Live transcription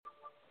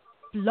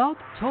Blog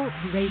Talk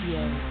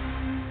Radio.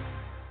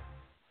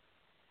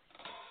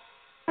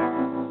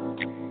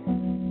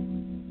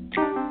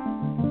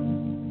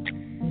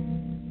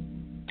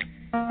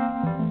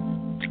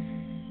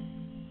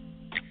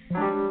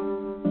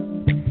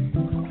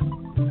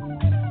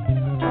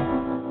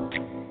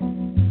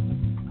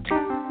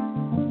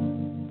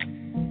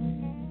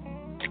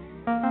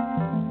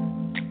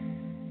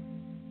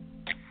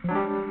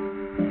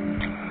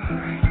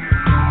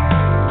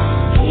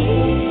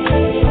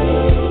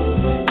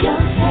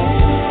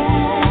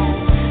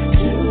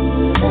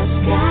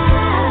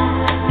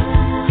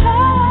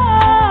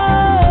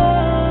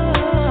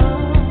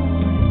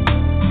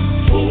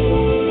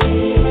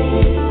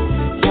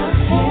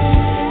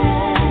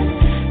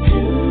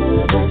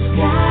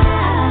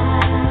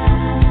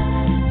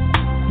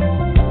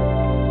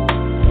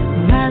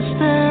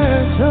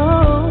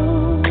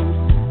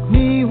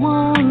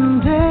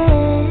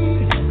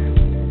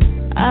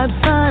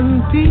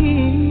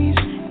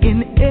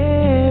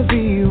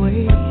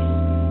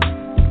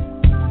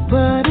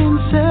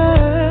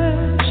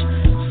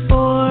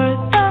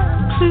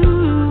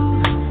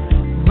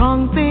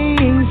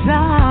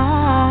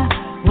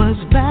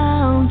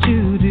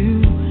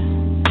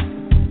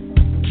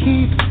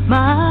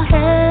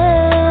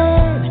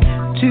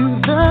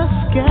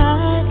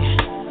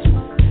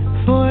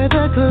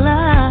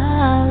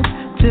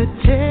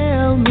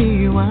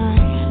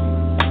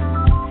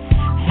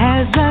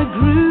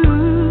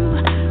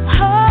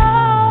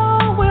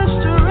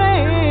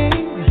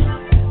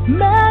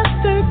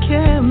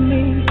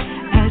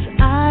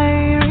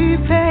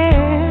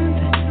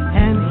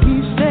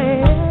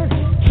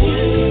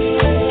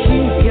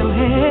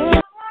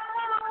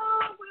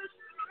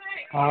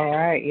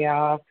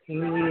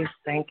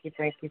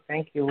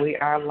 Thank you. We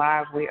are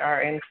live. We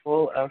are in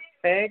full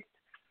effect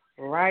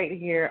right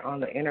here on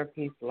the Inner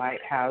Peace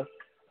Lighthouse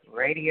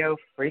radio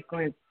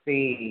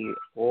frequency.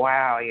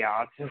 Wow,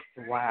 y'all. Just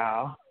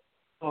wow.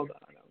 Hold on.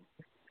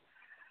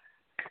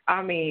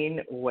 I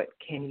mean, what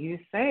can you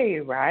say,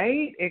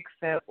 right?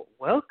 Except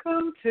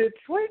welcome to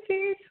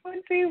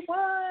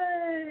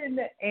 2021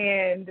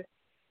 and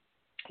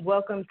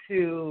welcome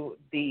to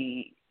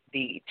the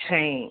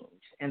change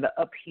and the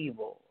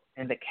upheaval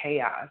and the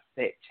chaos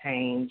that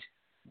change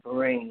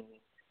brings.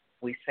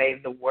 We say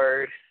the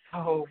word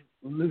so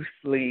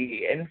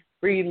loosely and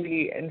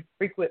freely and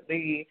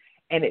frequently,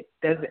 and it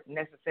doesn't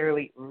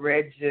necessarily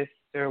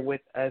register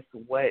with us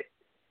what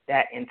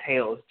that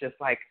entails. Just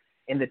like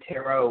in the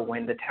tarot,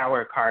 when the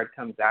Tower card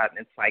comes out, and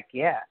it's like,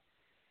 yeah,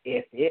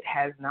 if it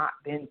has not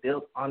been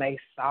built on a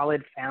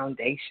solid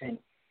foundation,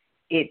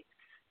 it's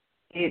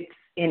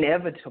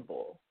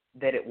inevitable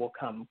that it will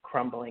come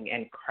crumbling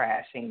and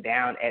crashing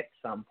down at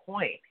some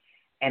point.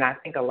 And I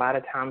think a lot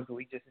of times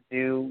we just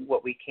do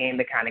what we can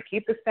to kind of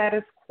keep the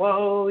status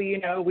quo. You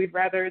know, we'd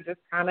rather just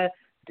kind of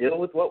deal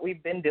with what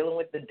we've been dealing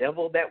with, the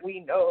devil that we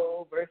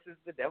know versus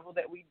the devil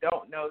that we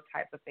don't know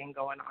type of thing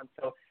going on.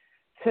 So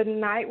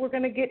tonight we're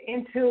going to get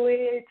into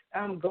it.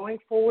 Going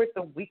forward,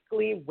 the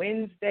weekly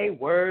Wednesday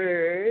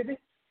word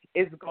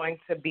is going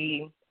to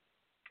be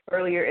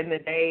earlier in the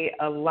day.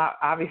 A lot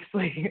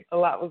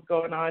was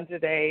going on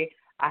today.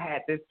 I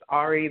had this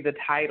already, the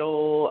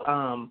title,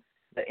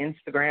 the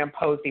Instagram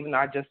post, even though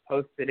I just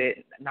posted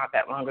it not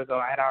that long ago,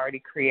 I had already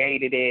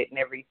created it and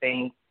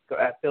everything.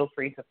 Feel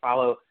free to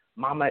follow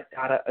Mama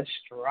Dada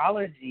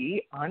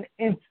Astrology on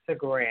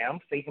Instagram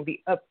so you can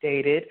be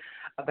updated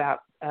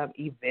about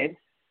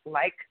events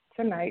like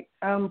tonight's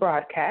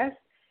broadcast,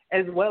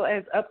 as well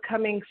as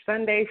upcoming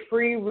Sunday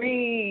free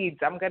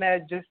reads. I'm going to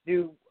just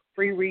do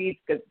free reads,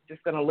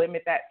 just going to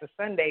limit that to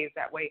Sundays.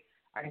 That way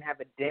I can have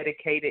a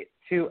dedicated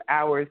 2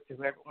 hours to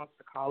whoever wants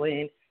to call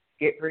in,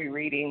 get free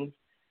readings,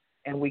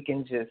 and we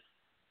can just,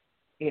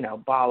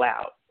 ball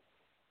out.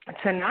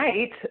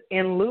 Tonight,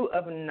 in lieu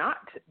of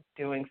not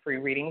doing free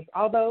readings,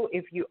 although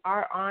if you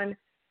are on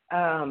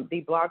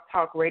the Blog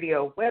Talk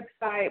Radio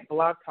website,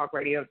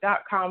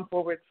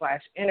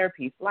 blogtalkradio.com/Inner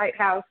Peace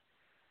Lighthouse,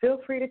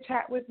 feel free to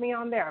chat with me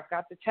on there. I've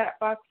got the chat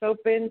box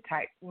open.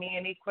 Type me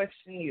any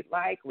question you'd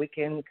like. We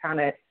can kind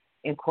of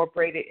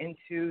incorporate it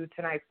into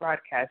tonight's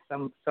broadcast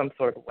some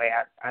sort of way.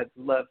 I'd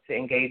love to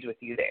engage with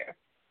you there.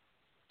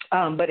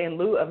 But in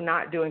lieu of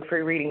not doing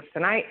free readings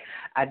tonight,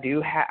 I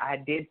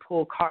did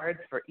pull cards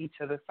for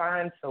each of the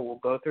signs, so we'll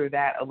go through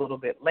that a little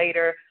bit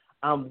later.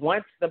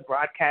 Once the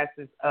broadcast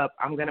is up,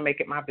 I'm going to make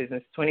it my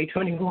business.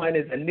 2021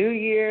 is a new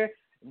year,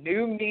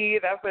 new me.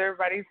 That's what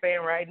everybody's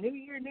saying, right? New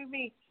year, new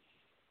me.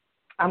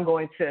 I'm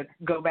going to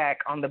go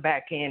back on the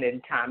back end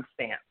and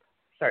timestamp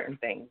certain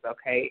things,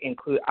 okay?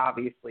 Include,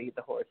 obviously,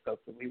 the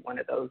horoscopes will be one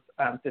of those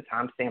to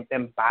timestamp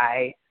them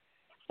by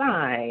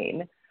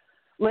sign.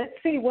 Let's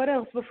see, what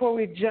else before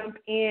we jump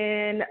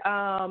in?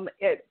 On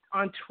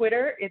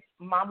Twitter, it's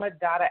Mama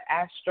Dada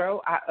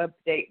Astro. I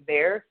update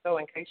there. So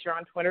in case you're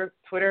on Twitter,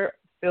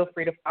 feel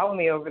free to follow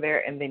me over there,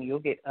 and then you'll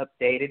get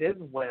updated as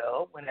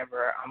well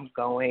whenever I'm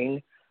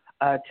going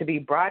to be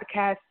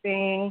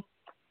broadcasting.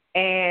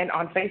 And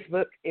on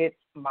Facebook, it's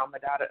Mama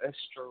Dada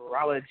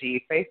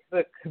Astrology.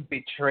 Facebook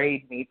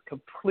betrayed me,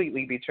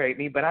 completely betrayed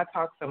me, but I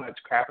talk so much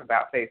crap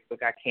about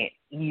Facebook, I can't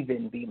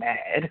even be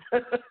mad.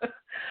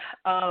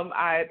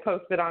 I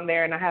posted on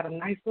there, and I had a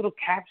nice little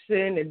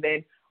caption, and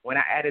then when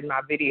I added my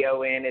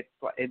video in, it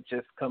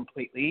just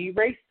completely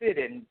erased it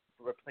and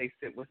replaced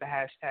it with the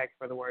hashtag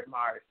for the word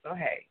Mars. So,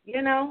 hey,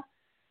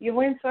 you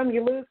win some,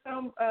 you lose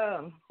some.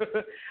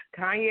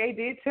 Kanye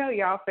did tell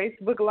y'all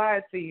Facebook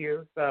lied to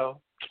you,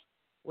 so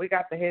we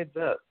got the heads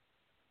up.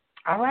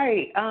 All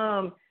right,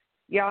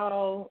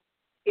 y'all,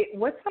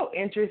 what's so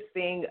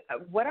interesting,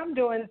 what I'm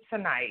doing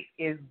tonight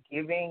is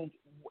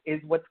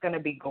what's going to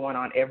be going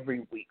on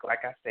every week.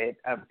 Like I said,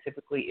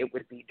 typically it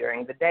would be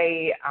during the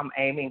day. I'm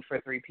aiming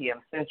for 3 p.m.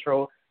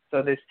 Central,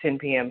 so this 10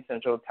 p.m.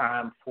 Central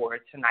time for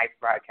tonight's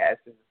broadcast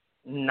is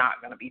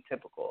not going to be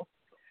typical.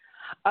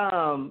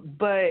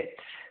 But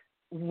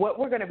what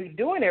we're going to be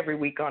doing every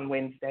week on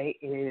Wednesday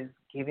is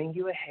giving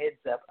you a heads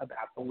up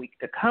about the week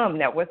to come.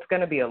 Now, what's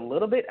going to be a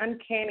little bit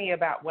uncanny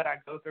about what I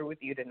go through with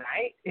you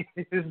tonight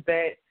is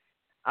that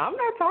I'm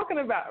not talking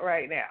about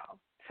right now.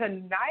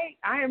 Tonight,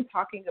 I am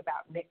talking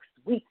about next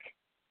week,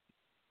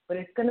 but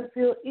it's going to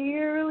feel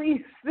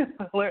eerily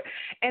similar.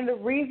 And the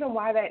reason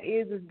why that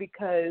is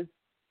because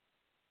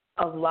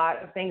a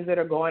lot of things that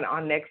are going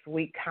on next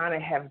week kind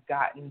of have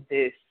gotten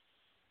this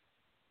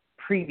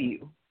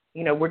preview.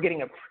 We're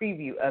getting a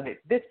preview of it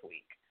this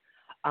week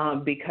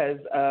because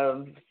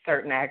of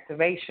certain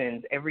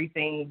activations,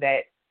 everything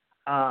that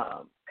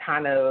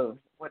kind of,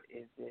 what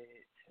is it?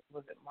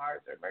 Was it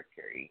Mars or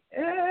Mercury?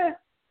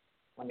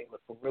 Let me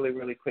look really,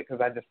 really quick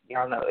because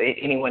y'all know,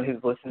 anyone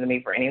who's listened to me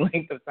for any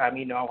length of time,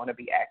 I want to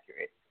be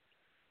accurate.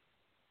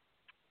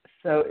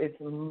 So it's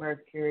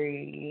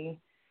Mercury.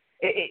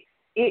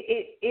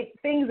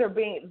 Things are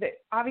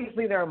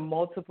obviously there are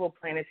multiple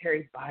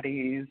planetary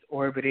bodies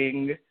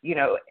orbiting,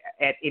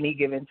 at any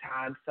given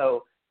time.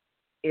 So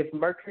if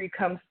Mercury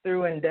comes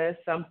through and does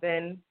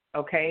something,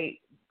 okay,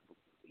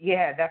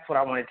 yeah, that's what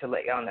I wanted to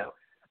let y'all know.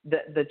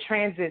 The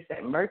transits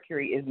that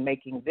Mercury is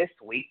making this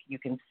week, you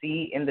can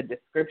see in the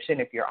description.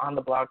 If you're on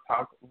the Blog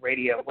Talk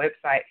Radio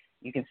website,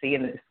 you can see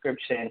in the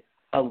description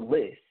a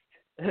list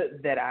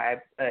that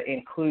I've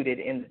included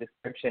in the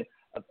description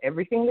of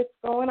everything that's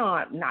going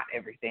on, not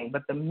everything,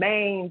 but the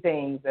main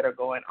things that are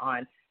going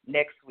on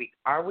next week.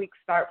 Our week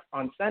starts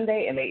on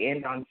Sunday and they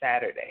end on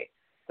Saturday.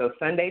 So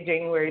Sunday,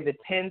 January the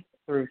 10th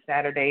through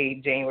Saturday,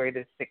 January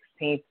the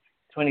 16th,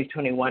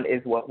 2021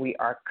 is what we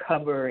are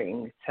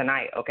covering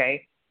tonight,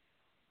 okay?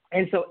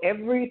 And so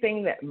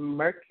everything that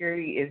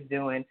Mercury is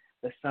doing,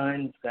 the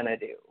sun's going to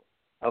do,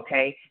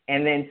 okay?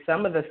 And then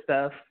some of the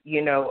stuff,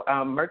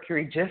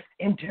 Mercury just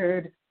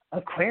entered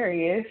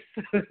Aquarius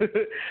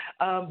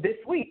this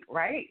week,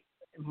 right?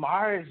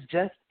 Mars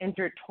just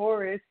entered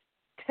Taurus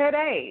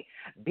today.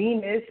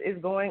 Venus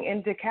is going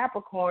into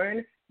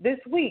Capricorn this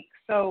week.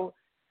 So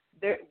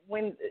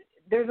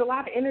there's a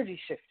lot of energy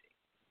shifting,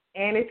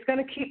 and it's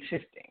going to keep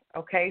shifting,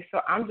 okay?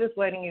 So I'm just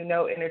letting you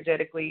know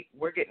energetically,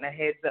 we're getting a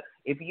heads up.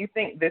 If you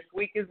think this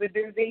week is a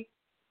doozy,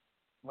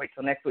 wait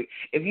till next week.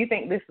 If you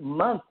think this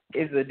month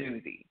is a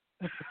doozy,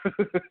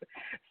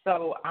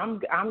 so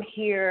I'm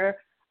here.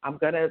 I'm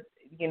going to,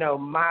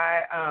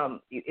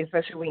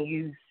 especially when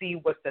you see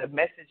what the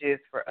message is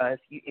for us,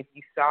 if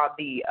you saw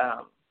the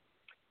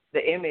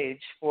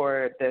image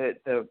for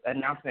the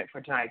announcement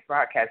for tonight's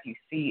broadcast, you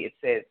see it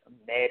says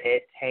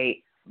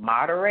meditate,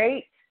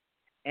 moderate,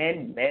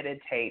 and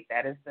meditate.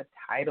 That is the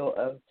title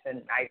of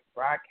tonight's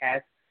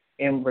broadcast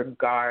in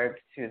regards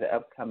to the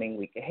upcoming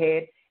week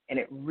ahead. And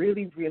it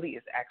really, really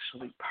is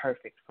actually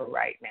perfect for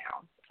right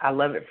now. I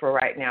love it for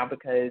right now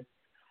because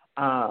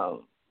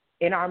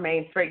in our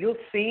main thread, you'll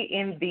see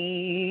in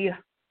the,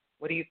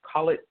 what do you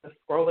call it, the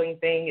scrolling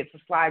thing? It's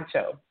a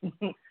slideshow.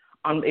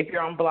 If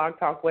you're on Blog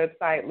Talk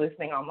website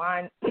listening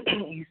online,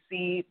 you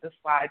see the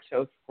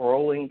slideshow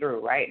scrolling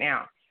through right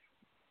now.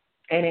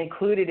 And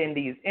included in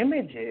these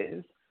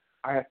images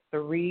are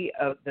 3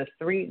 of the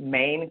 3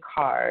 main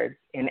cards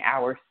in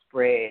our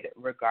spread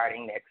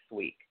regarding next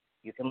week.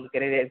 You can look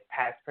at it as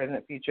past,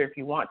 present, future if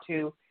you want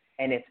to.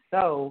 And if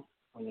so,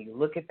 when you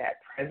look at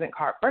that present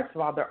card, first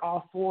of all, they're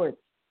all swords.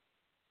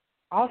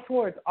 All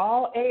swords,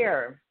 all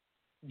air,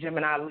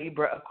 Gemini,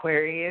 Libra,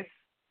 Aquarius.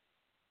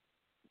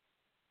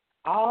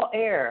 All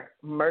air,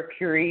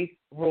 Mercury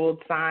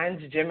ruled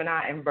signs,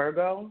 Gemini and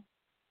Virgo.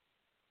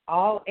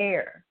 All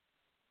air.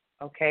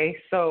 Okay,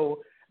 so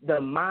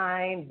the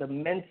mind, the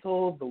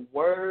mental, the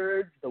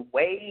words, the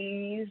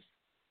ways,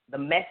 the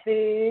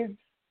methods,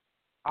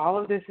 all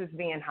of this is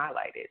being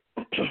highlighted.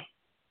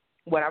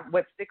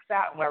 What sticks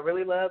out and what I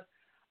really love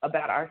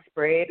about our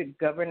spread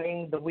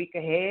governing the week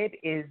ahead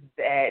is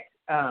that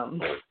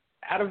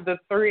out of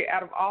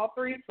all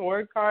 3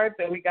 sword cards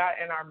that we got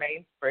in our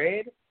main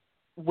spread,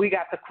 we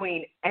got the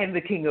Queen and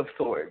the King of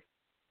Swords.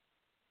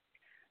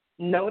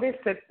 Notice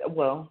that,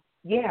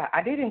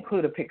 I did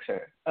include a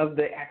picture of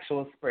the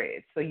actual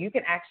spread. So you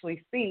can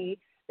actually see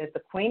that the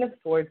Queen of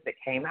Swords that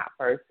came out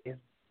first is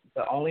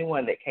the only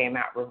one that came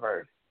out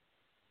reversed.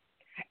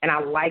 And I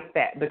like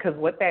that because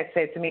what that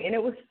said to me, and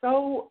it was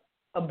so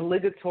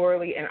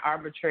obligatorily and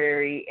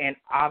arbitrary and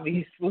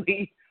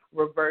obviously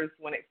reversed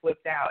when it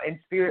flipped out. And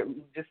Spirit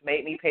just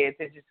made me pay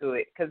attention to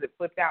it because it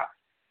flipped out.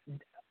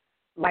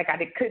 Like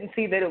couldn't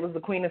see that it was the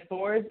Queen of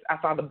Swords. I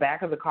saw the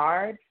back of the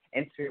card,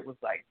 and Spirit was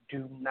like,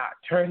 do not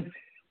turn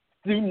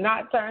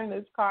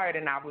this card.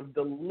 And I was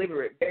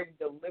deliberate, very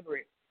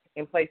deliberate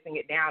in placing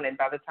it down. And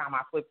by the time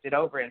I flipped it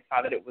over and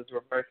saw that it was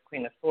reverse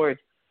Queen of Swords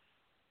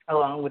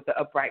along with the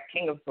upright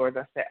King of Swords,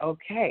 I said,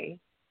 okay,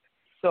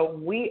 so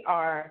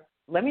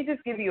let me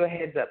just give you a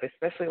heads up,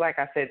 especially like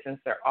I said, since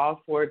they're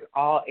all swords,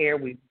 all air,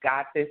 we've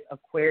got this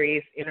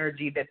Aquarius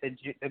energy that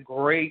the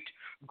great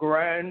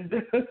grand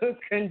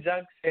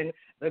conjunction,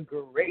 the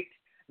great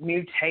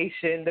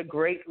mutation, the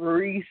great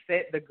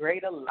reset, the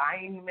great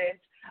alignment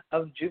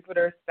of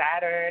Jupiter,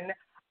 Saturn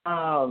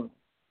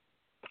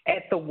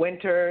at the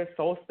winter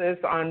solstice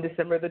on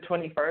December the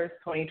 21st,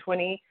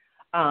 2020.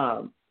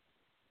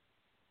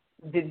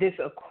 This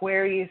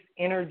Aquarius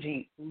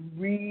energy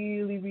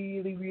really,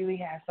 really, really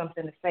has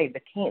something to say.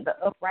 The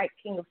upright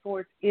King of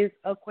Swords is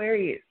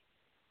Aquarius.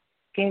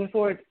 King of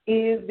Swords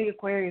is the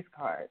Aquarius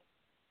card,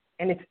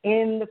 and it's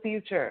in the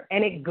future,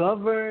 and it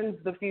governs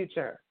the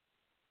future.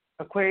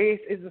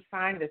 Aquarius is a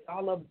sign that's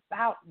all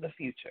about the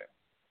future.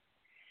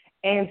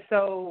 And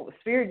so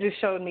Spirit just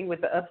showed me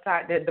with the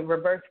upside, that the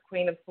reverse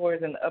Queen of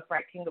Swords and the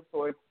upright King of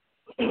Swords,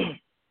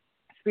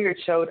 Spirit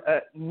showed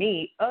us,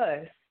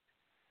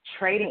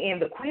 trading in.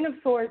 The Queen of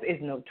Swords is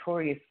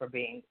notorious for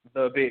being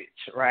the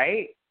bitch,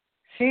 right?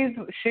 She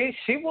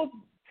will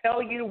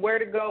tell you where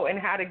to go and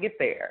how to get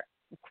there,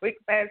 quick,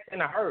 fast, in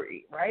a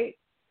hurry, right?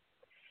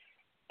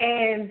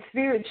 And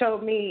Spirit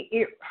showed me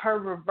her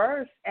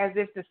reverse as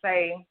if to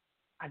say,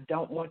 I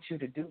don't want you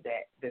to do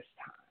that this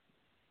time.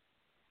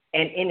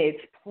 And in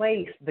its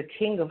place, the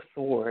King of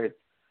Swords,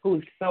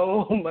 who's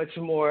so much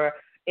more,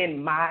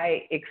 in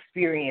my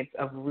experience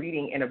of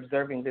reading and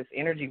observing this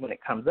energy when it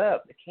comes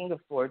up, the King of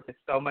Swords is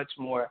so much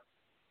more,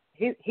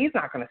 he's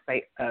not going to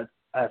say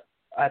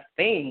a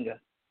thing.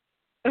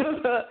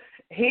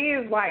 He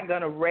is like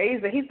going to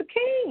raise it. He's the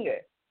king.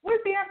 What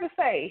does he have to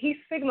say? He's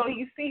signaling.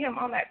 You see him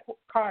on that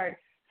card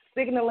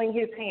signaling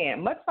his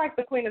hand, much like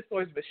the Queen of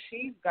Swords, but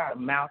she's got a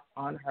mouth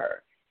on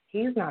her.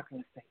 He's not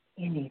going to say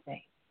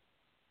anything.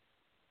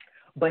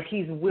 But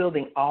he's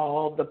wielding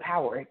all the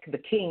power. The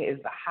king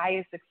is the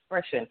highest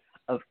expression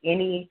of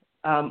any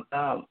of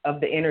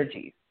the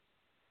energies,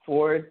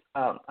 swords,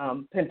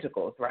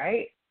 pentacles,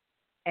 right?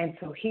 And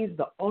so he's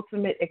the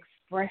ultimate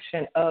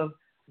expression of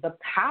the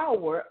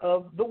power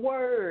of the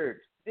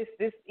word. This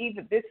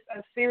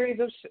series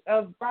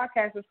of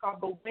broadcasts is called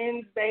the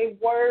Wednesday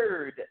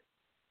Word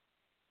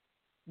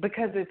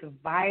because it's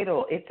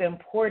vital, it's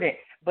important,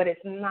 but it's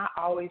not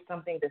always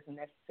something that's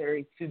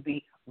necessary to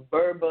be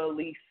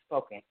verbally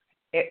spoken.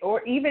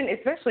 Or even,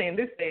 especially in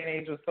this day and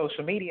age with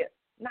social media,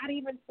 not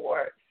even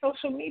for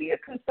social media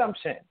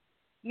consumption.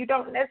 You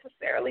don't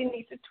necessarily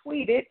need to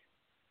tweet it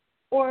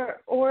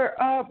or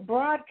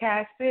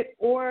broadcast it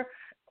or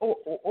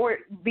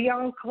be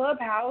on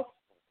Clubhouse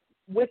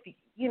with,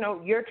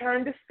 your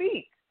turn to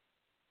speak.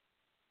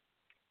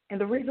 And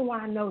the reason why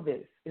I know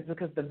this is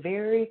because the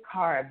very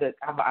card that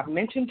I've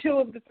mentioned two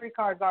of the three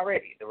cards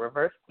already, the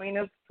reverse Queen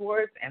of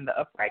Swords and the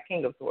upright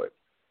King of Swords,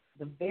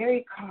 the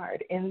very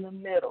card in the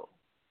middle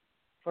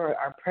for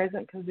our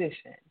present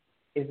position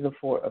is the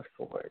Four of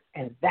Swords.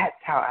 And that's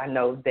how I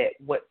know that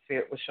what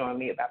Spirit was showing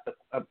me about the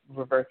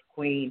reverse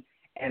Queen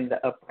and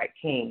the upright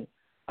King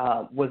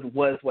was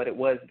what it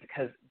was,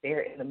 because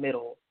they're in the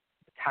middle,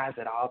 ties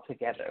it all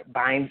together,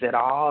 binds it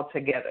all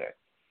together.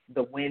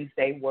 The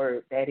Wednesday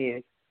Word, that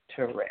is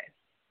to rest.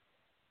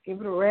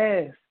 Give it a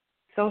rest.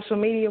 Social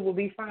media will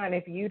be fine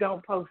if you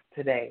don't post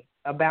today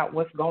about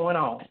what's going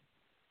on.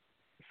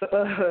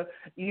 So,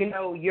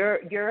 your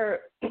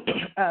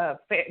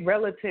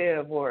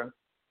relative or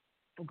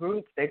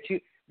groups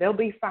they'll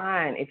be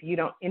fine if you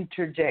don't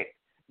interject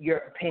your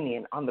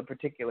opinion on the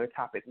particular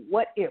topic.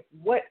 What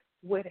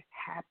would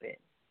happen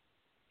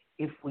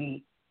if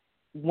we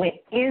went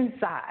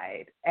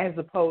inside as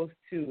opposed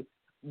to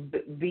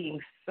being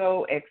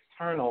so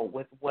external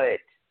with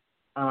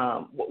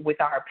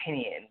with our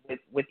opinion,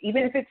 with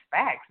even if it's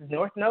facts?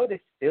 North Node is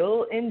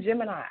still in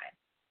Gemini.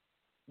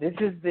 This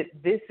is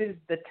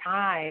the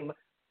time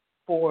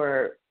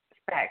for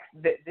facts.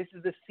 This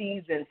is the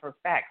season for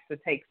facts to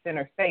take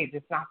center stage.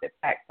 It's not that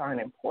facts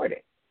aren't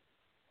important,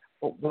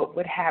 but what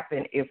would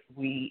happen if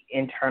we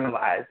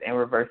internalize and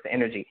reverse the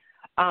energy?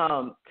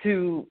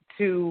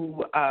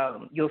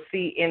 You'll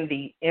see in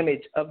the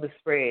image of the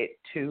spread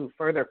to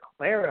further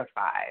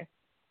clarify.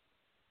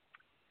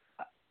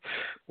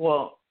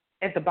 Well,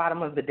 at the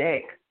bottom of the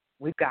deck,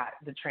 we've got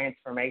the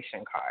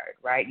transformation card,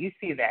 right? You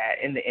see that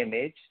in the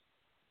image.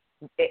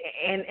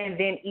 And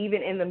then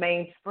even in the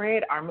main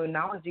spread, our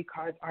Moonology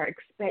cards are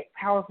expect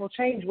powerful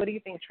change. What do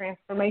you think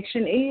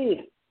transformation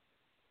is?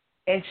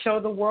 And show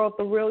the world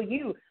the real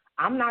you.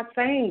 I'm not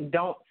saying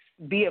don't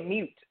be a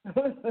mute.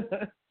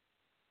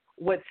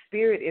 what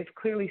Spirit is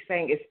clearly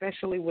saying,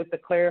 especially with the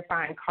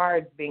clarifying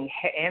cards being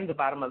and the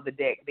bottom of the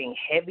deck being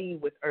heavy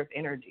with earth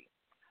energy,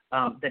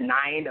 the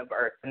Nine of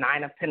Earth, the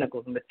Nine of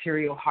Pentacles,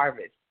 material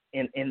harvest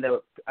in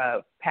the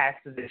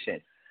past position,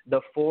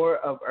 the Four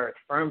of Earth,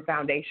 firm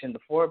foundation, the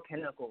Four of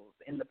Pentacles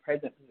in the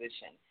present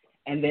position,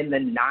 and then the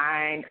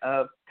Nine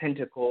of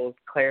Pentacles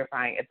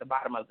clarifying at the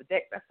bottom of the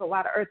deck. That's a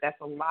lot of earth. That's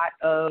a lot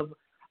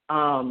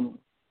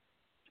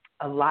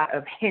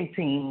of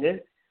hinting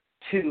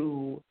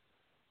to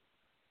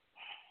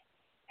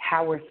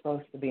how we're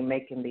supposed to be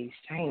making these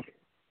changes.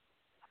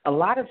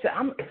 Let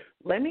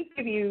me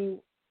give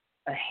you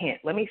a hint.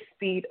 Let me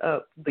speed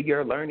up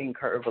your learning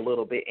curve a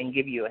little bit and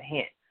give you a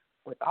hint.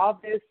 With all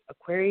this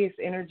Aquarius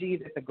energy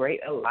that the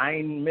Great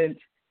Alignment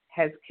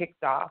has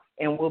kicked off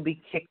and will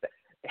be kicked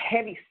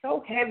heavy,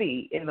 so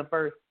heavy in the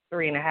first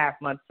 3.5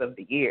 months of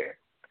the year,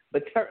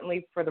 but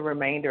certainly for the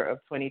remainder of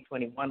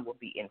 2021 will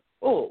be in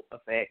full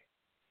effect.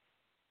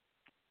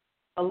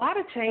 A lot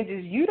of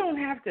changes you don't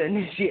have to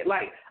initiate.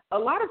 Like, a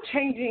lot of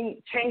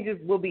changes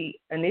will be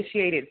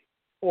initiated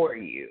for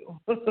you.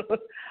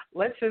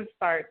 Let's just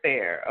start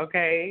there,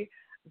 okay?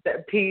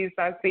 Peace,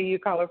 I see you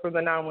caller from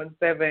the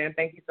 917.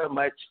 Thank you so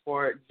much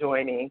for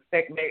joining.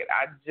 Segment,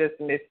 I just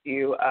missed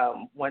you.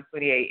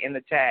 128 in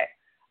the chat.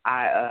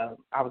 I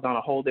was on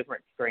a whole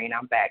different screen.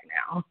 I'm back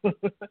now.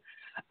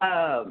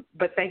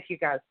 But thank you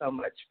guys so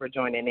much for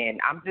joining in.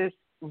 I'm just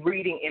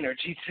reading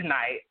energy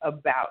tonight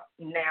about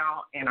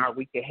now and our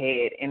week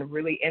ahead, and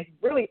really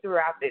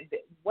throughout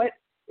what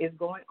is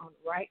going on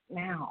right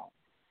now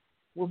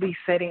will be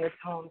setting a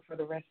tone for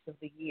the rest of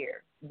the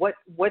year. What's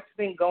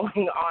been going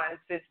on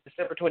since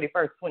December 21st,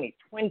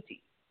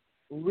 2020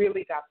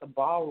 really got the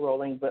ball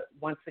rolling, but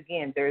once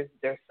again, there's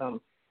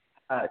some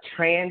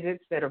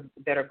transits that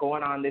are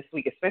going on this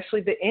week,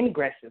 especially the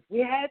ingresses. We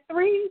had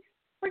 3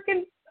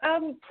 freaking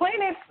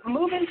planets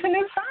move into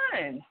new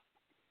signs.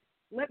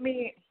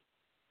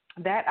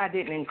 That I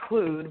didn't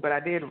include, but I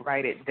did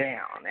write it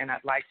down, and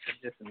I'd like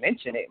to just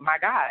mention it. My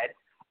God.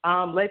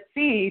 Let's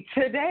see.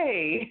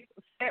 Today,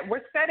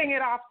 we're setting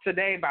it off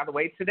today, by the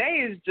way.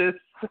 Today is just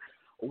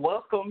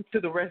welcome to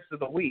the rest of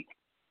the week.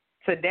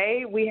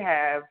 Today we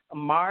have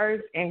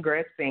Mars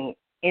ingressing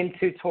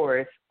into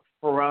Taurus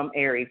from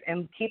Aries.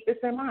 And keep this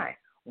in mind.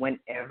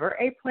 Whenever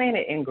a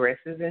planet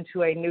ingresses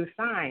into a new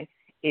sign,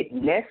 it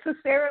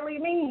necessarily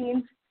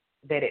means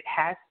that it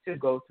has to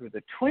go through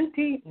the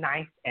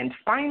 29th and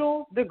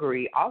final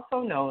degree,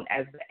 also known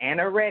as the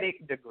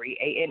anaretic degree,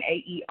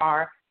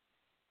 Anaeretic,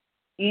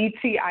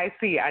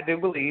 I do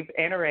believe,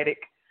 anaretic.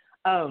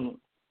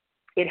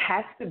 It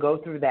has to go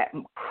through that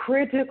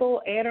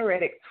critical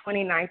anaretic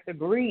 29th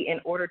degree in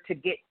order to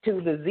get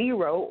to the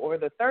 0 or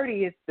the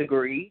 30th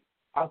degree.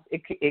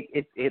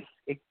 It's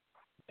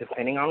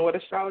depending on what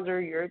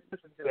astrologer you're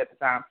listening to at the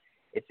time.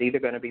 It's either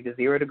going to be the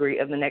 0 degree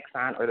of the next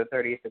sign or the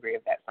 30th degree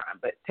of that sign.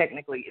 But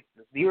technically, it's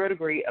the 0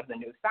 degree of the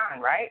new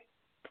sign, right?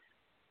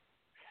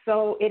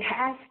 So it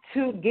has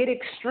to get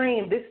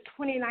extreme. This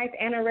 29th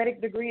anaretic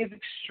degree is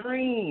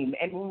extreme.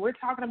 And when we're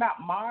talking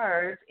about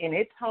Mars in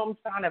its home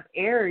sign of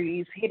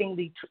Aries hitting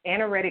the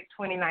anaretic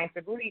 29th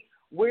degree,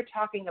 we're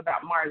talking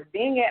about Mars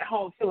being at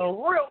home,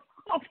 feeling real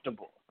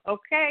comfortable,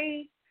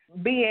 okay?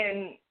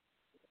 Being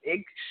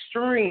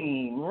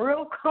extreme,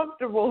 real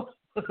comfortable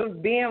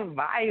being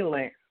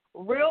violent,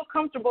 real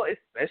comfortable,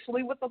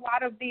 especially with a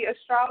lot of the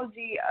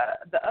astrology,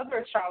 the other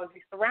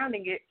astrology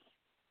surrounding it,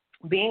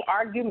 being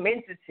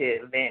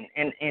argumentative and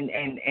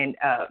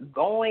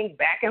going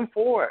back and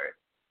forth.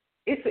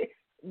 It's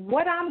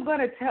what I'm going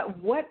to tell.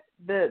 What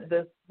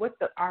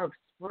our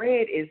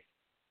spread is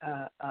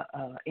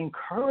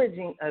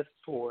encouraging us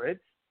towards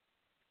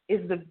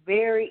is the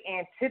very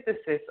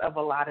antithesis of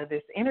a lot of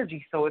this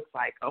energy. So it's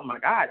like, oh my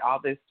God, all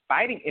this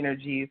fighting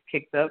energy is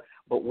kicked up,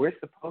 but we're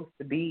supposed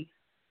to be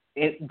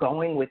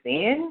going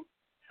within.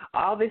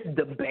 All this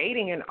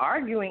debating and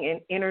arguing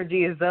and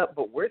energy is up,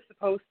 but we're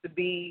supposed to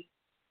be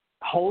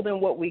holding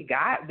what we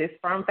got, this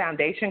firm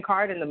foundation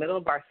card in the middle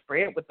of our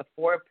spread with the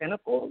Four of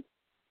Pentacles.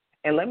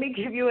 And let me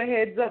give you a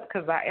heads up,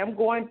 because I am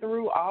going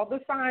through all the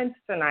signs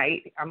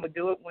tonight. I'm going to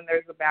do it when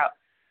there's about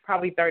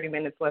probably 30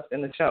 minutes left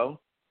in the show.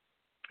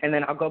 And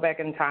then I'll go back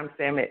and stamp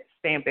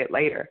it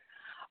later.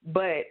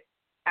 But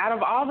out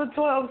of all the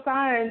 12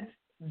 signs,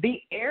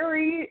 the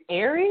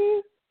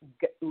Aries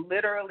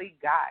literally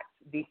got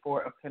the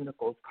Four of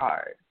Pentacles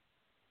card.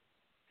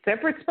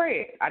 Separate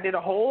spread. I did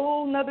a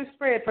whole nother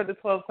spread for the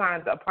 12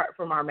 signs apart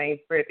from our main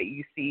spread that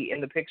you see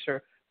in the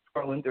picture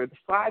scrolling through the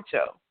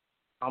slideshow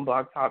on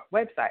Blog Talk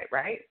website,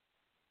 right?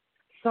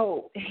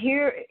 So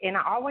here, and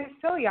I always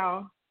tell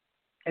y'all,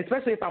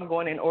 especially if I'm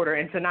going in order,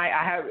 and tonight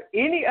I have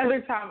any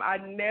other time, I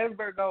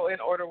never go in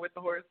order with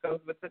the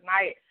horoscopes, but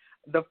tonight,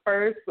 the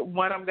first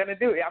one I'm going to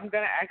do, I'm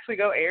going to actually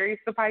go Aries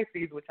to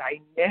Pisces, which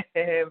I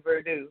never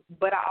do.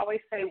 But I always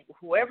say,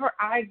 whoever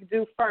I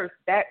do first,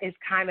 that's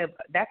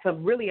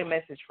really a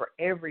message for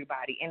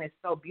everybody. And it's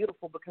so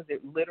beautiful because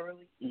it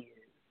literally is.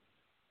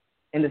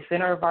 In the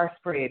center of our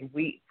spread,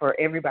 for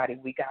everybody,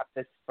 we got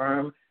this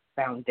firm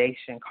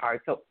foundation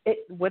card. So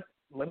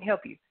let me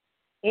help you.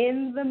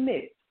 In the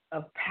midst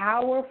of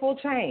powerful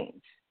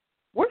change.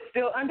 We're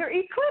still under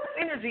eclipse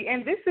energy,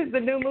 and this is the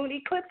new moon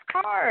eclipse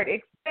card.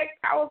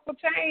 Expect powerful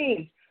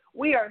change.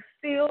 We are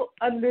still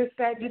under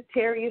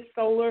Sagittarius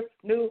solar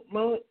new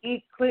moon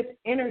eclipse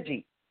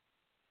energy.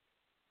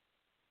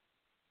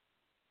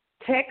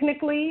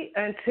 Technically,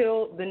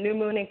 until the new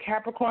moon in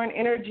Capricorn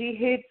energy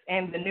hits,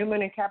 and the new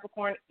moon in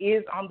Capricorn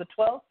is on the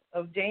 12th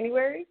of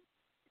January,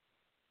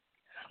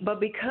 but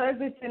because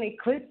it's an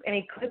eclipse, and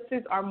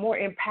eclipses are more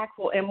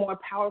impactful and more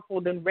powerful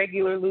than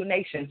regular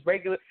lunations.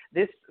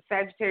 This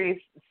Sagittarius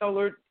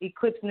solar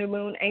eclipse new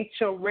moon ain't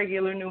your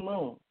regular new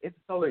moon. It's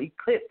a solar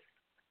eclipse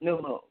new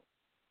moon.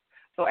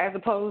 So as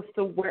opposed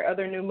to where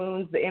other new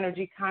moons, the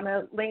energy kind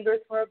of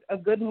lingers for a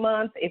good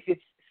month. If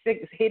it's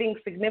hitting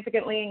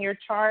significantly in your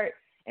chart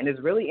and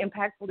is really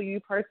impactful to you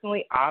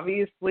personally,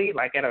 obviously,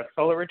 like at a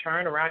solar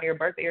return around your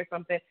birthday or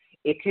something,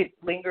 it could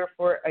linger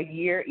for a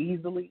year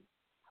easily.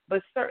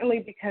 But certainly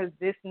because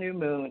this new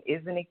moon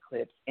is an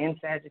eclipse in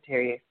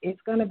Sagittarius,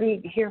 it's going to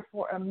be here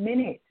for a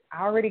minute.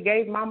 I already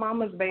gave my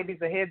mama's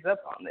babies a heads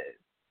up on this.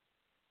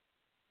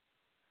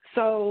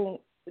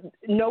 So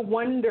no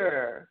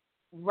wonder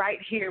right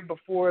here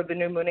before the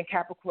new moon in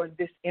Capricorn,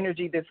 this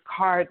energy, this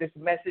card, this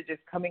message is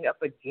coming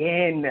up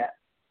again.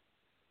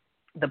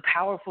 The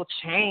powerful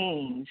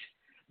change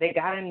that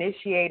got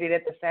initiated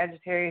at the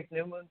Sagittarius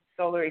new moon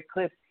solar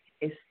eclipse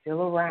is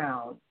still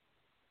around.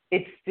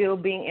 It's still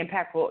being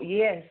impactful.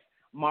 Yes,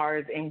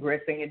 Mars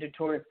ingressing into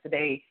Taurus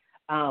today.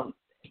 Mars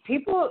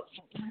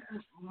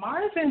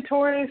in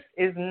Taurus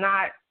is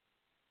not.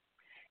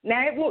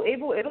 Now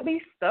it'll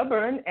be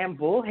stubborn and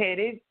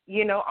bullheaded,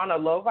 on a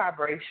low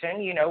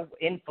vibration,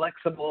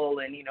 inflexible,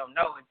 and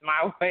no, it's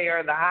my way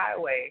or the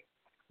highway.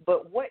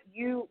 But what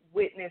you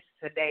witnessed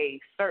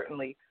today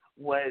certainly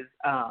was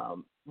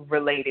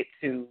related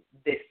to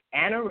this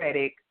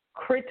anaretic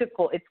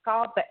critical. It's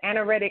called the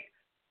anaretic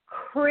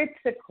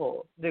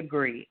critical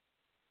degree,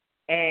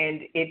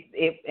 and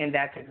and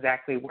that's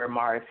exactly where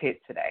Mars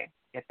hit today,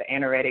 at the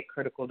anaretic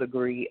critical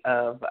degree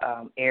of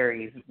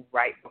Aries,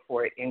 right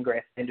before it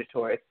ingressed into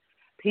Taurus.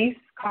 Peace,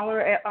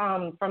 caller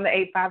from the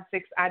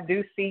 856. I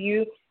do see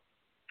you.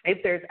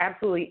 If there's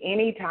absolutely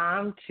any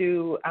time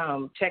to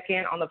check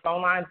in on the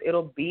phone lines,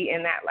 it'll be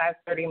in that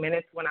last 30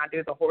 minutes when I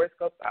do the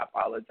horoscopes. I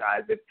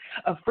apologize.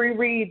 Free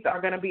reads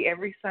are going to be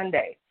every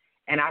Sunday.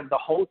 And the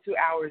whole 2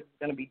 hours is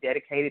going to be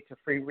dedicated to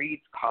free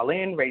reads. Call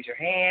in, raise your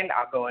hand.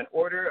 I'll go in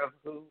order of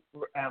who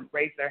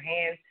raised their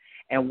hands,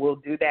 and we'll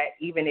do that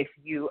even if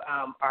you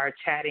are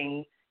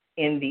chatting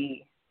in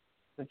the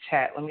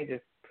chat. Let me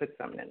just put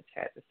something in the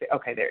chat to say.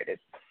 Okay, there it is.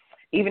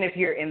 Even if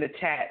you're in the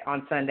chat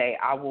on Sunday,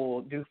 I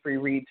will do free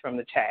reads from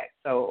the chat.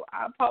 So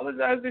I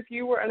apologize if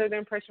you were under the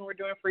impression we're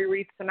doing free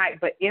reads tonight.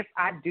 But if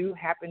I do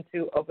happen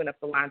to open up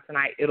the line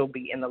tonight, it'll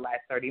be in the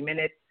last 30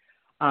 minutes.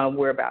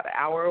 We're about an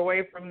hour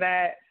away from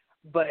that.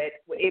 But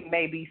it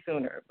may be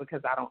sooner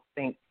because I don't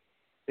think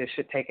this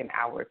should take an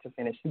hour to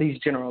finish these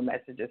general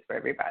messages for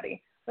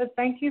everybody. But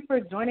thank you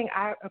for joining.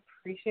 I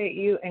appreciate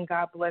you, and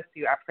God bless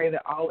you. I pray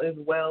that all is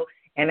well.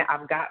 And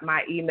I've got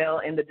my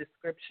email in the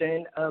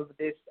description of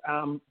this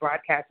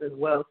broadcast as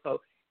well. So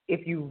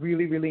if you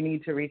really, really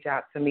need to reach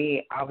out to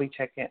me, I'll be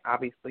checking.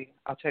 Obviously,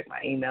 I'll check my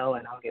email,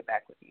 and I'll get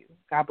back with you.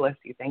 God bless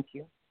you. Thank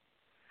you.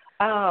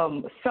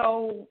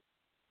 So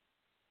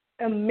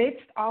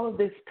amidst all of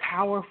this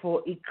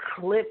powerful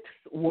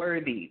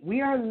eclipse-worthy,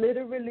 we are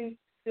literally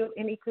still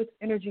in eclipse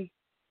energy.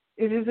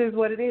 It just is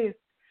what it is.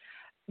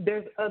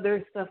 There's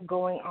other stuff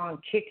going on,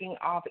 kicking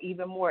off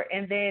even more.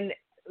 And then,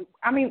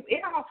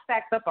 it all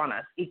stacks up on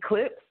us.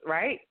 Eclipse,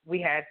 right?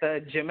 We had the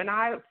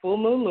Gemini full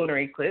moon lunar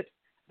eclipse,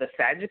 the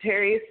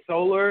Sagittarius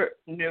solar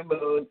new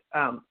moon,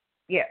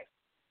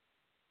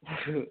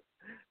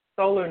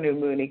 solar new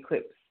moon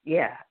eclipse.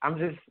 Yeah,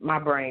 my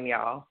brain,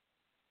 y'all.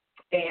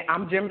 And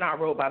I'm Gemini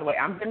ruled, by the way.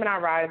 I'm Gemini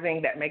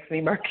rising. That makes me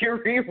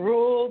Mercury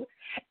ruled.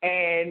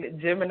 And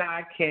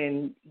Gemini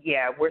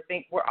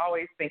we're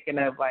always thinking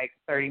of like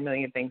 30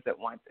 million things at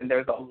once. And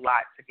there's a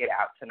lot to get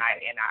out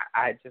tonight. And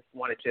I just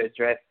wanted to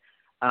address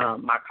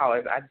my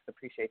callers. I just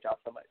appreciate y'all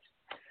so much.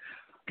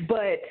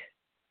 But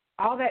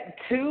all that,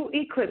 2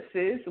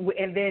 eclipses,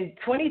 and then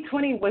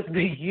 2020 was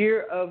the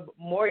year of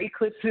more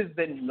eclipses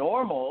than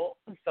normal.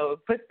 So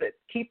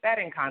keep that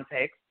in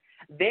context.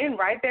 Then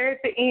right there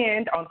at the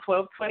end on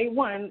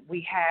 12/21,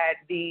 we had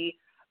the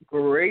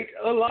great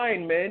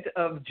alignment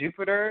of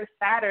Jupiter,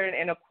 Saturn,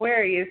 and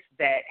Aquarius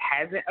that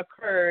hasn't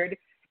occurred.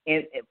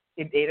 And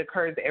it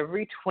occurs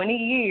every 20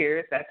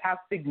 years. That's how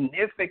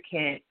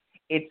significant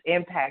its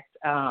impact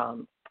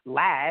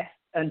lasts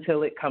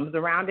until it comes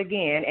around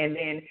again. And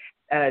then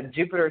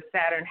Jupiter,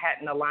 Saturn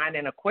hadn't aligned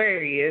in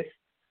Aquarius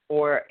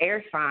or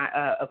air sign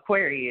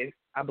Aquarius,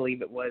 I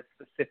believe it was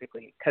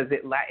specifically, because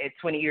it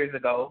 20 years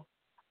ago.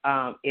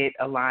 It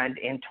aligned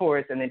in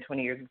Taurus, and then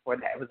 20 years before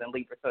that it was in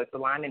Libra. So it's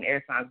aligned in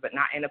air signs, but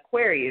not in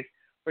Aquarius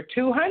for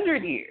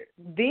 200 years.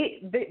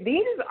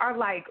 These are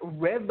like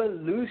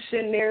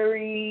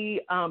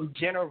revolutionary,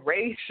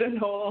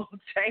 generational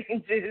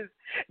changes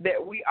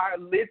that we are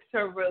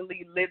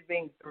literally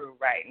living through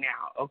right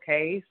now,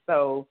 okay?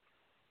 So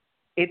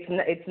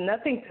It's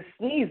nothing to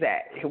sneeze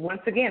at.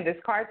 Once again, this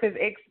card says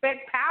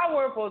expect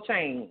powerful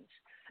change.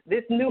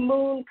 This new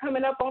moon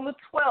coming up on the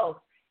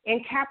 12th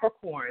in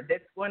Capricorn.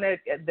 That's when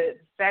the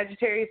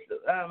Sagittarius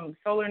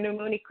solar new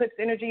moon eclipse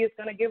energy is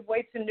going to give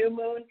way to new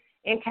moon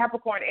in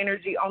Capricorn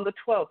energy on the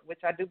 12th, which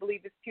I do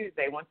believe is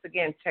Tuesday. Once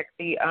again, check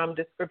the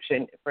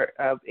description for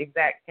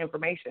exact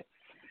information.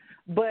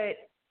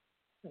 But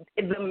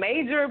the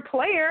major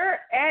player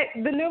at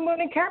the new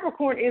moon in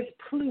Capricorn is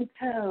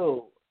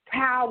Pluto.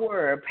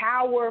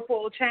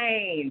 Powerful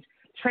change.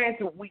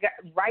 We got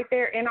right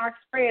there in our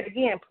spread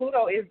again.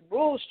 Pluto is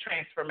rules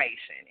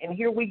transformation, and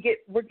here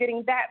we're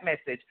getting that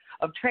message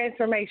of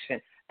transformation,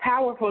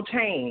 powerful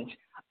change.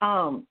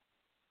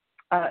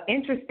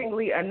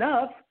 Interestingly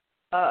enough,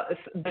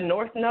 the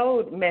North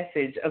Node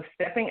message of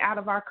stepping out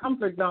of our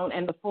comfort zone,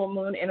 and the full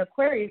moon in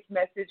Aquarius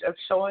message of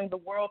showing the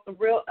world the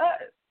real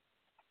us.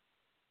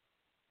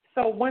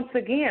 So once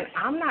again,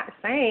 I'm not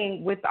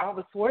saying with all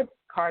the swords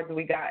cards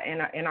we got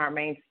in our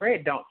main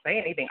spread, don't say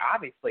anything.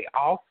 Obviously,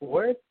 all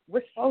swords,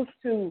 we're supposed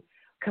to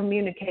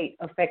communicate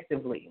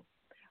effectively.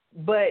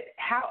 But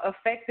how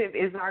effective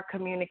is our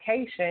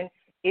communication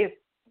if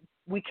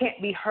we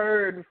can't be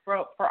heard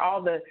for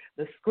all the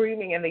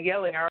screaming and the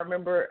yelling? I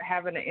remember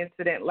having an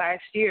incident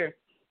last year,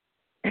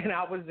 and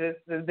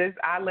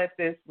I let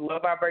this low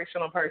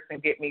vibrational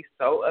person get me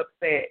so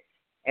upset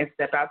and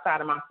step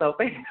outside of myself.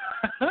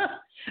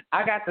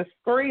 I got to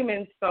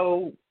screaming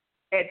so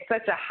at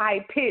such a high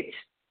pitch,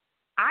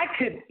 I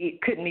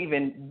couldn't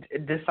even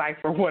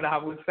decipher what I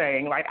was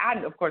saying. Like,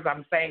 of course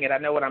I'm saying it, I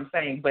know what I'm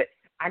saying, but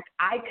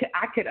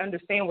I could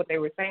understand what they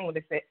were saying when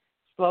they said,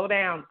 slow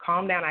down,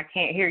 calm down, I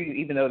can't hear you,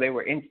 even though they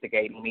were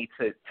instigating me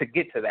to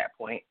get to that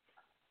point.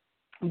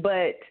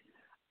 But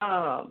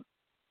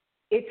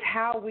it's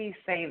how we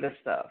say the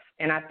stuff.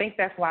 And I think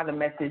that's why the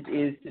message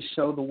is to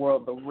show the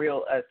world the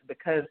real us,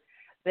 because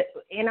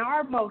in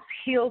our most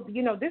healed,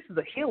 this is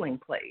a healing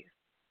place.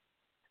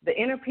 The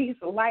Inner Peace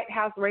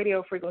Lighthouse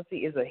radio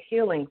frequency is a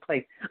healing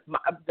place.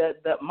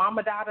 The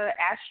Mama Dada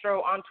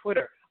Astro on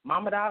Twitter,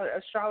 Mama Dada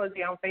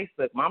Astrology on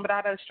Facebook, Mama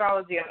Dada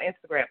Astrology on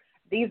Instagram.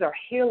 These are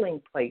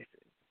healing places.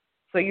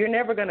 So you're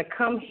never going to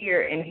come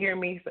here and hear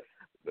me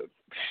say,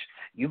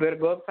 you better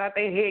go upside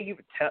their head.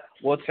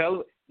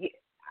 Tell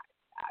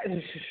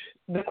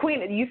the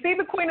Queen. You see,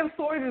 the Queen of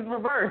Swords is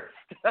reversed.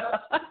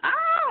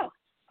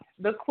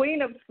 The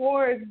Queen of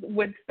Swords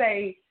would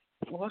say,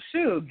 well,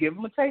 shoot, give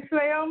them a taste of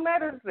their own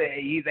medicine.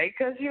 They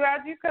cuss you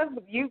out, you cuss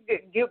them. You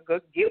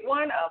get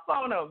one up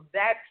on them.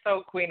 That's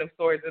so Queen of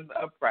Swords is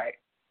upright.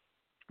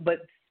 But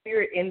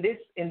Spirit, in this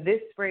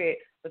spread,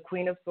 the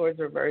Queen of Swords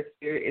reverse,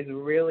 Spirit is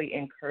really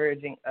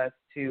encouraging us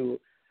to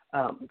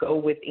go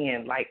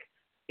within. Like,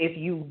 if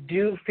you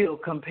do feel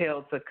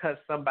compelled to cuss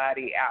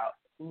somebody out,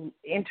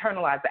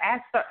 internalize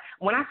it.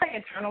 When I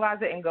say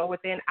internalize it and go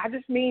within, I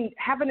just mean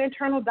have an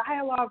internal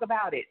dialogue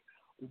about it.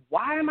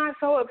 Why am I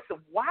so upset?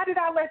 Why did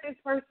I let this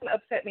person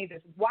upset me?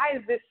 Why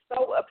is this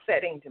so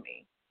upsetting to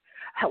me?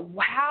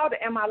 How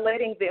am I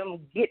letting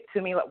them get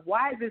to me? Like,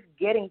 why is this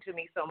getting to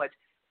me so much?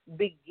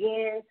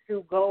 Begin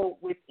to go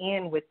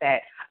within with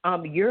that.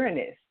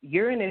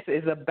 Uranus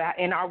is about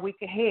in our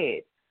week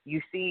ahead.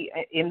 You see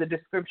in the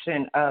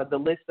description the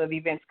list of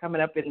events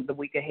coming up in the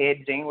week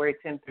ahead, January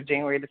 10th through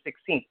January the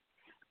 16th.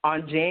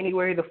 On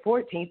January the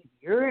 14th,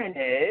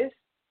 Uranus,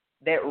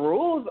 that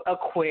rules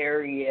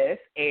Aquarius,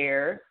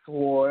 air,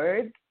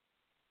 swords,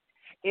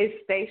 is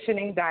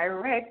stationing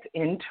direct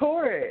in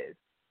Taurus.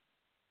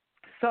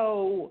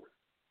 So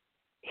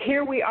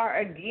here we are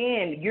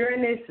again.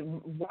 Uranus,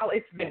 while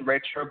it's been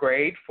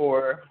retrograde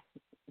for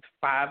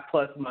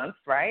 5+ months,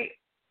 right?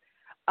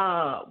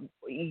 Let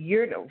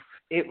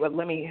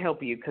me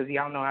help you, because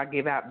y'all know I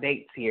give out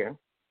dates here.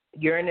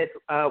 Uranus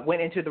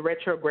went into the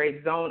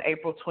retrograde zone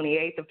April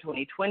 28th of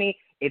 2020.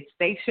 It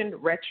stationed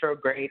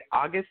retrograde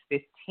August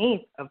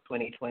 15th of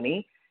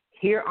 2020.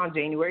 Here on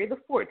January the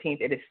 14th,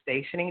 it is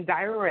stationing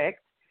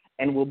direct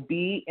and will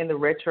be in the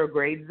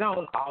retrograde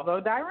zone,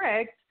 although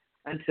direct,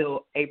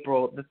 until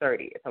April the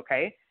 30th,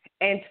 okay?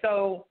 And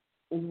so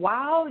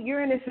while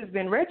Uranus has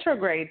been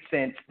retrograde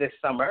since this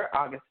summer,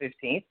 August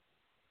 15th,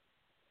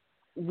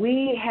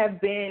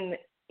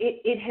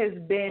 it has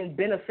been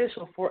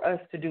beneficial for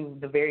us to do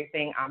the very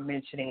thing I'm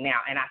mentioning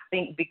now. And I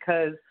think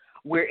because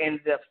we're in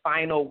the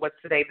final, what's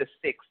today, the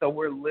 6th, so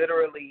we're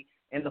literally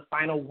in the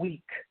final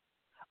week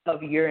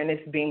of Uranus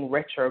being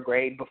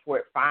retrograde before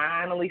it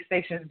finally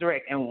stations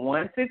direct. And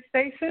once it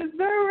stations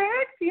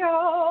direct,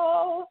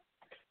 y'all,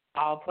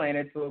 all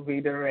planets will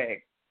be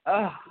direct.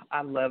 Oh,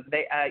 I love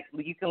it.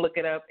 You can look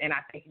it up, and I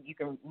think you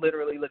can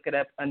literally look it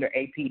up under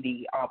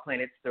APD, all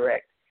planets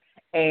direct.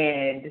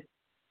 And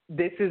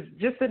this is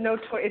just a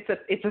notorious,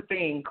 it's a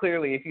thing,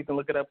 clearly, if you can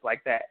look it up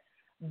like that.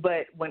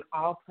 But when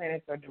all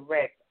planets are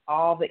direct,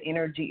 all the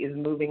energy is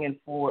moving in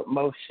forward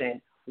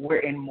motion. We're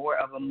in more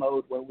of a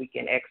mode where we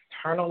can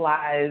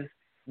externalize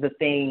the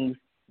things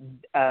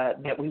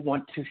that we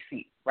want to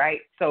see, right?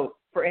 So,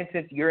 for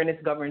instance,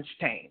 Uranus governs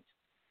change.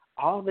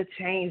 All the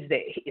change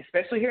that,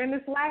 especially here in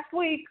this last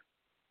week,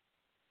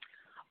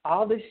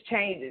 all this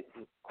change,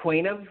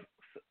 Queen of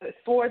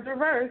swords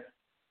reversed,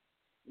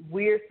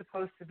 we're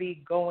supposed to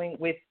be going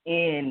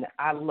within.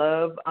 I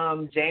love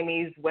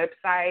Jamie's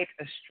website,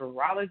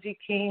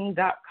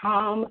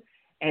 astrologyking.com,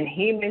 and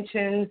he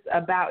mentions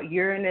about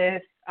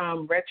Uranus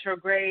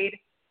retrograde.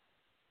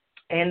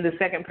 And the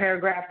second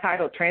paragraph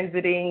titled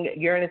Transiting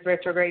Uranus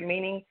Retrograde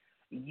Meaning,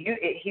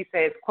 he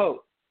says,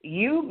 quote,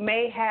 you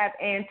may have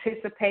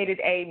anticipated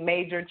a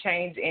major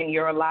change in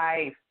your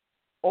life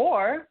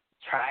or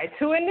tried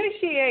to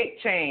initiate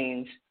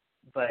change,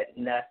 but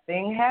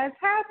nothing has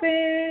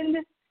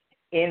happened.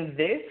 In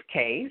this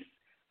case,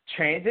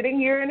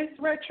 transiting Uranus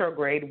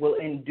retrograde will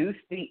induce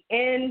the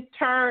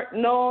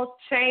internal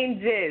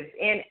changes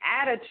in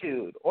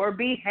attitude or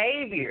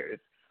behaviors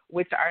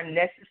which are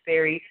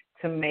necessary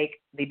to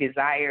make the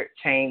desired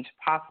change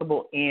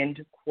possible,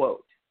 end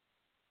quote.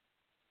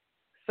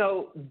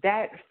 So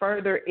that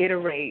further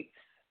iterates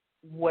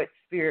what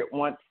Spirit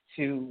wants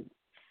to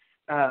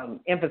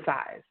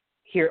emphasize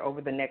here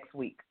over the next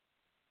week.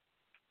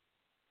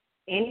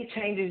 Any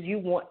changes you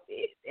want,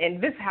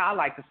 and this is how I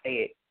like to say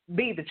it,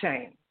 be the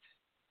change.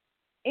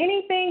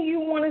 Anything you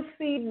want to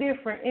see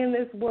different in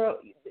this world,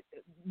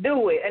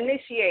 do it,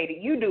 initiate it,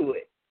 you do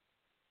it.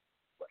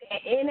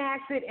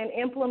 Enact it and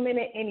implement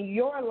it in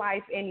your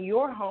life, in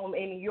your home,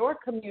 in your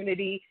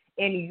community,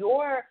 in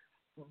your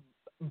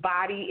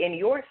body, in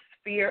your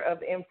sphere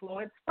of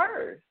influence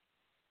first.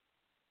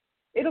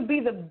 It'll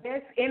be the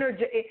best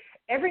energy.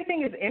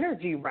 Everything is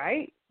energy,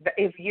 right?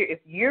 If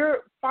you're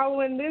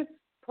following this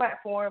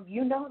platform,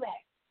 you know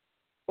that,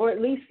 or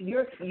at least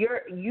you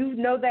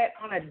know that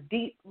on a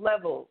deep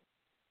level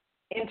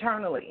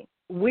internally.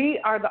 We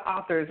are the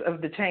authors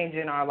of the change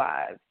in our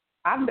lives.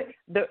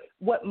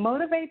 What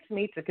motivates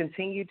me to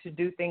continue to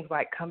do things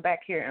like come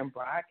back here and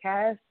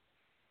broadcast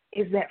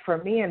is that for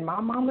me and my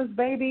mama's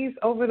babies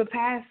over the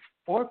past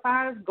 4 or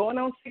 5, going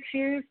on 6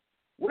 years,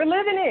 we're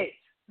living it.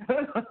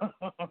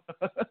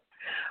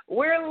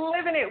 We're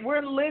living it.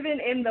 We're living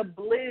in the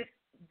bliss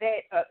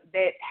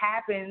that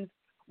happens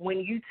when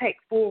you take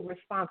full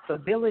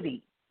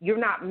responsibility. You're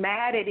not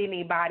mad at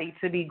anybody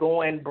to be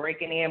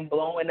breaking in,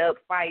 blowing up,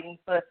 fighting,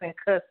 fussing,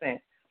 cussing.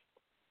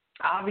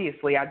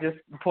 Obviously, I just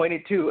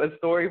pointed to a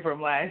story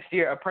from last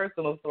year, a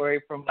personal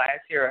story from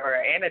last year, or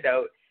an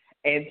anecdote.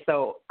 And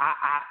so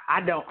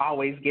I don't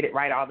always get it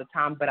right all the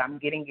time, but I'm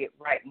getting it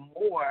right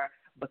more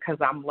because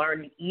I'm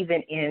learning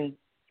even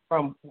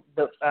from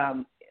the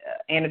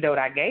anecdote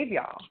I gave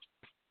y'all.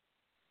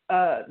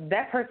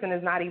 That person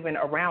is not even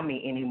around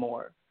me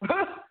anymore.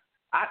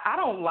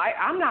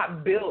 I'm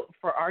not built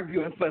for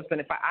arguing, fussing.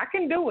 If I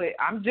can do it,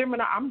 I'm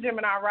Gemini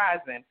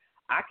rising.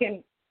 I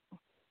can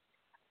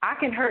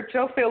hurt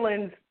your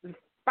feelings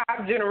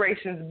 5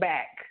 generations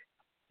back.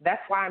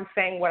 That's why I'm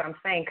saying what I'm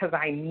saying, because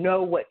I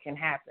know what can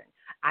happen.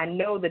 I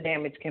know the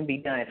damage can be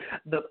done.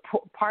 The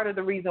part of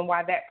the reason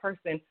why that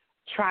person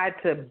tried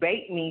to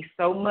bait me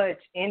so much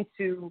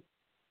into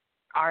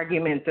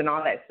arguments and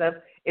all that stuff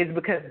is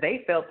because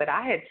they felt that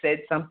I had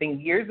said something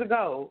years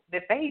ago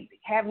that they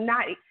have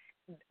not.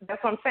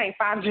 That's what I'm saying,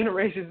 5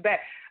 generations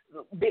back.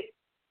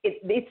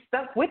 It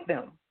stuck with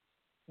them.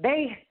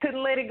 They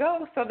couldn't let it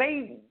go, so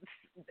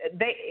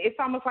it's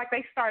almost like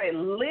they started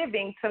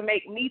living to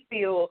make me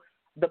feel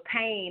the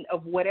pain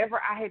of whatever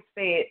I had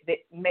said that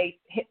made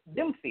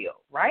them feel,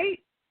 right?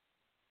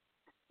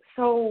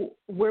 So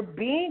we're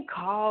being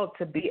called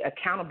to be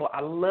accountable. I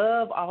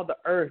love all the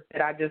earth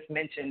that I just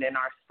mentioned in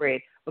our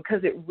spread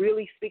because it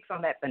really speaks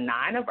on that. The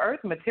 9 of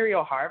earth,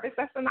 material harvest,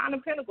 that's the 9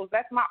 of pentacles.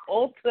 That's my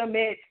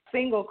ultimate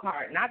single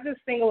card. Not just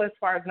single as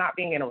far as not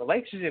being in a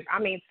relationship. I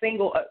mean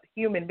single,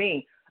 human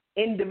being,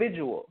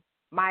 individual.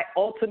 My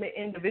ultimate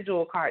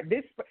individual card.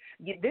 This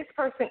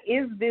person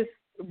is this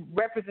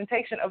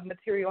representation of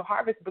material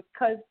harvest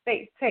because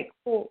they take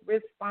full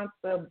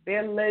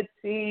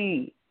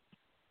responsibility.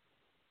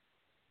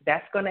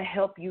 That's going to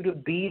help you to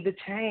be the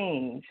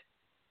change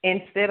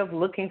instead of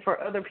looking for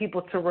other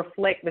people to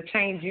reflect the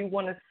change you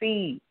want to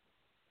see.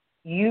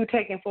 You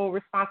taking full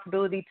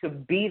responsibility to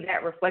be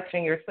that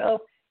reflection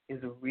yourself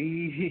is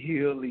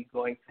really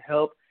going to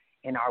help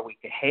in our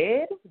week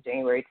ahead,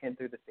 January 10th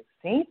through the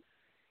 16th.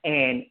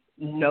 And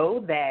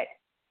know that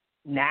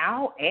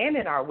now and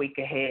in our week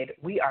ahead,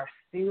 we are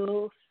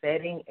still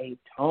setting a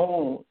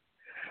tone.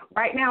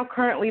 Right now,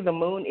 currently, the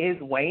moon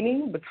is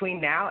waning between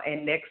now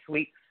and next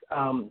week's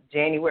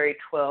January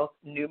 12th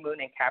new moon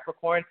in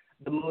Capricorn.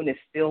 The moon is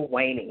still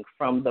waning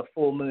from the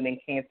full moon in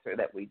Cancer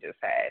that we just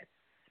had.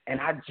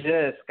 And I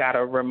just got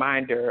a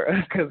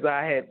reminder because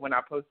when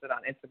I posted on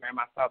Instagram,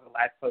 I saw the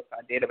last post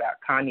I did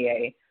about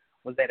Kanye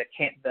was that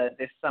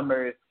this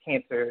summer's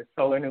Cancer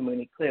solar new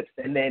moon eclipse.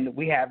 And then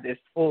we have this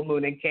full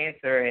moon in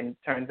Cancer, and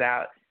turns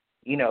out,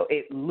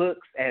 it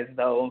looks as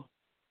though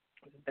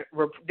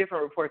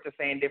different reports are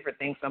saying different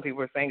things. Some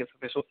people are saying it's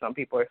official. Some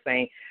people are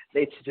saying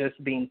it's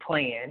just being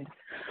planned.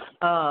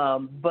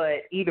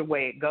 But either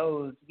way it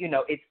goes,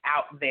 it's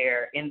out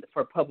there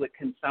for public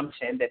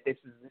consumption that this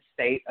is the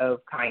state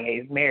of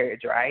Kanye's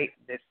marriage, right?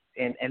 This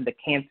and the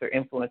Cancer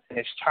influence in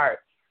his chart.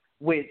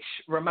 which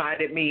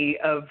reminded me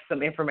of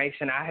some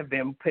information I have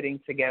been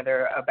putting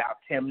together about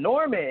Tim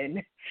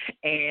Norman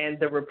and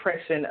the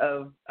repression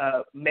of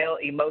male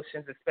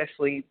emotions,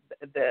 especially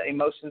the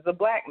emotions of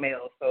black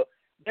males. So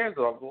there's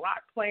a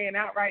lot playing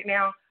out right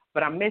now,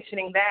 but I'm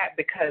mentioning that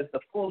because the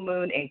full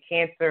moon in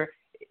Cancer,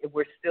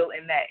 we're still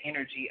in that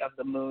energy of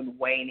the moon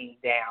waning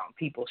down,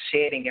 people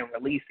shedding and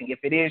releasing. If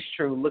it is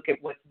true, look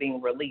at what's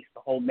being released,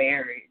 the whole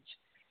marriage,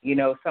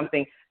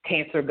 something.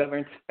 Cancer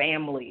governs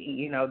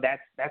family,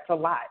 that's a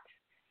lot.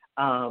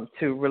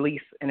 To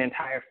release an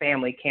entire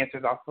family. Cancer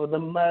is also the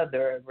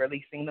mother,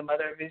 releasing the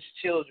mother of his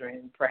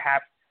children.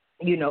 Perhaps,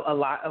 a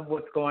lot of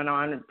what's going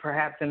on,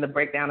 perhaps in the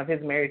breakdown of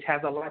his marriage,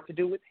 has a lot to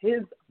do with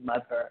his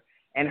mother.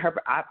 And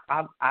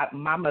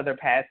my mother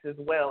passed as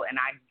well, and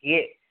I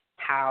get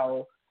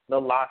how the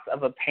loss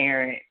of a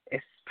parent,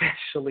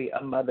 especially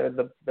a mother,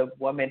 the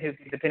woman who's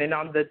depending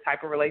on the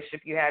type of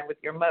relationship you had with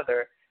your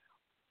mother,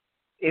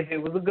 if it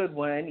was a good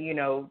one,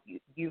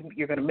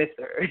 you're going to miss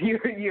her.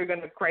 You're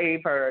going to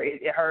crave her.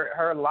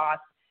 Her loss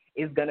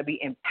is going to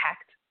be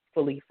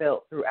impactfully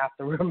felt throughout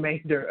the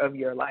remainder of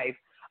your life.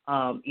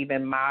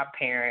 Even my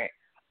parent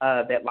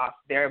that lost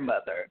their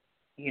mother,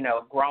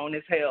 grown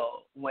as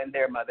hell when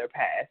their mother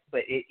passed.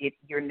 But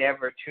you're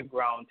never too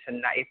grown to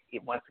not.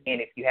 Once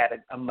again, if you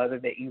had a mother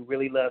that you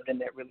really loved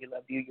and that really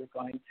loved you, it's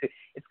going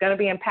to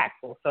be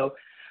impactful. So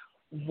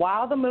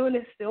while the moon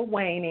is still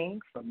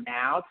waning, from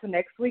now to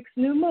next week's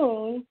new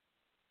moon,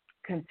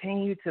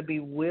 continue to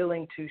be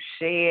willing to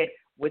shed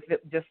with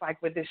it, just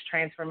like with this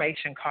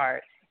transformation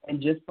card,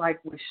 and just like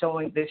we're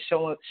showing this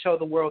show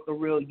the world the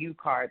real you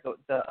card,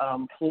 the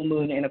full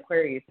moon in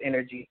Aquarius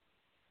energy.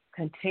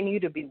 Continue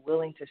to be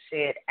willing to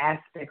shed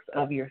aspects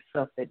of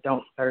yourself that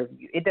don't serve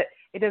you.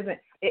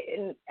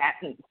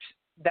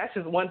 That's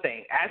just one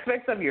thing.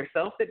 Aspects of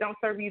yourself that don't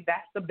serve you.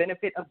 That's the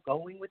benefit of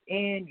going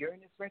within.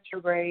 Uranus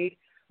retrograde.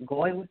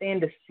 Going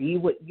within to see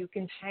what you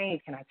can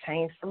change. Can I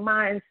change some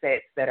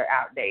mindsets that are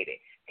outdated?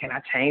 Can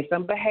I change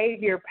some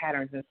behavior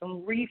patterns and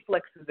some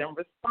reflexes and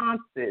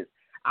responses?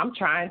 I'm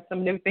trying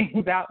some new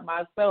things out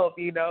myself,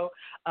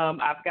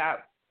 I've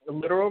got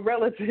literal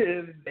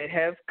relatives that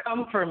have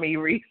come for me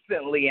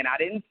recently, and I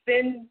didn't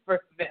send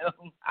for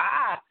them.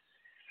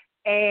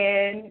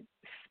 And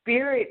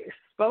Spirit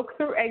spoke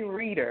through a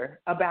reader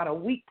about a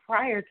week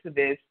prior to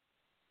this,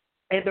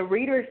 and the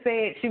reader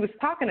said she was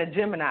talking to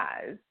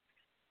Geminis.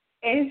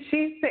 And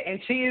she said, and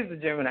she is a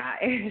Gemini,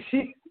 and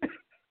she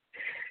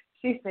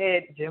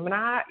said,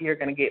 Gemini, you're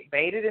going to get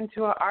baited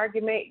into an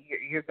argument.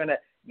 You're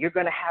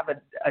gonna have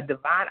a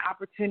divine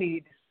opportunity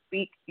to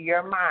speak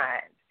your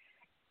mind,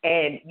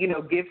 and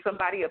give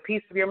somebody a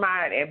piece of your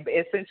mind. And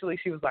essentially,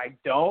 she was like,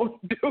 don't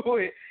do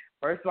it.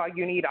 First of all,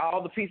 you need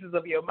all the pieces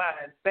of your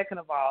mind. Second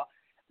of all,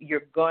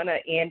 you're gonna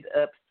end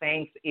up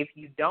saying, if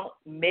you don't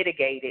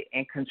mitigate it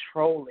and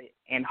control it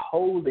and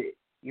hold it,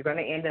 you're going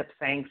to end up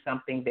saying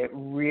something that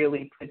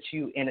really puts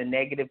you in a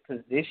negative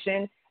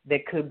position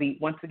that could be,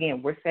 once again,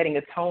 we're setting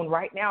a tone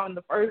right now in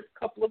the first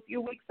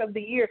few weeks of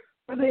the year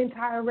for the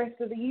entire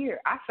rest of the year.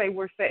 I say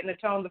we're setting a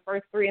tone the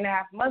first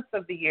 3.5 months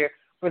of the year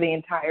for the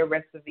entire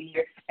rest of the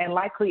year, and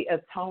likely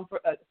a tone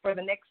for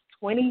the next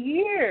 20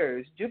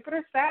 years.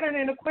 Jupiter, Saturn,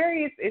 and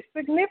Aquarius is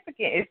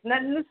significant. It's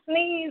nothing to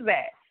sneeze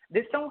at.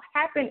 This don't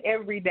happen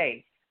every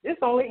day. This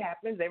only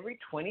happens every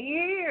 20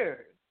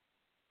 years.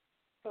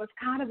 So it's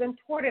kind of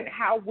important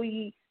how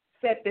we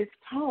set this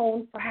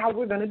tone for how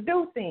we're going to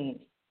do things.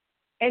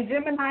 And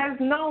Gemini is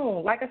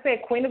known, like I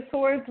said, Queen of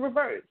Swords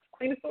reversed.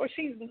 Queen of Swords,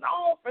 she's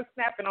known for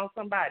snapping on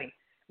somebody,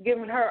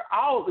 giving her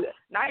all,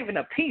 not even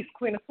a piece.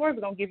 Queen of Swords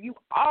is going to give you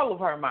all of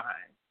her mind.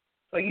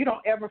 So you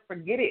don't ever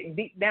forget it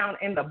deep down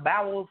in the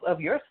bowels of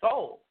your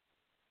soul.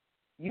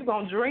 You're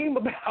going to dream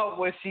about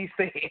what she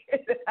said.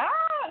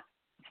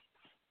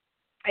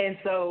 And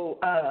so,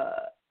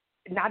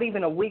 not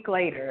even a week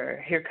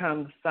later, here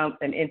comes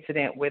an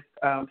incident with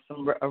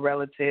a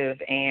relative,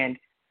 and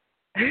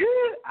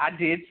I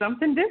did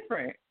something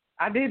different.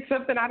 I did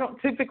something I don't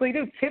typically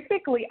do.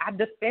 Typically, I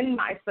defend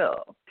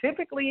myself.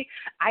 Typically,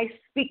 I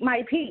speak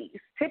my piece.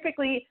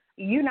 Typically,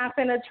 you're not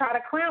going to try to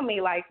clown me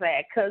like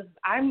that because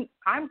I'm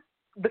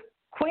the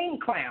queen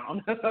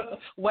clown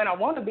when I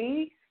want to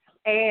be,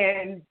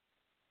 and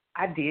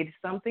I did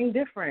something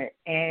different,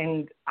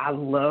 and I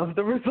love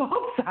the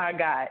results I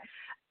got.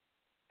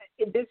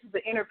 This is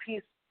the Inner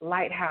Peace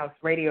Lighthouse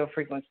radio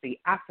frequency.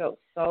 I felt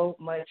so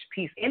much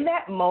peace. In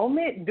that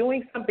moment,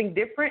 doing something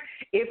different,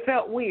 it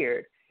felt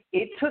weird.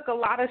 It took a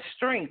lot of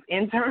strength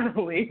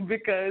internally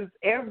because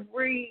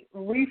every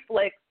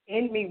reflex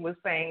in me was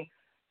saying,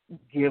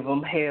 give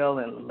them hell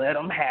and let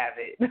them have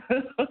it.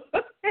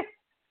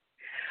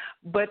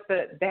 But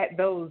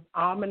those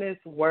ominous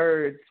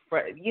words for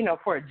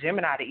a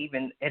Gemini to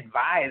even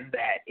advise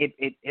that,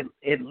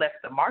 it left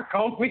a mark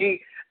on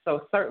me.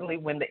 So certainly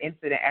when the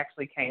incident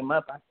actually came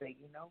up, I said,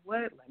 you know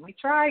what, let me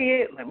try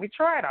it.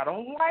 I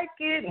don't like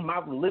it. And my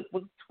lip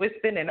was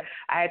twisting and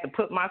I had to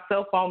put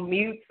myself on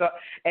mute.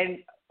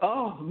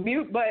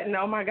 Mute button.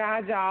 Oh my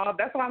God, y'all.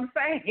 That's what I'm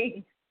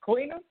saying.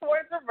 Queen of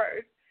Swords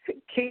reversed,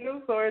 King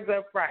of Swords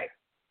upright.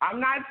 I'm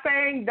not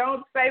saying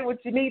don't say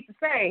what you need to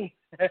say,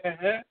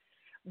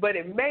 but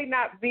it may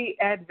not be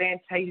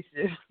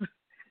advantageous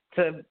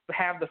to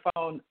have the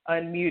phone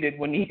unmuted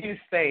when you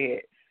say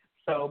it.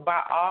 So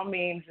by all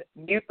means,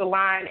 mute the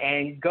line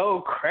and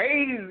go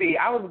crazy.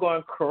 I was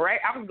going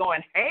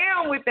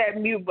ham with that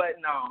mute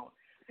button on.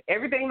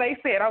 Everything they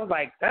said, I was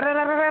like, da da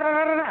da da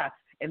da da da.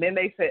 And then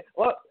they said,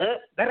 well, da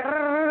da da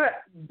da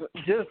da,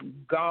 just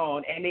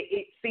gone. And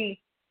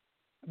see,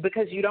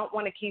 because you don't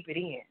want to keep it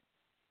in.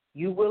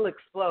 You will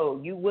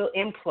explode. You will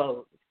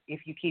implode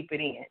if you keep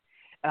it in.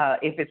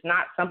 If it's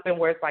not something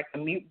where it's like the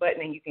mute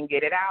button and you can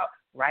get it out,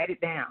 write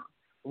it down.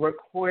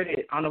 Record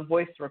it on a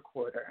voice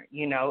recorder.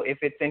 You know, if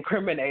it's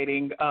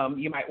incriminating,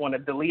 you might want to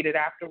delete it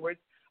afterwards.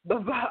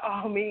 But by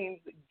all means,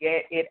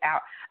 get it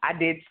out. I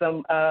did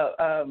some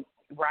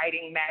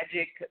writing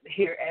magic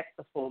here at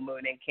the full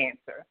moon in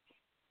Cancer.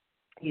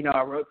 You know,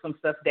 I wrote some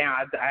stuff down.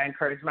 I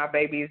encourage my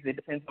babies. It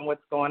depends on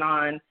what's going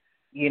on.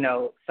 You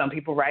know, some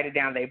people write it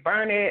down. They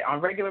burn it on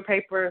regular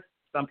paper.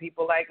 Some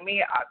people like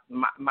me,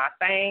 my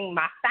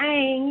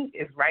thing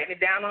is writing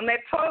it down on that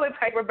toilet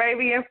paper,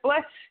 baby, and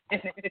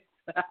flushing it.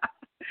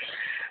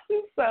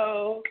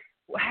 So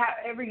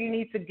however you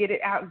need to get it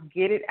out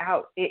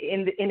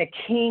in a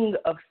King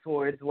of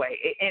Swords way.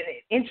 And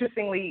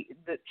interestingly,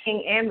 the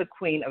King and the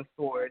Queen of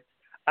Swords,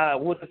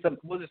 we'll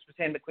just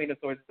pretend the Queen of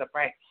Swords is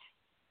upright.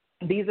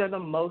 These are the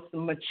most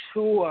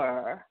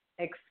mature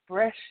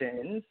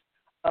expressions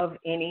of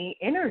any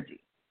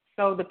energy.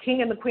 So the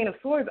King and the Queen of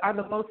Swords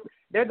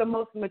they're the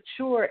most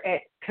mature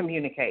at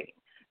communicating.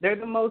 They're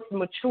the most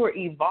mature,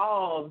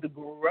 evolved,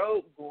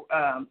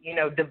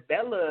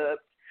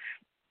 developed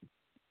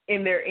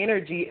in their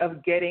energy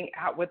of getting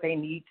out what they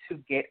need to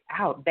get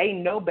out. They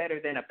know better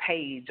than a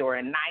page or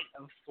a Knight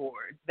of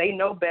Swords. They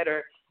know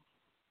better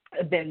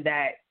than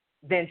that,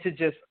 than to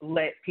just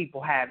let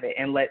people have it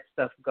and let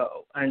stuff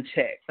go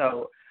unchecked.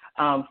 So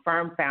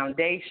firm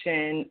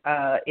foundation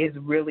is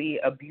really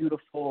a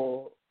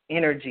beautiful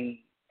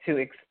energy to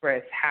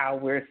express how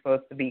we're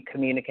supposed to be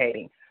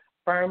communicating.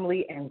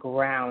 Firmly and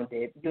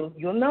grounded.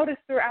 You'll notice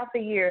throughout the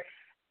year,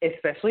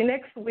 especially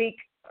next week.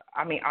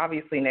 I mean,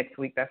 obviously next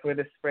week, that's where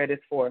the spread is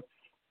for.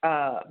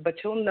 But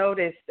you'll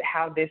notice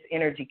how this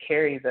energy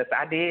carries us.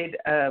 I did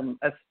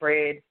a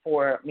spread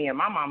for me and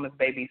my mama's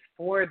babies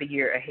for the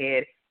year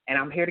ahead, and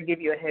I'm here to give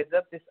you a heads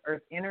up. This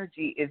earth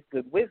energy is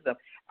good wisdom.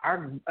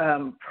 Our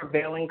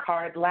prevailing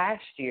card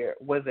last year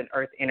was an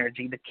earth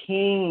energy, the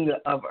king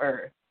of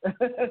earth.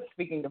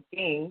 Speaking of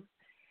kings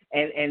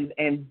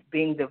and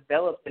being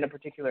developed in a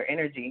particular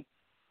energy.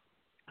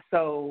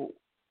 So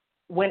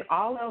when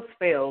all else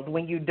fails,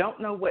 when you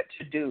don't know what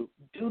to do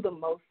the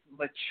most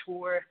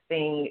mature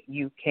thing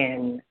you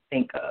can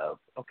think of,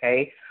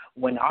 okay?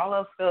 When all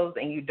else fails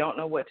and you don't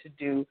know what to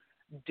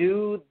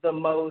do the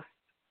most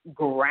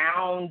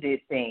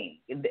grounded thing.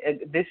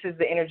 This is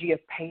the energy of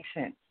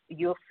patience.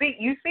 You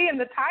see in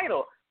the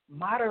title,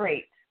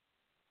 moderation.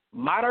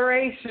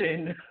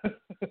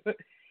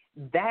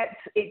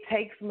 It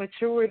takes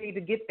maturity to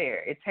get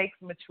there. It takes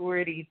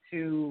maturity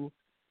to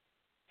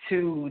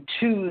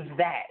choose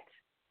that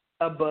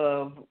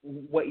above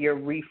what your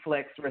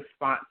reflex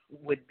response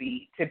would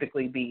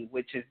typically be,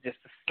 which is just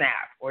to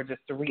snap or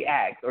just to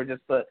react or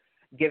just to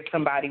give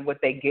somebody what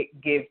they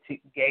give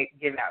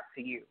out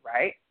to you,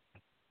 right?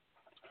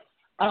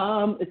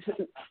 It's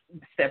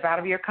step out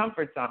of your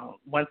comfort zone.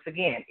 Once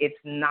again, it's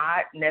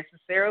not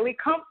necessarily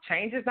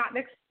change is not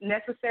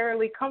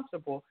necessarily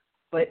comfortable,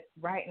 but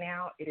right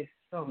now it is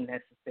so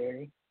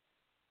necessary.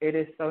 It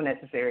is so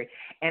necessary.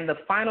 And the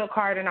final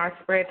card in our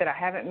spread that I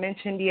haven't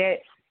mentioned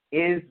yet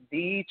is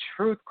the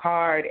Truth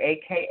card,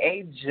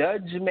 a.k.a.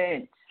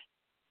 Judgment,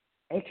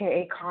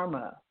 a.k.a.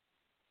 Karma.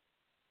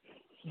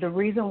 The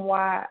reason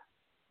why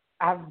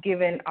I've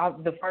given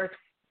the first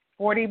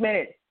 40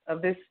 minutes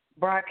of this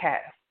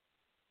broadcast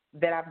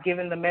that I've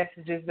given the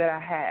messages that I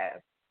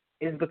have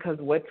is because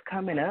what's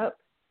coming up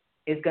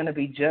is going to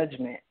be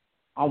judgment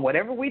on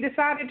whatever we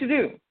decided to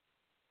do.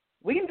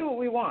 We can do what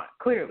we want,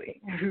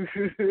 clearly.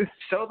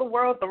 Show the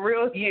world the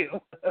real you.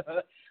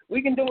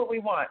 We can do what we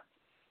want.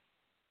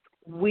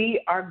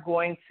 We are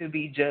going to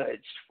be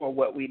judged for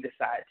what we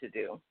decide to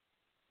do.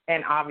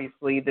 And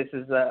obviously, this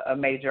is a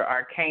major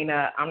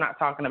arcana. I'm not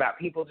talking about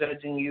people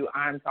judging you.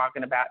 I'm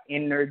talking about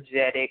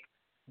energetic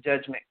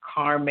judgment,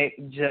 karmic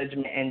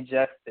judgment, and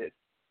justice.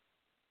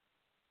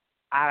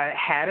 I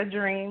had a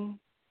dream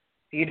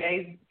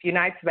a few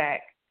nights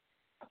back,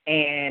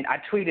 and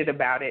I tweeted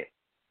about it.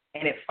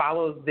 And it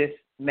follows this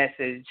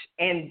message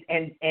and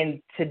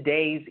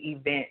today's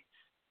events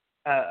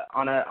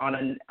on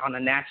a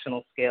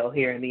national scale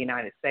here in the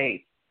United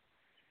States.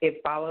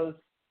 It follows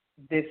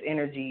this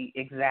energy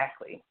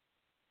exactly.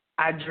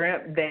 I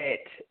dreamt that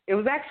it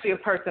was actually a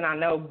person I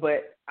know,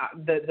 but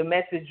the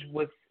message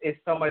is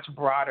so much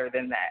broader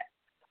than that.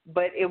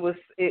 But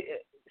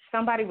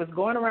somebody was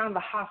going around the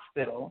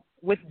hospital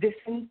with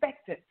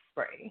disinfectant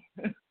spray,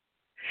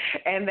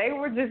 and they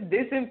were just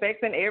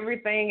disinfecting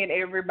everything and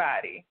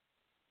everybody.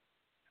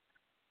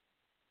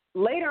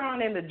 later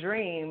on in the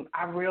dream,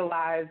 I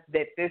realized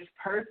that this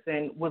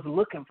person was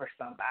looking for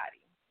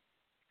somebody.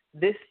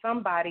 This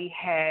somebody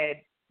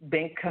had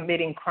been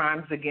committing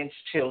crimes against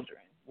children.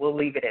 We'll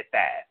leave it at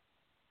that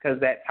because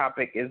that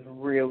topic is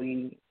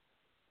really,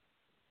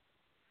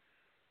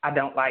 I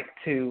don't like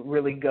to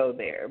really go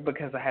there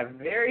because I have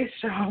very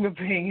strong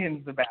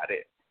opinions about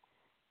it.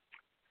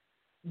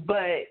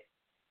 But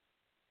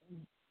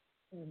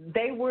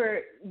they were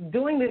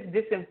doing this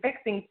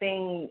disinfecting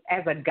thing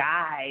as a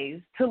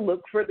guise to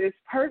look for this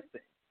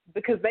person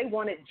because they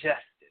wanted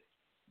justice.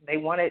 They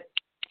wanted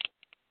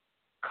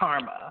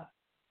karma.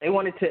 They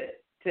wanted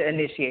to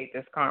initiate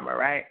this karma,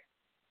 right?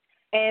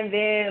 And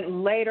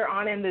then later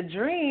on in the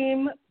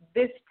dream,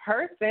 this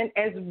person,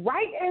 as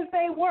right as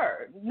they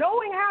were,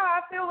 knowing how I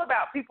feel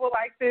about people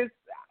like this,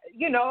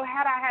 you know,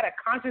 had I had a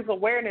conscious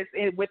awareness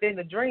within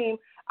the dream,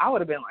 I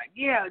would have been like,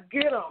 yeah,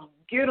 get them,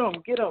 get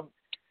them, get them.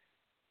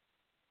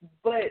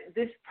 But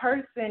this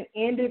person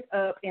ended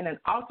up in an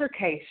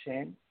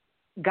altercation,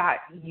 got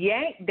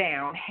yanked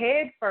down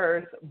head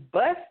first,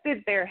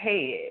 busted their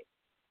head,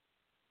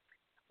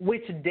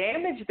 which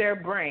damaged their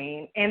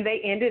brain, and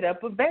they ended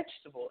up a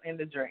vegetable in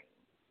the dream.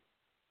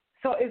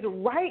 So as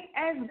right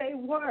as they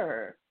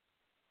were,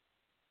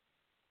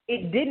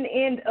 it didn't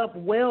end up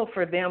well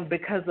for them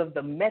because of the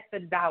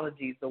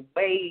methodologies, the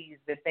ways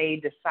that they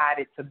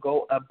decided to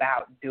go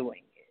about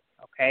doing it,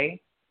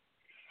 okay?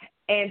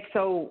 And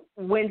so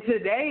when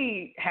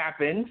today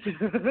happens,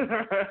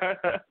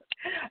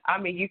 I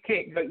mean, you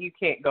can't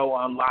go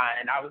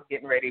online. I was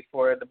getting ready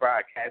for the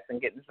broadcast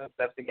and getting some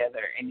stuff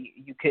together, and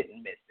you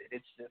couldn't miss it.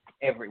 It's just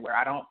everywhere.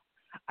 I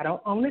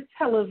don't own a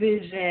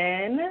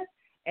television,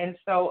 and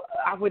so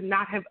I would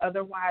not have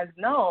otherwise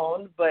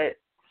known. But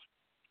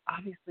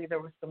obviously, there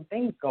were some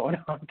things going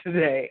on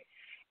today,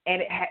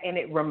 and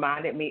it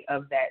reminded me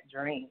of that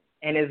dream.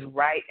 And as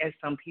right as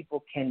some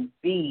people can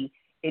be,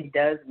 it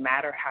does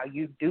matter how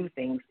you do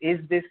things. Is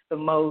this the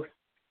most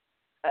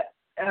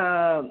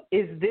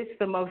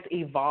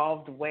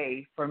evolved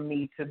way for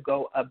me to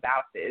go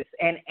about this?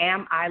 And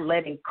am I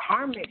letting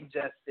karmic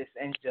justice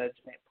and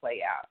judgment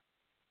play out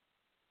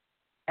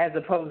as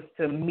opposed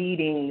to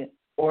meeting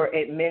or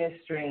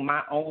administering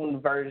my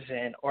own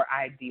version or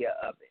idea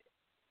of it?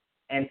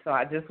 And so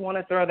I just want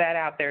to throw that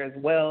out there as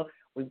well.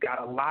 We've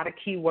got a lot of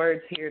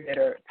keywords here that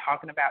are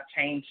talking about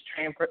change,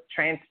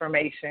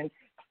 transformation,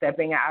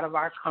 stepping out of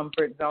our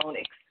comfort zone,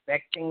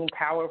 expecting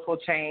powerful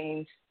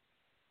change.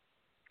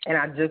 And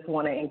I just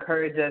want to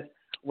encourage us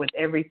with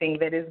everything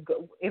that is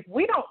good. If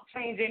we don't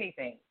change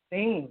anything,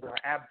 things are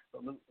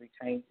absolutely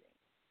changing.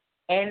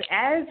 And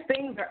as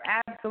things are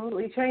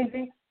absolutely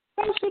changing,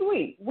 so should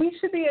we. We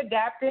should be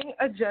adapting,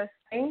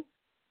 adjusting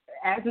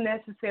as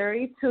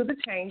necessary to the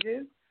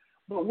changes,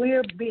 but we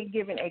are being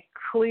given a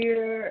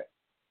clear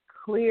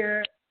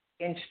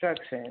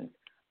instructions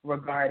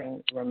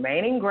regarding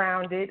remaining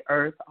grounded,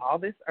 Earth, all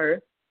this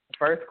Earth. The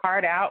first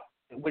card out,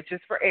 which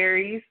is for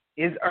Aries,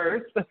 is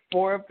Earth, the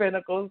Four of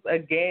Pentacles,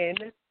 again,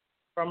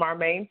 from our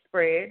main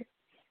spread.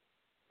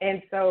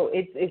 And so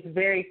it's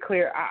very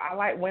clear. I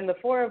like when the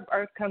Four of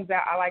Earth comes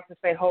out, I like to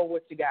say, hold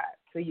what you got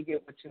till you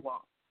get what you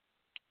want.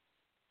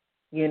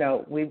 You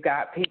know, we've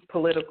got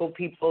political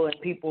people and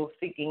people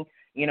seeking,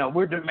 you know,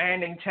 we're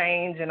demanding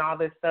change and all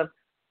this stuff.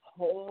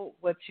 Hold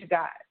what you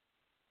got.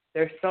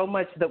 There's so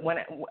much that when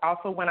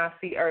I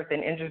see Earth,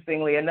 and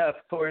interestingly enough,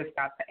 Taurus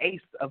got the Ace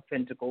of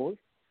Pentacles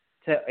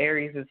to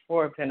Aries is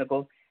Four of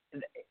Pentacles.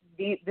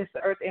 This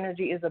Earth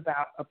energy is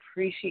about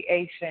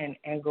appreciation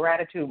and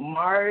gratitude.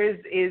 Mars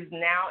is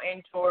now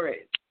in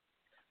Taurus.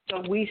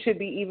 So we should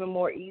be even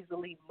more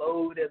easily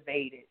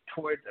motivated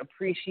towards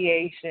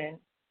appreciation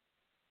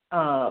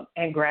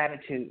and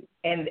gratitude.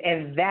 And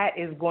that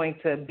is going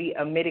to be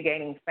a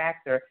mitigating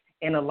factor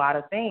in a lot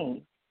of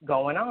things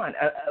going on.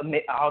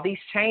 Amidst all these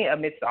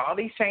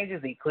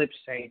changes, eclipse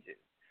changes,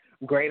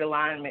 great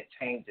alignment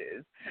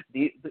changes,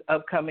 the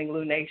upcoming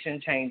lunation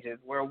changes,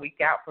 we're a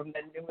week out from the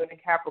new moon in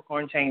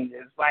Capricorn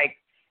changes. Like,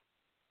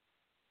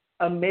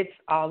 amidst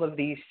all of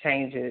these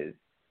changes,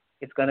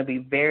 it's going to be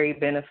very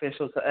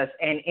beneficial to us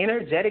and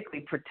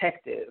energetically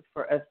protective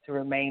for us to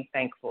remain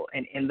thankful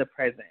and in the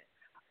present.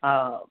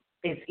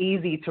 It's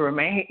easier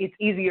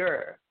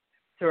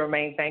to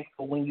remain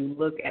thankful when you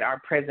look at our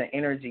present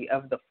energy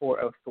of the Four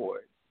of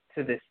Swords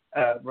to this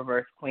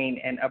reverse Queen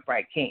and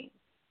upright King.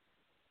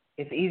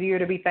 It's easier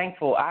to be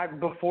thankful.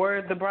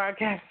 Before the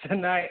broadcast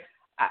tonight,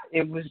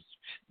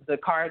 the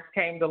cards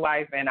came to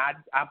life, and I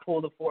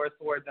pulled the Four of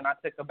Swords, and I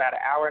took about an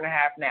hour and a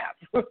half nap.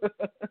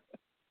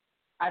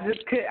 I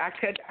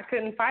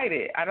couldn't fight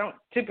it. I don't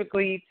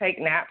typically take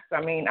naps.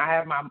 I mean, I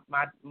have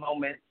my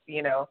moments,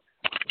 you know,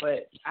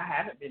 but I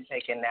haven't been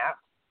taking naps.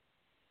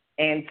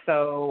 And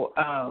so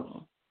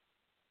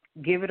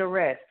give it a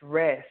rest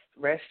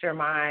your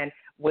mind.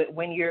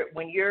 When you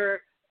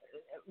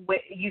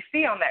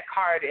see on that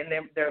card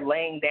and they're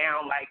laying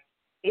down, like,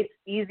 it's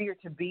easier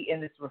to be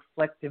in this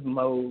reflective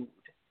mode.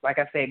 Like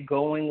I said,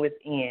 going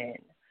within,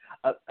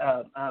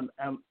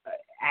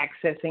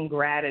 accessing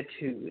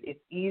gratitude.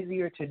 It's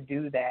easier to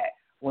do that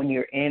when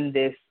you're in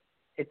this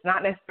It's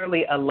not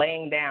necessarily a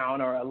laying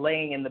down or a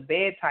laying in the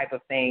bed type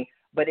of thing,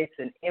 but it's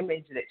an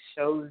image that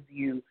shows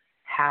you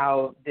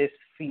how this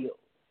feels,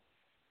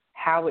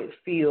 how it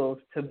feels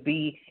to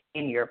be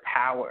in your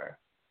power.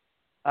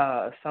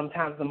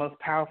 Sometimes the most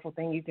powerful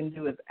thing you can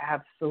do is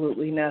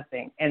absolutely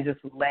nothing and just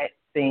let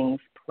things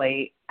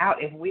play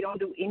out. If we don't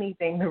do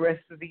anything the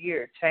rest of the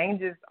year,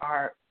 changes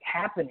are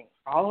happening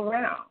all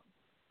around,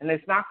 and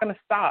it's not going to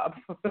stop.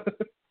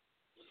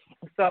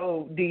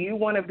 So do you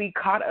want to be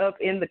caught up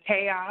in the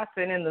chaos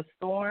and in the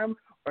storm,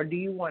 or do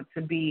you want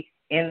to be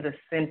in the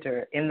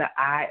center, in the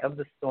eye of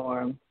the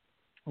storm,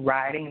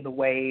 riding the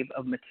wave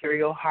of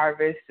material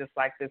harvest, just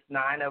like this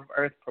 9 of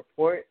Earth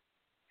purport,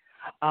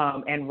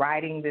 and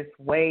riding this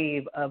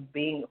wave of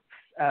being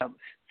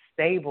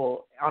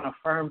stable on a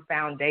firm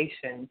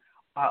foundation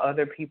while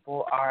other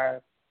people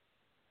are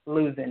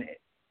losing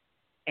it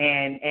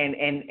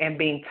and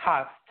being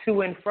tossed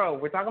to and fro?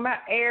 We're talking about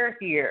air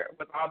here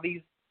with all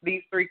these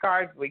 3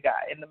 cards we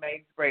got in the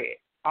main spread,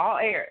 all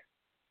air.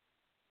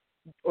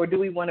 Or do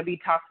we want to be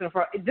tossed to and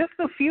fro? Just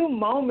a few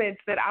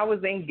moments that I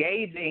was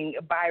engaging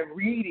by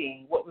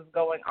reading what was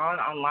going on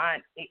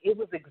online, it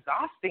was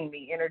exhausting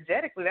me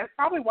energetically. That's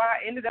probably why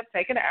I ended up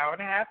taking an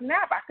 1.5-hour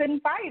nap. I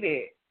couldn't fight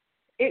it.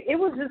 It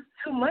was just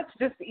too much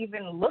just to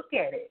even look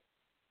at it.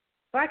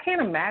 So I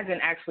can't imagine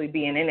actually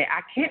being in it.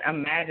 I can't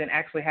imagine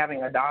actually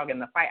having a dog in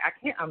the fight. I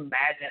can't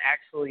imagine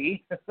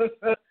actually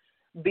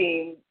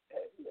being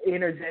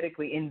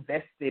energetically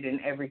invested in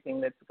everything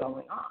that's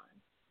going on.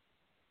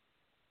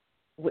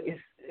 Is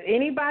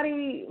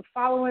anybody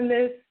following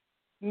this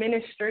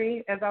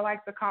ministry, as I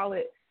like to call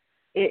it?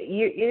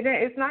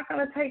 It's not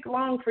going to take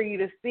long for you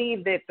to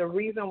see that the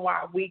reason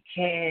why we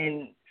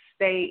can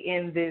stay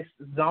in this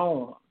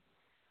zone,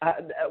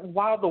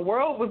 while the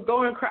world was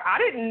going crazy, I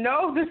didn't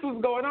know this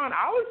was going on.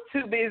 I was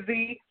too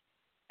busy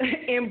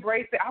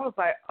embracing. I was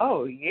like,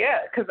 oh, yeah,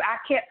 because I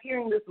kept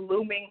hearing this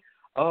looming,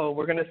 oh,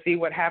 we're going to see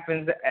what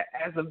happens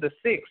as of the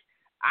 6th.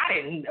 I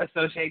didn't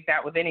associate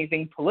that with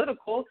anything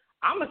political.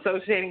 I'm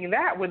associating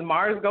that with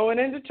Mars going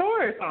into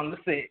Taurus on the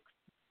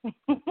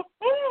 6th.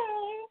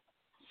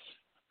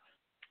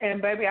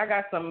 And, baby, I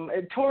got some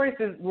 – Taurus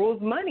rules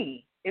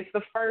money. It's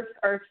the first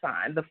earth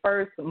sign, the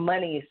first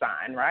money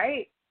sign,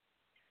 right?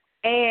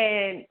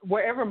 And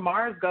wherever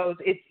Mars goes,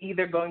 it's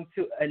either going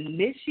to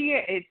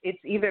initiate – it's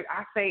either –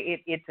 I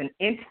say it's an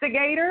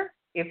instigator.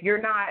 If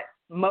you're not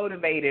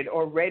motivated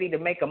or ready to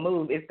make a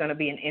move, it's going to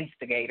be an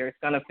instigator. It's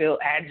going to feel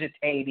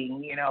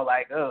agitating,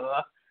 like,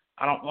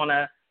 I don't want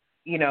to,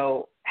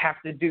 have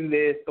to do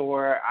this,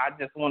 or I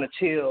just want to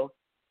chill.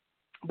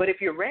 But if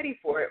you're ready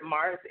for it,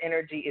 Mars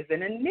energy is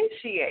an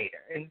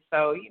initiator. And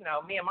so,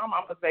 me and my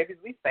Mama's Babies,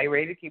 we stay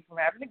ready to keep from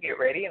having to get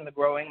ready in the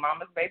growing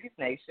Mama's Babies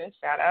Nation.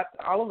 Shout out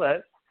to all of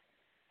us.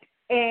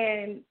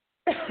 And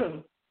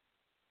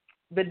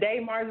the day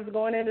Mars is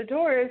going into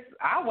Taurus,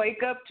 I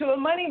wake up to a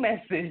money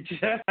message.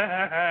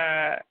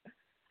 I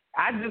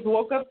just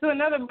woke up to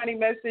another money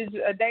message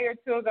a day or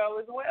two ago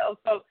as well.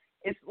 So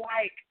it's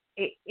like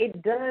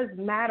it does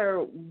matter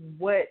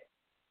what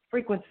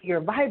frequency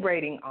you're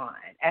vibrating on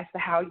as to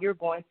how you're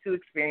going to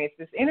experience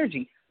this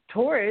energy.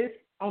 Taurus,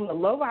 on the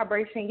low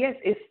vibration, yes,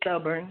 it's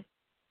stubborn,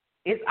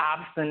 it's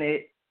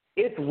obstinate,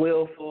 it's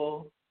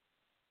willful.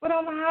 But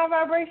on the high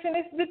vibration,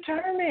 it's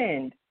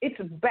determined. It's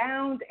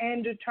bound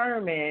and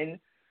determined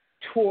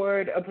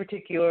toward a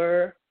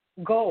particular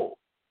goal.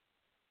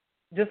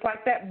 Just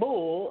like that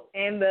bull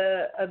and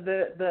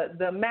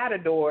the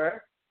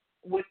matador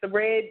with the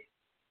red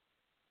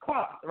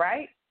cloth,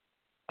 right?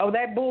 Oh,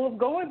 that bull's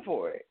going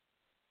for it.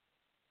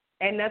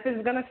 And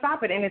nothing's going to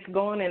stop it. And it's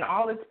going in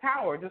all its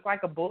power, just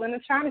like a bull in a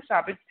china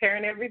shop. It's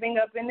tearing everything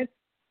up in its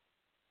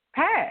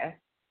path.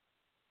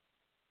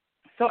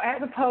 So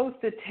as opposed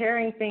to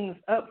tearing things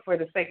up for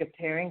the sake of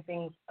tearing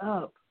things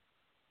up,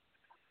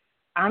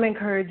 I'm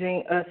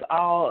encouraging us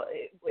all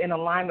in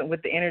alignment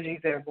with the energies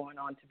that are going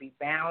on to be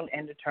bound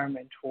and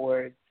determined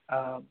towards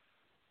a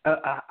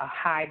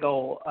high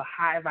goal, a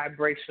high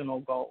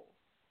vibrational goal,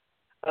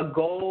 a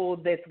goal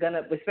that's going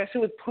to,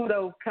 especially with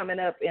Pluto coming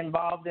up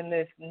involved in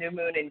this new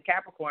moon in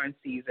Capricorn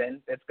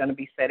season that's going to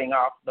be setting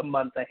off the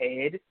month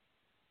ahead,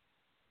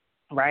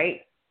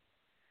 right?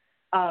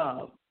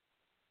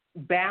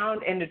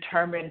 Bound and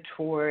determined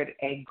toward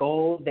a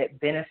goal that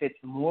benefits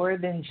more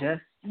than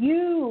just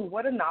you.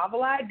 What a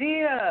novel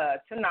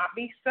idea, to not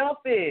be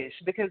selfish,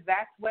 because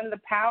that's when the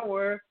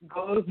power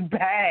goes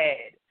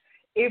bad.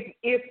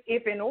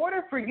 If in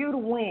order for you to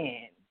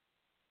win,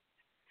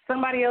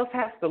 somebody else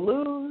has to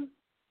lose,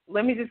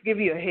 let me just give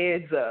you a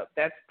heads up.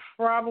 That's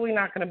probably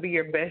not going to be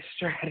your best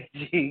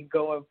strategy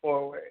going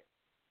forward.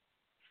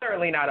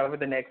 Certainly not over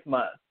the next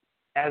month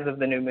as of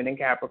the new moon in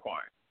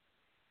Capricorn.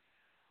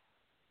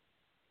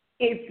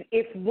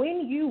 If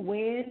when you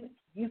win,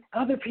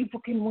 other people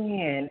can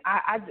win.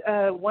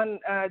 One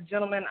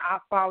gentleman I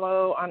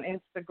follow on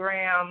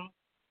Instagram,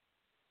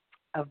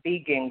 a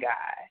vegan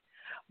guy,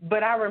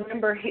 but I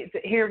remember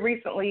here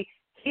recently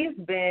he's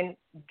been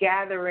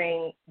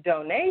gathering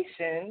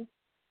donations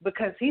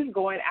because he's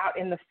going out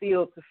in the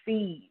field to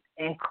feed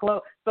and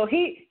clothe. So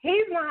he's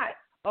not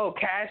oh,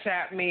 cash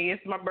at me,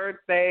 it's my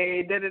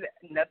birthday, da-da-da.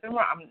 Nothing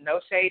wrong, no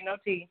shade, no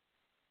tea.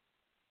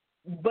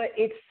 But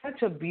it's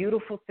such a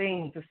beautiful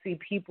thing to see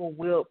people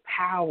wield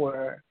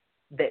power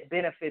that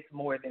benefits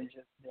more than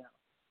just them.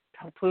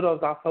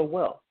 Pluto's also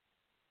wealth,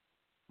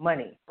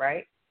 money,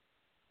 right?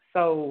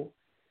 So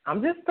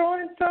I'm just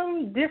throwing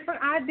some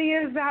different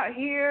ideas out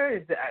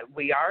here.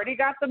 We already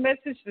got the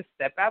message to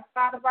step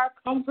outside of our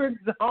comfort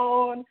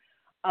zone.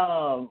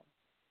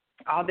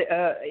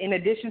 In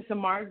addition to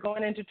Mars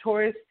going into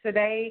Taurus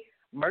today,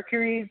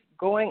 Mercury's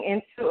going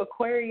into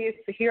Aquarius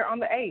here on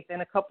the 8th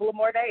in a couple of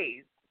more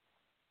days.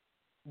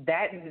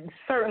 That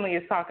certainly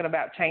is talking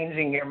about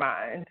changing your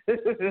mind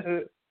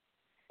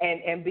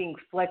and being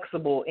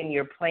flexible in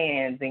your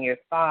plans and your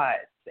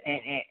thoughts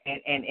and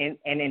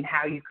in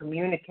how you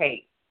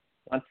communicate.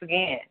 Once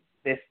again,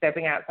 this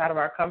stepping outside of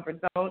our comfort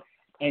zone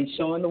and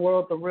showing the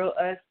world the real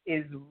us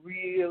is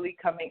really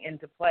coming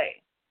into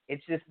play.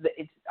 It's just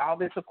it's all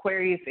this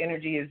Aquarius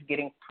energy is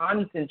getting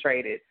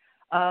concentrated. It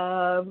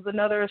was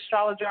another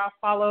astrologer I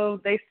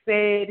followed. They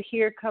said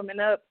here coming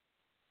up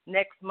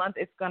next month,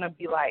 it's going to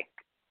be like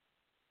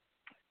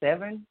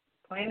 7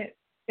 planets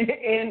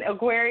in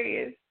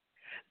Aquarius.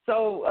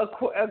 So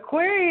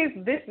Aquarius,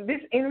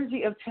 this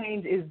energy of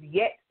change is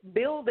yet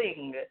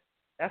building.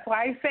 That's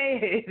why I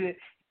say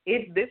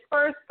this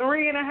first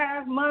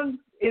 3.5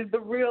 months is the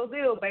real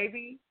deal,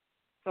 baby.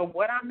 So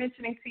what I'm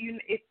mentioning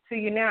to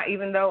you now,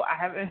 even though I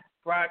haven't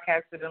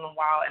broadcasted in a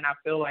while and I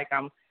feel like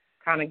I'm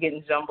kind of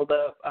getting jumbled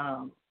up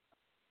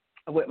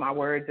with my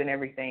words and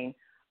everything,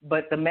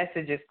 but the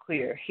message is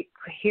clear.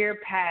 Hear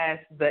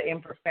past the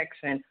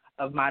imperfection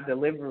of my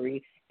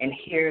delivery and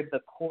hear the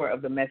core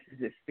of the message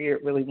that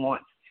Spirit really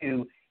wants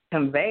to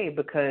convey,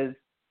 because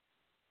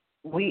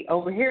we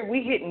over here,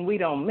 we hit and we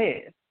don't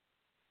miss.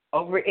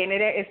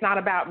 It's not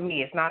about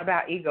me. It's not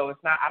about ego.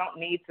 It's not. I don't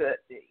need to.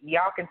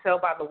 Y'all can tell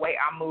by the way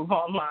I move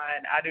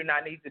online. I do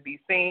not need to be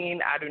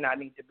seen. I do not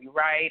need to be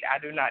right. I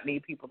do not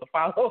need people to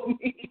follow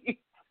me.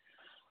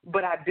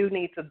 But I do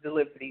need to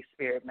deliver these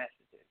spirit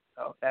messages.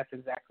 So that's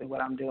exactly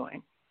what I'm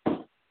doing.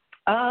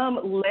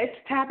 Let's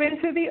tap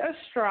into the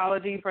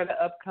astrology for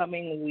the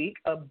upcoming week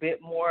a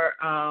bit more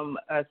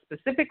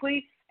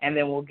specifically, and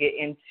then we'll get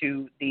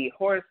into the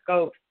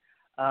horoscopes.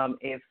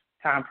 If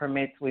time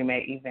permits, we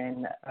may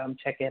even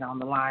check in on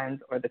the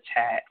lines or the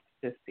chat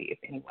to see if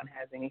anyone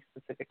has any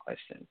specific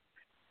questions.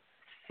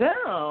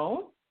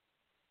 So,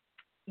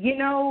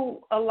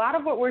 a lot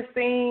of what we're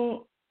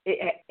seeing,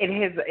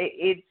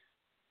 it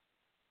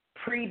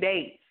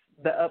predates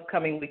the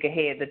upcoming week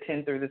ahead, the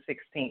 10th through the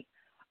 16th.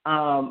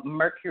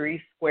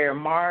 Mercury square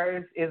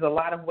Mars is a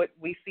lot of what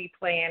we see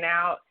playing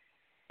out,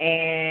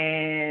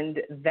 and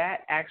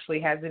that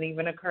actually hasn't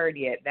even occurred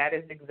yet. That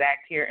is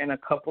exact here in a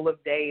couple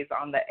of days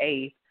on the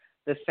 8th,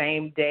 the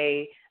same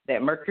day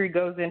that Mercury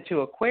goes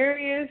into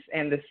Aquarius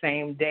and the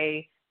same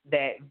day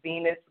that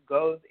Venus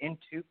goes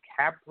into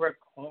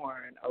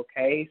Capricorn,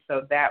 okay?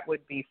 So that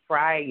would be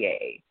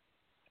Friday.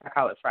 I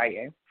call it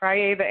Friday.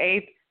 Friday the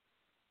 8th,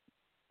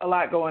 a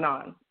lot going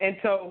on. And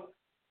so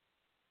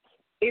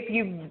if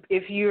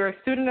you're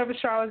a student of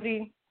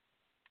astrology,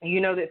 you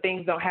know that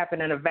things don't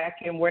happen in a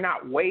vacuum. We're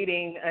not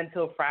waiting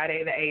until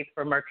Friday the 8th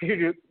for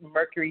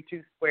Mercury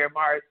to square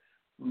Mars.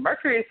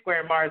 Mercury is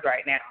square Mars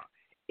right now.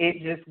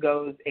 It just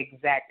goes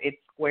exact. It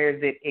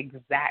squares it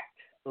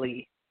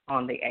exactly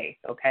on the 8th,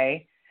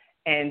 okay?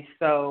 And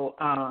so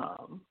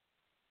I'm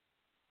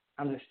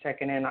just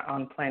checking in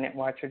on Planet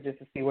Watcher just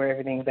to see where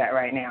everything's at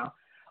right now.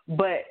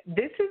 But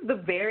this is the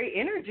very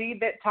energy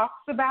that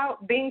talks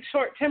about being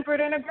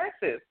short-tempered and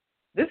aggressive.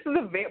 This is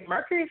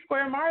Mercury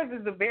square Mars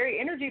is the very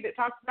energy that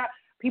talks about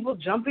people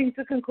jumping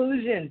to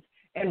conclusions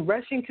and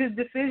rushing to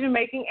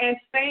decision-making and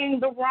saying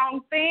the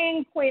wrong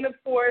thing, Queen of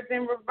Swords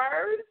in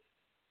reverse.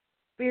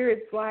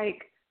 Spirit's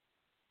like,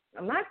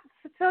 I'm not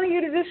to tell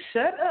you to just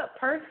shut up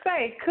per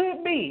se.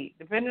 Could be,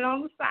 depending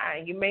on the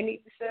sign. You may need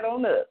to shut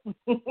on up.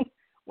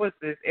 What's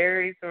this?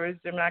 Aries, Taurus,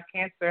 Gemini,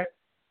 Cancer.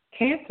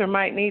 Cancer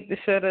might need to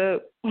shut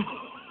up.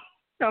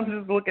 I'm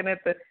just looking at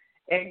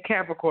and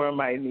Capricorn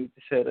might need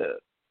to shut up.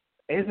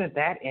 Isn't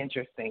that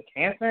interesting?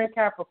 Cancer and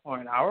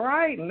Capricorn. All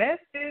right,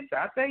 message.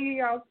 I'll tell you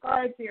y'all's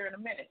cards here in a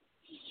minute.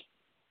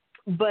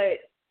 But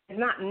it's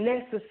not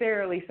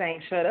necessarily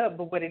saying shut up,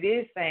 but what it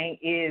is saying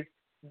is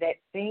that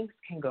things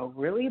can go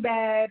really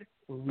bad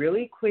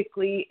really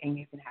quickly, and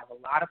you can have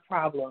a lot of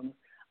problems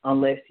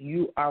unless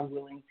you are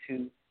willing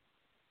to,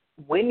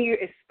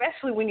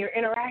 especially when you're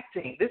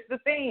interacting. This is the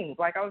thing,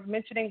 like I was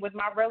mentioning with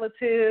my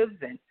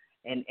relatives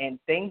and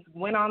things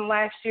went on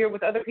last year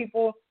with other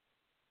people.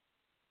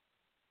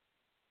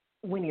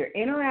 When you're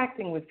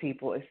interacting with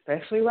people,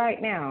 especially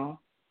right now,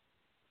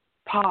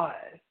 pause,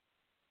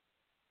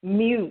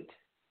 mute.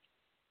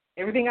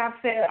 Everything I've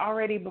said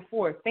already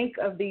before, think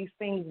of these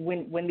things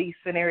when these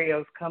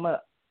scenarios come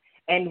up.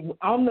 And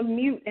on the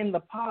mute and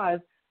the pause,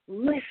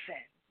 listen.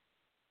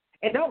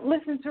 And don't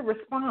listen to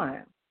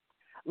respond.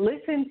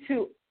 Listen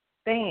to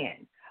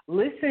stand.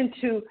 Listen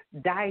to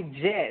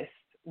digest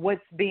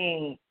what's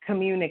being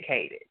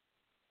communicated.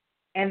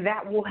 And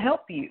that will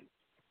help you.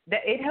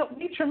 that it helped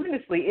me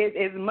tremendously.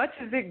 As much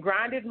as it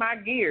grinded my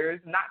gears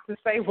not to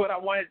say what I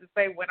wanted to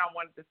say when I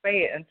wanted to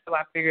say it until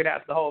I figured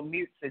out the whole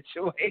mute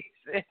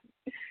situation.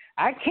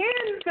 I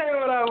can say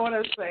what I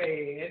want to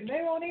say, and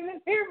they won't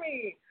even hear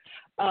me.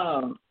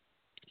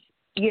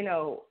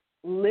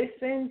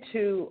 Listen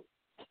to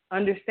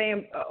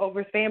understand,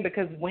 overstand,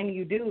 because when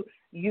you do,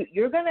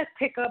 you're going to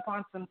pick up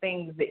on some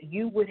things that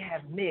you would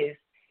have missed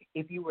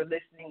if you were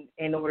listening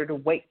in order to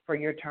wait for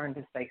your turn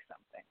to say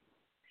something.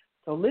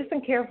 So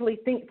listen carefully,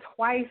 think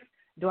twice.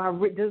 Do I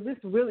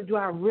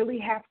really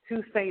have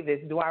to say this?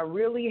 Do I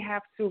really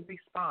have to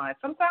respond?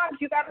 Sometimes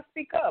you got to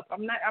speak up.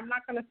 I'm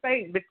not going to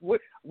say that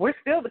we're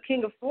still the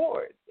King of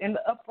Swords in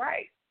the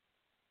upright.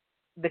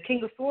 The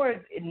King of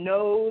Swords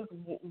knows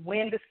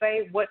when to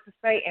say, what to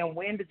say, and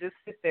when to just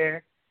sit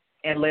there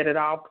and let it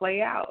all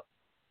play out.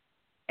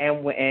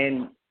 And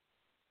let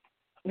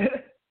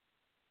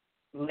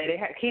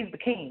it. He's the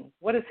king.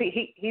 What is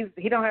he?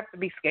 He don't have to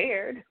be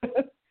scared.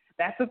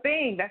 That's the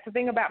thing. That's the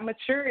thing about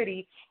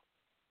maturity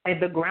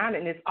and the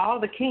groundedness. All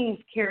the kings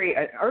carry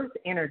an earth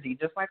energy,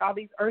 just like all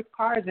these earth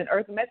cards and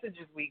earth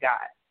messages we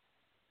got.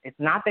 It's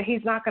not that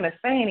he's not going to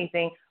say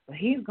anything, but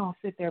he's going to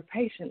sit there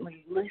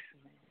patiently listening.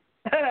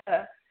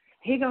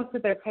 He's going to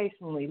sit there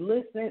patiently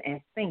listening and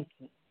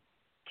thinking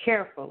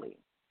carefully,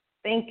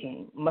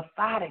 thinking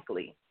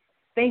methodically,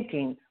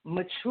 thinking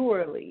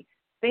maturely,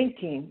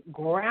 thinking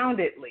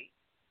groundedly.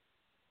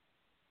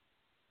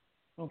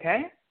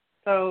 Okay?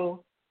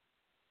 So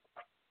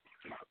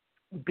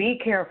be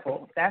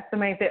careful. That's the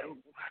main thing.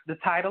 The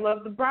title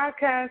of the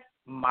broadcast,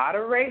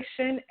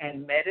 Moderation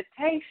and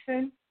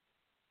Meditation.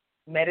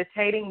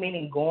 Meditating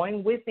meaning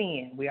going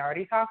within. We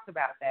already talked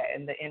about that,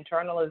 and the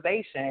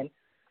internalization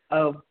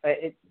of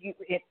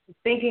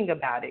thinking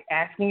about it,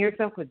 asking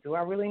yourself, do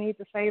I really need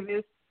to say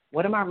this?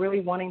 What am I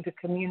really wanting to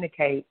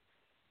communicate?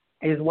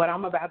 Is what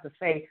I'm about to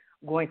say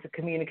going to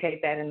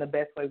communicate that in the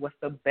best way? What's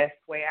the best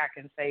way I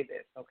can say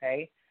this,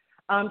 okay?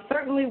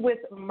 Certainly with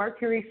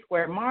Mercury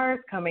square Mars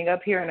coming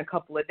up here in a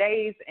couple of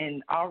days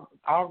and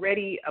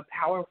already a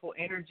powerful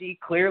energy,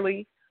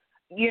 clearly,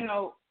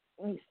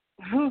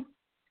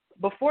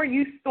 before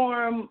you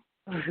storm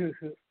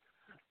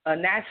a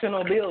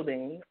national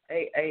building,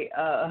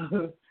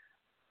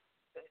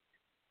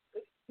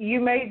 you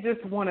may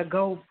just want to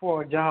go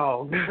for a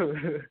jog.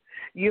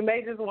 You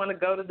may just want to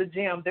go to the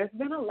gym. There's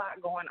been a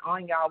lot going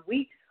on, y'all.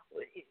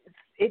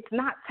 It's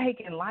not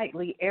taken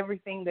lightly,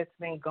 everything that's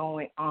been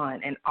going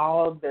on and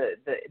all the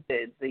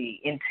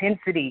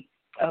intensity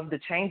of the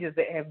changes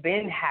that have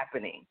been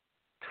happening.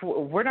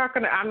 We're not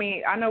going to,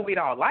 I know we'd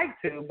all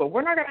like to, but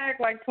we're not going to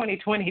act like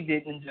 2020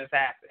 didn't just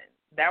happen.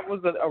 That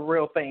was a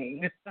real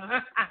thing.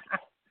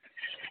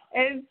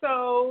 And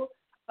so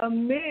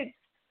amidst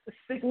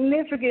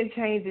significant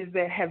changes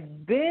that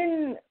have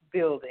been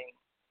building,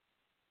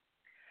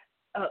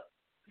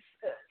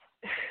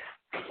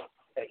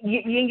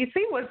 you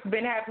see what's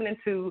been happening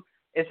to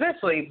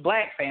especially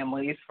black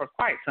families for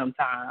quite some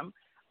time,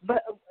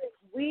 but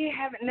we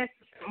haven't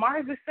necessarily,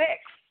 Mars is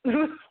sex.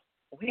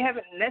 We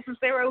haven't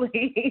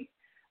necessarily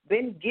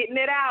been getting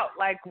it out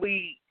like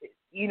we,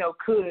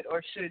 could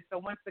or should. So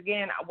once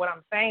again, what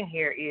I'm saying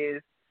here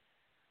is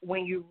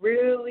when you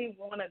really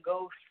want to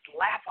go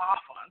slap off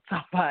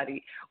on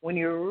somebody, when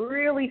you're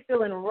really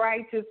feeling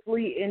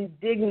righteously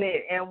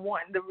indignant and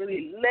wanting to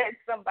really let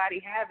somebody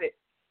have it,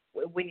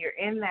 when you're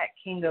in that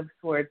King of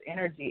Swords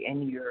energy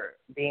and you're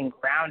being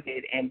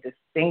grounded and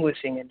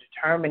distinguishing and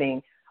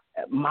determining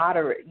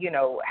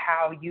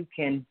how you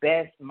can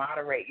best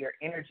moderate your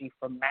energy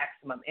for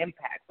maximum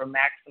impact, for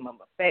maximum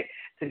effect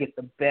to get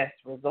the best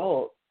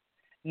results,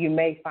 you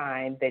may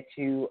find that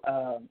you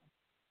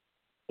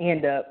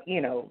end up,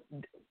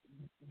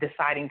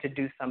 deciding to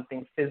do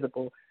something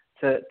physical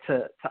to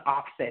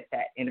offset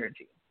that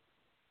energy.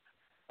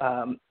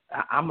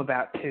 I'm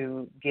about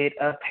to get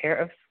a pair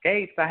of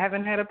skates. I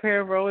haven't had a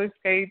pair of roller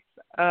skates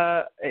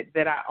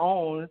that I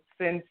own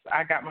since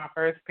I got my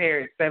first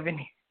pair at 7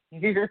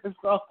 years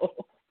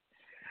old.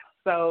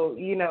 So,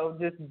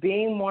 just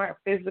being more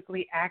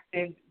physically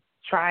active,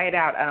 try it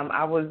out.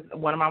 I was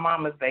one of my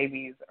mama's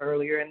babies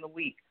earlier in the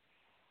week.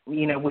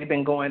 We've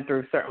been going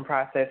through certain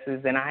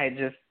processes, and I had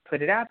just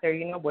put it out there,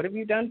 what have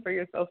you done for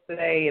yourself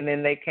today? And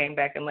then they came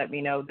back and let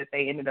me know that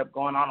they ended up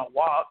going on a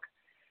walk,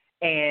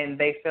 and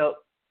they felt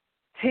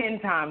 10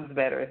 times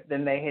better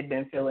than they had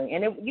been feeling.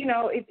 And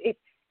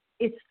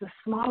it's the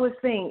smallest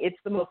thing. It's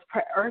the most,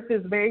 Earth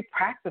is very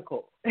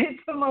practical.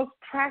 It's the most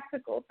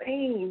practical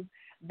things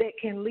that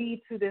can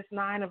lead to this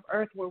 9 of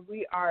Earth where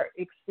we are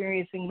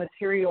experiencing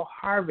material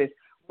harvest,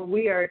 where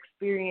we are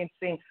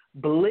experiencing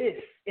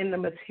bliss in the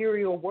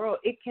material world.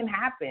 It can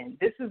happen.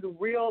 This is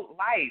real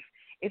life.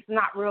 It's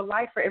not real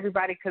life for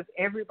everybody because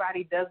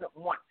everybody doesn't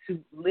want to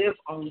live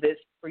on this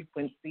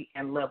frequency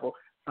and level.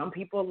 Some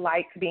people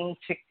like being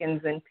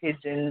chickens and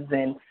pigeons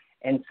and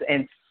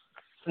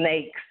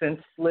snakes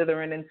and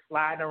slithering and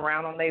sliding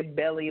around on their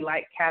belly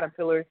like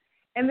caterpillars.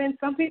 And then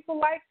some people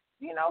like,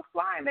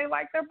 flying. They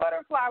like their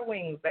butterfly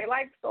wings. They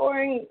like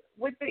soaring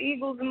with the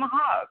eagles and the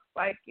hawks.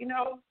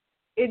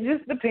 It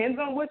just depends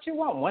on what you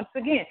want. Once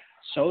again,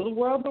 show the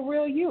world the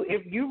real you.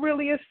 If you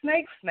really a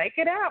snake, snake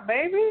it out,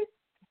 baby.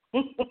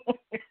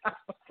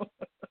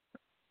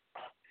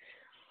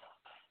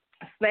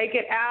 Snake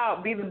it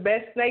out. Be the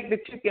best snake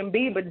that you can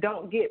be, but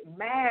don't get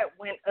mad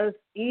when us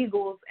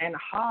eagles and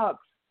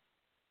hawks,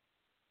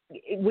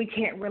 we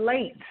can't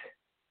relate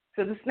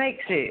to the snake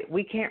shit.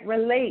 We can't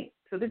relate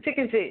to the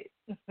chicken shit.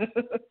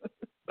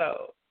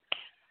 So,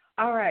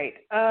 all right.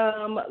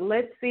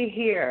 Let's see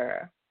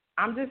here.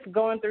 I'm just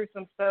going through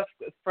some stuff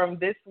from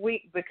this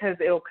week because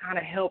it'll kind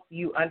of help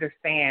you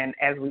understand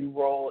as we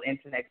roll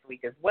into next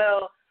week as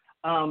well.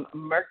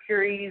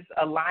 Mercury's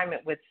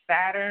alignment with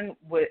Saturn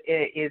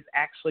is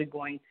actually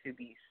going to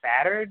be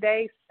Saturn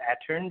Day.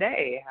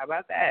 How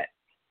about that?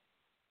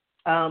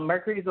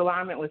 Mercury's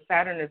alignment with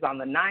Saturn is on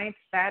the 9th,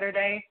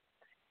 Saturday,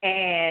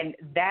 and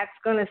that's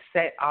going to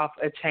set off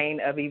a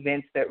chain of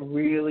events that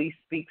really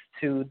speaks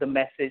to the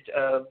message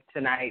of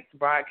tonight's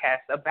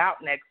broadcast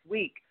about next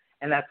week,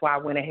 and that's why I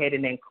went ahead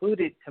and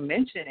included to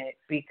mention it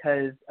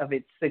because of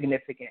its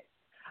significance.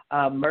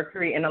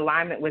 Mercury in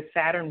alignment with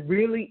Saturn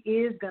really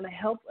is going to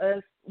help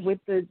us with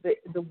the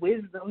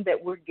wisdom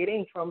that we're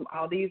getting from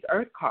all these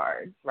Earth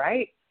cards,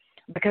 right?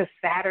 Because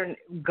Saturn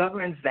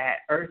governs that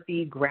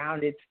earthy,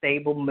 grounded,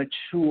 stable,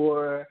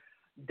 mature,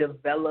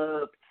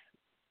 developed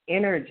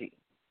energy.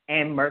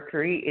 And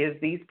Mercury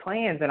is these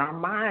plans in our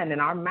mind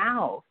and our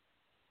mouth.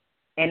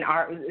 And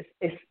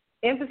it's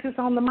emphasis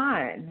on the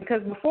mind.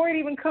 Because before it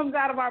even comes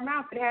out of our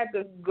mouth, it had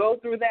to go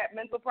through that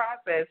mental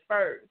process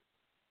first.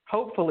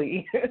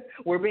 Hopefully,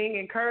 we're being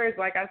encouraged,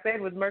 like I said,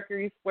 with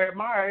Mercury square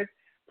Mars,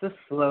 to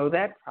slow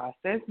that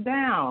process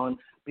down.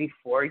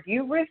 Before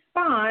you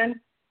respond,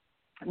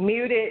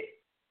 mute it,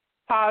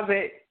 pause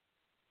it.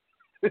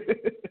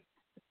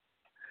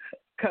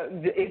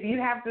 If you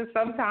have to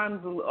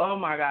sometimes, oh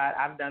my God,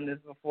 I've done this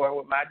before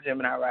with my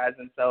Gemini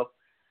rising self,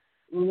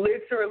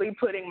 literally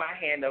putting my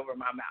hand over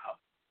my mouth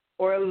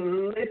or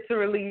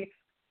literally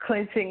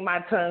clenching my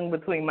tongue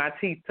between my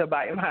teeth to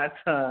bite my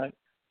tongue.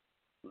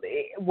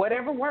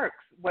 Whatever works,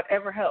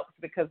 whatever helps,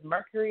 because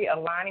Mercury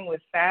aligning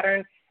with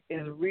Saturn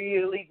is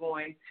really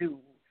going to,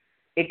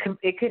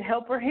 it could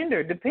help or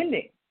hinder,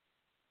 depending.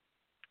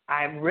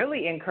 I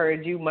really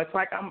encourage you, much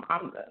like I'm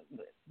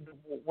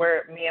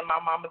where me and my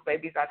mama's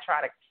babies, I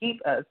try to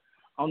keep us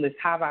on this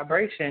high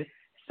vibration.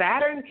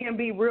 Saturn can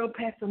be real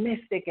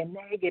pessimistic and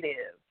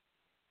negative.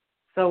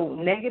 So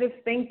negative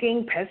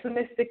thinking,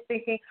 pessimistic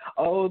thinking,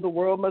 oh, the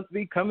world must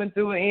be coming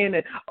to an end,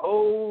 and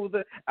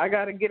I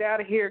got to get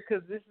out of here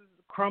because this is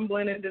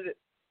crumbling into the.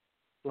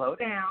 Slow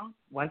down.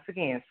 Once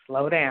again,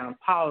 slow down.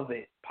 Pause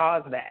it.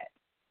 Pause that.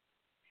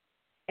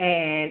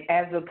 And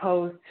as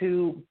opposed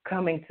to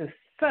coming to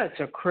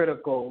such a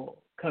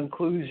critical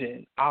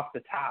conclusion off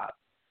the top,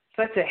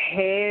 such a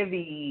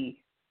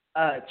heavy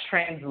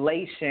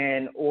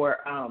translation or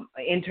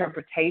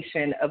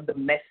interpretation of the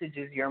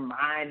messages your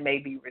mind may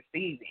be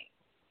receiving.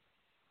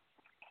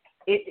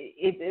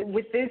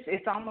 With this,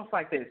 it's almost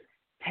like this.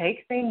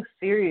 Take things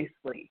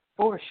seriously.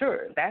 For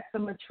sure. That's a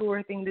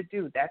mature thing to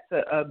do. That's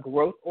a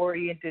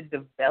growth-oriented,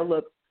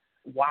 developed,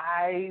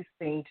 wise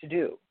thing to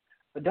do.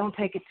 But don't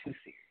take it too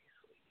seriously.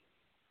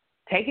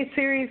 Take it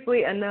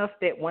seriously enough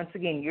that, once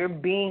again, you're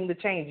being the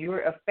change.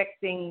 You're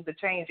affecting the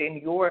change in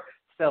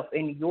yourself,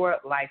 in your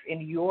life, in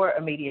your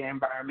immediate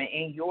environment,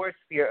 in your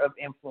sphere of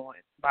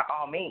influence, by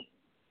all means.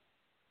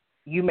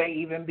 You may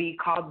even be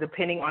called,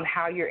 depending on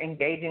how you're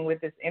engaging with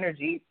this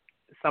energy,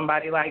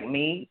 somebody like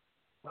me,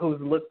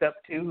 who's looked up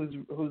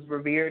to, who's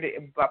revered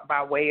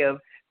by way of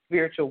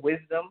spiritual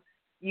wisdom.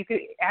 You could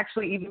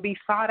actually even be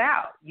sought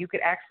out. You could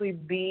actually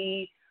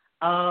be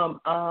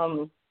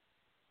someone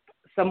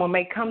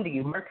may come to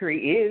you.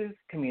 Mercury is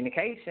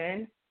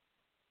communication,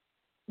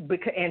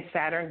 and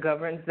Saturn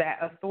governs that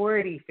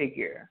authority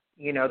figure.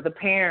 You know, the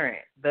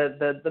parent,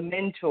 the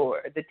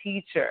mentor, the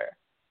teacher.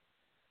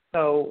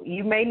 So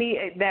you may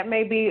need, that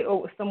may be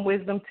some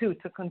wisdom too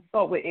to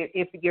consult with.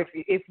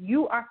 If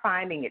you are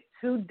finding it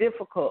too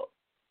difficult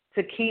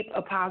to keep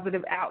a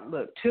positive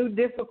outlook, too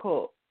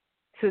difficult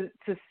to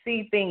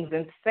see things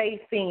and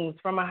say things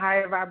from a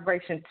higher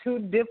vibration, too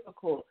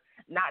difficult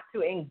not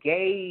to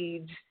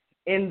engage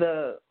in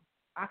the,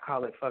 I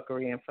call it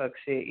fuckery and fuck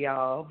shit,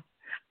 y'all.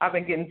 I've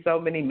been getting so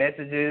many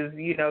messages,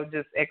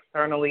 just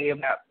externally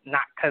about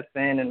not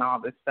cussing and all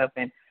this stuff.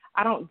 And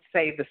I don't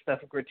say the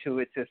stuff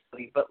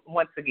gratuitously, but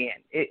once again,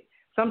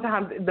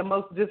 sometimes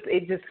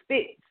it just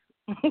fits.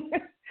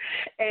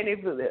 And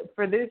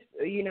for this,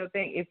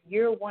 thing, if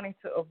you're wanting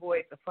to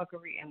avoid the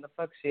fuckery and the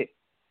fuck shit,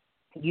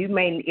 and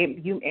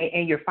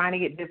you're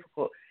finding it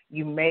difficult,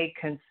 you may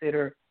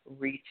consider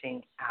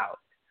reaching out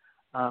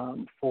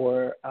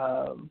for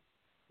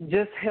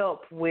just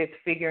help with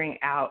figuring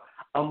out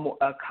a more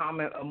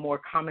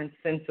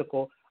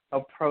commonsensical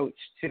approach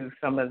to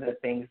some of the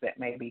things that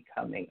may be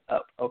coming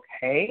up.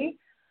 Okay.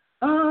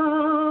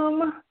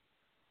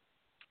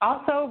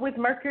 Also, with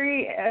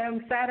Mercury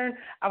and Saturn,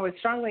 I would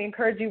strongly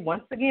encourage you,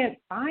 once again,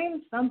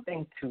 find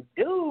something to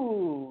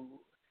do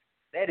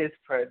that is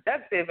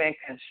productive and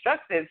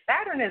constructive.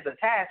 Saturn is a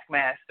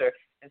taskmaster.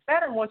 And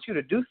Saturn wants you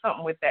to do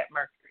something with that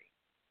Mercury,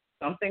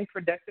 something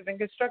productive and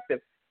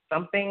constructive,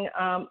 something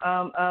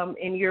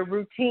in your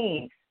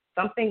routine,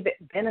 something that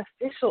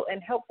beneficial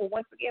and helpful.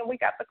 Once again, we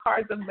got the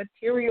cards of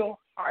material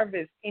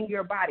harvest in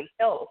your body,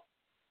 health.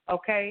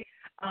 Okay,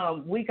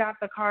 we got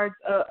the cards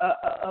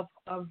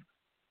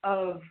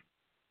of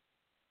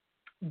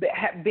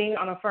being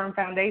on a firm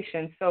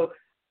foundation. So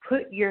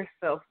put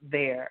yourself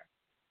there.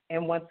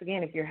 And once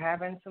again, if you're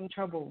having some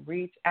trouble,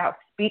 reach out,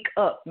 speak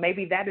up.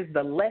 Maybe that is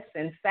the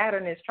lesson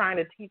Saturn is trying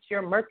to teach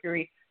your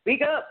Mercury.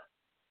 Speak up.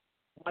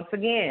 Once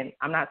again,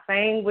 I'm not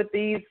saying with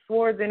these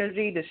swords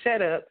energy to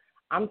shut up.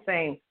 I'm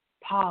saying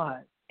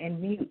pause and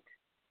mute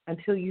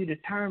until you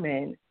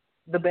determine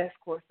the best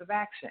course of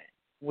action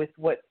with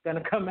what's going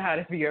to come out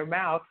of your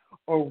mouth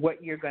or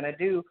what you're going to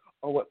do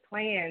or what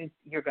plans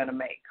you're going to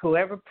make.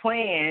 Whoever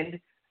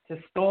planned to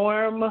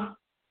storm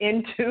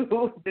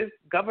into this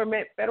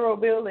government federal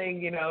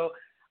building,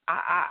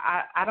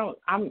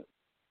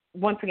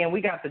 once again,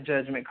 we got the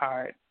judgment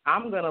card.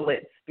 I'm going to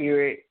let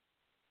spirit,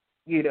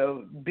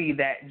 be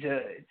that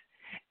judge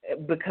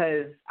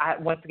because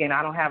once again,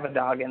 I don't have a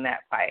dog in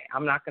that fight.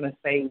 I'm not going to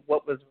say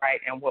what was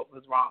right and what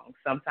was wrong.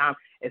 Sometimes,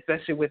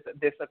 especially with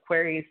this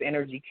Aquarius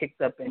energy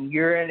kicked up in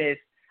Uranus,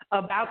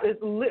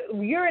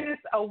 Uranus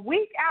a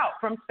week out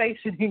from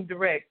stationing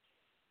direct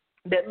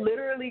that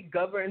literally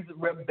governs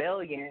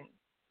rebellion.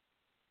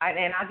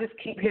 And I just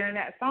keep hearing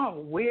that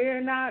song.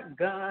 We're not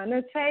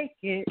gonna take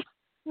it.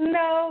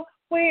 No,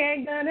 we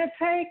ain't gonna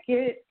take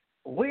it.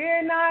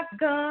 We're not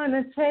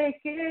gonna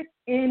take it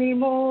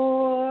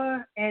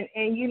anymore. And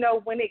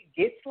when it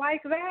gets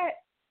like that,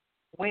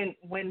 when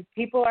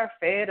people are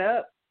fed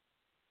up,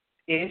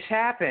 ish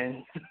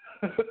happens.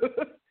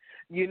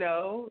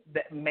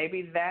 That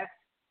maybe that's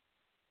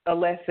a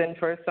lesson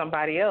for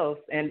somebody else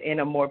and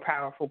in a more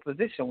powerful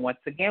position. Once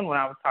again, when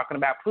I was talking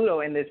about Pluto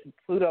and this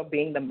Pluto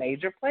being the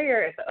major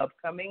player at the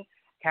upcoming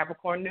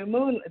Capricorn new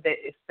moon that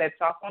it sets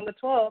off on the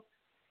 12th,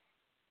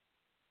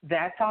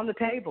 that's on the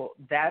table.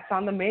 That's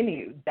on the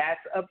menu.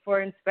 That's up for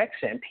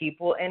inspection.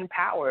 People in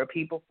power,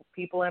 people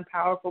in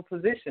powerful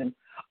positions.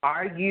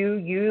 Are you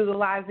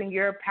utilizing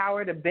your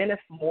power to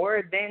benefit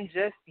more than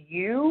just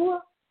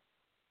you?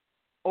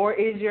 Or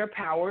is your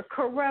power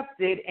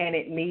corrupted and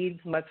it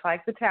needs, much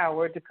like the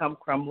tower, to come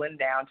crumbling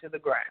down to the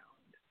ground?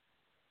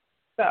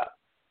 So,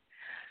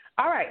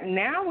 all right,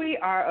 now we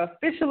are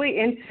officially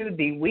into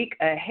the week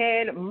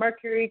ahead.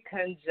 Mercury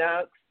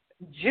conjuncts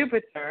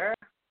Jupiter.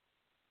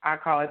 I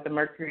call it the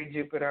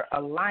Mercury-Jupiter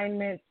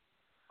alignment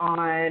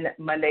on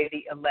Monday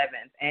the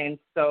 11th. And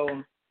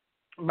so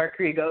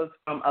Mercury goes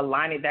from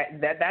aligning,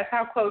 that's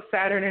how close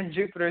Saturn and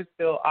Jupiter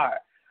still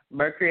are.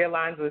 Mercury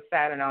aligns with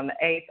Saturn on the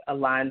 8th,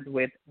 aligns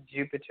with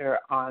Jupiter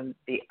on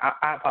the,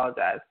 I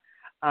apologize.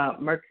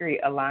 Mercury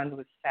aligns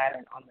with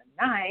Saturn on the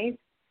 9th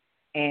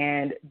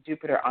and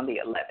Jupiter on the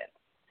 11th.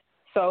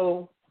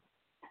 So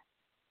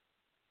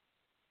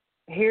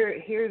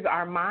here's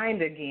our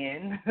mind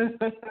again.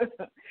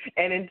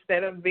 And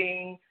instead of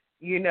being,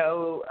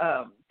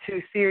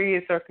 too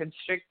serious or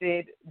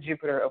constricted,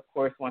 Jupiter, of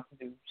course, wants to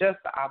do just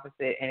the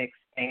opposite and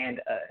expand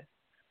us.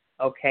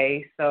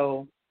 Okay,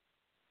 so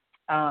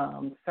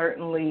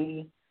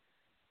certainly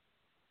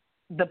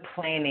the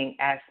planning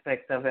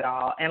aspect of it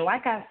all. And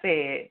like I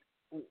said,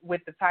 with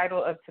the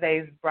title of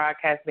today's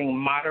broadcast being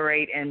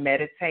Moderate and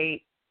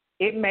Meditate,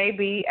 it may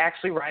be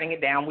actually writing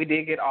it down. We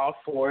did get all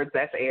swords.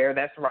 That's air,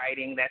 that's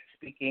writing, that's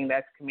speaking,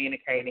 that's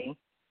communicating.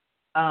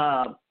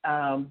 But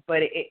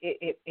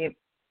it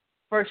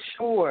for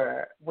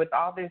sure, with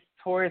all this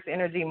Taurus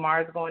energy,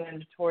 Mars going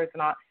into Taurus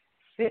and all,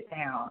 sit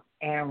down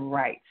and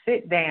write.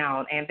 Sit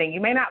down and think.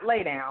 You may not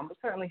lay down, but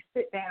certainly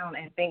sit down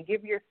and think.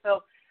 Give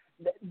yourself,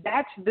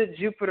 that's the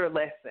Jupiter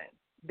lesson.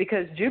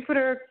 Because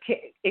Jupiter can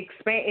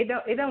expand,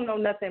 it don't know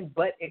nothing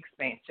but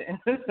expansion.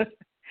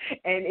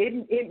 And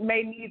it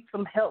may need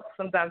some help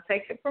sometimes.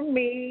 Take it from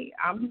me.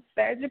 I'm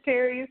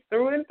Sagittarius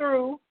through and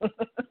through.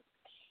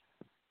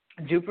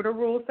 Jupiter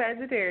rules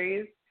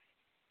Sagittarius.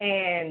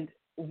 And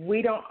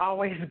we don't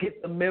always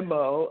get the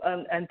memo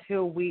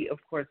until we, of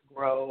course,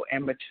 grow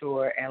and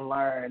mature and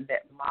learn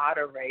that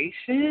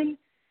moderation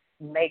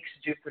makes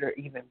Jupiter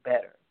even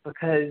better.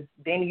 Because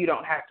then you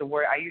don't have to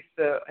worry. I used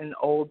to, in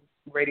old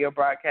radio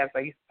broadcasts,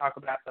 I used to talk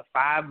about the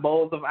 5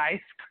 bowls of ice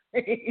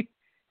cream.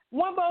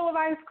 1 bowl of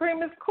ice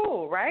cream is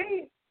cool,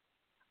 right?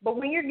 But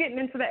when you're getting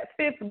into that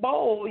 5th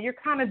bowl, you're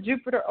kind of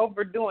Jupiter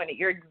overdoing it.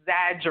 You're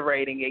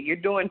exaggerating it. You're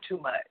doing too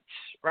much,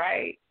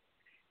 right?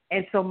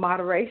 And so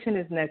moderation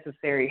is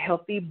necessary.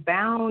 Healthy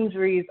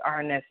boundaries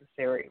are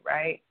necessary,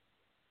 right?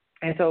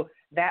 And so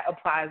that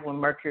applies when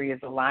Mercury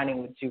is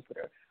aligning with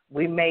Jupiter.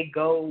 We may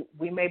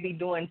be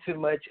doing too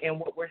much in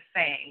what we're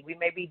saying.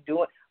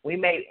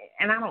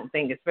 And I don't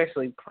think,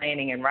 especially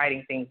planning and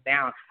writing things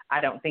down,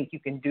 I don't think you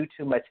can do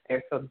too much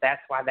there. So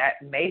that's why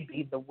that may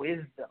be the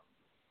wisdom.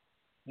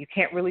 You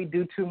can't really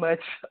do too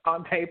much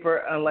on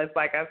paper unless,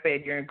 like I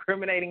said, you're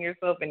incriminating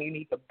yourself and you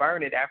need to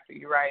burn it after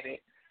you write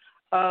it.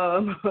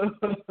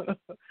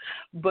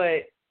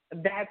 But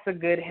that's a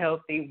good,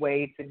 healthy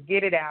way to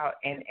get it out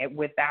and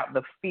without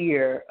the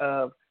fear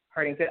of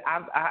hurting.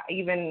 I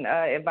even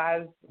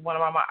advised one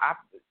of my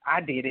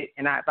I did it,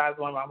 and I advised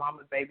one of my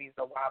mama's babies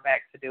a while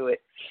back to do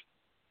it,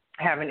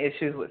 having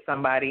issues with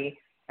somebody.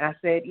 And I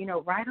said,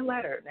 write a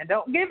letter. Now,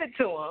 don't give it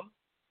to them,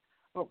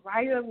 but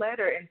write a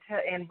letter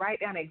and write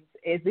down as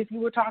if you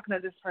were talking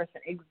to this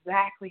person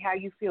exactly how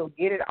you feel.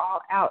 Get it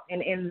all out.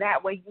 And in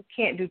that way, you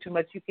can't do too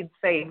much. You can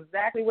say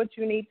exactly what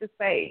you need to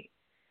say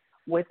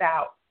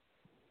without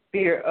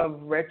fear of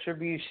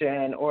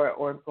retribution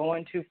or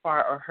going too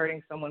far or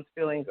hurting someone's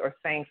feelings or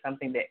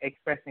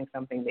expressing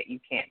something that you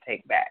can't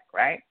take back,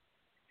 right?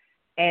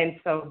 And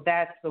so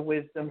that's the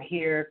wisdom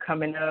here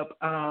coming up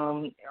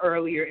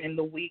earlier in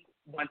the week.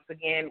 Once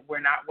again, we're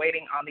not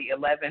waiting on the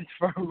 11th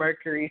for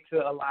Mercury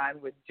to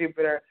align with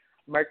Jupiter.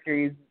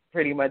 Mercury's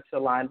pretty much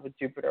aligned with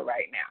Jupiter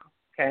right now,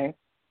 okay?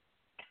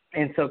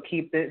 And so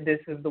keep this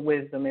is the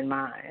wisdom in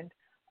mind.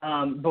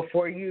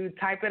 Before you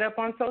type it up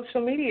on social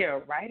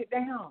media, write it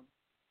down.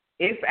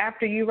 If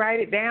after you write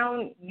it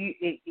down,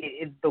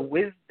 if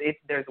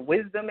there's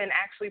wisdom in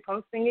actually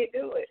posting it,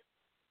 do it.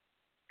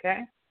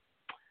 Okay.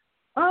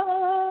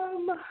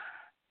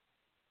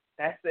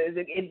 That's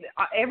it.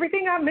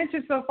 Everything I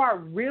mentioned so far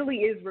really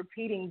is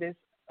repeating this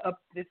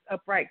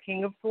upright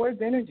King of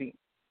Swords energy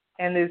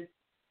and this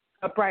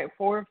upright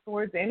Four of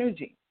Swords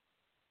energy.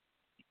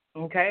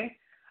 Okay.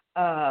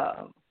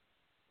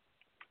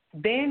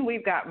 Then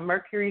we've got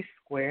Mercury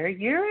square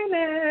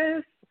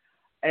Uranus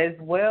as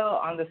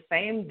well on the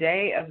same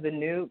day of the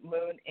new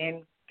moon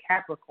in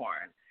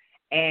Capricorn.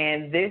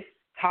 And this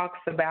talks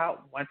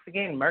about, once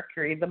again,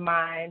 Mercury, the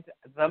mind,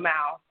 the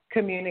mouth,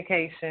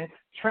 communication,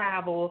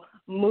 travel,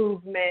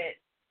 movement,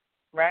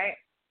 right?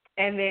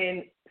 And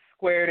then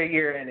square to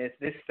Uranus,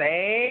 the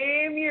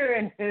same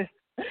Uranus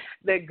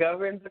that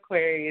governs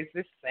Aquarius,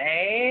 the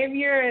same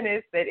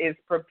Uranus that is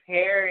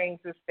preparing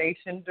to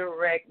station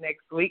direct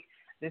next week,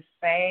 the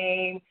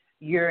same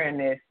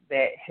Uranus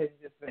that has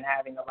just been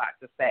having a lot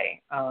to say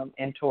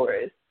in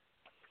Taurus.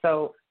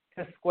 So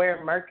to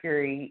square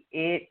Mercury,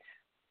 it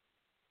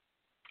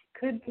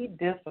could be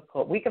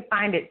difficult. We could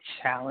find it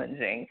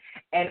challenging.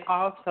 And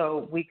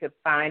also we could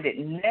find it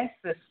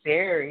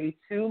necessary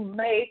to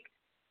make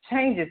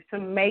changes, to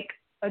make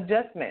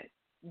adjustments.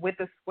 With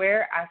the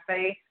square, I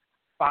say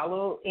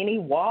follow any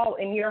wall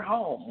in your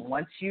home.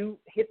 Once you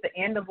hit the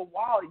end of a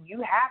wall, you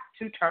have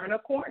to turn a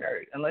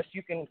corner unless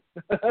you can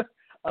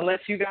unless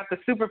you got the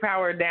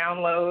superpower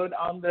download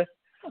on the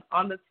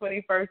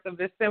 21st of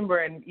December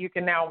and you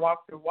can now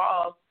walk through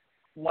walls.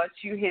 Once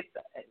you hit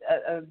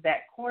that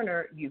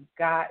corner, you've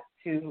got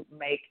to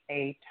make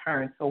a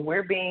turn. So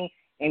we're being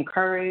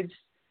encouraged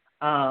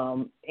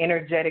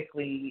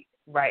energetically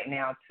right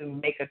now to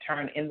make a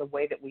turn in the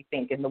way that we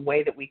think, in the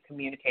way that we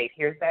communicate.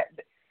 Here's that.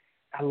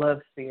 I love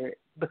Spirit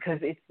because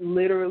it's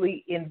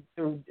literally in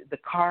through the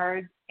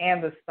cards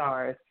and the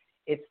stars.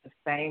 It's the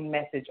same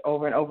message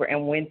over and over.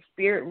 And when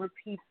Spirit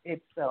repeats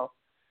itself,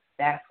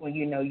 that's when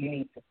you know you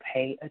need to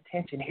pay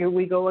attention. Here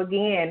we go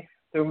again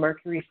through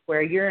Mercury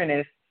square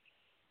Uranus,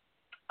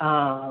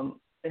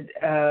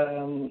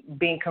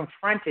 being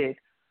confronted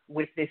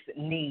with this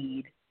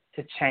need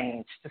to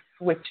change, to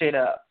switch it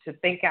up, to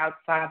think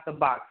outside the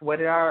box. What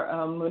did our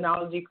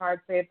Moonology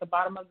card say at the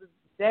bottom of the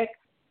deck?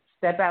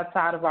 Step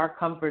outside of our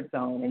comfort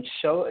zone and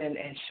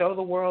show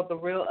the world the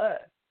real us.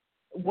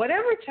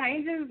 Whatever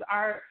changes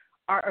are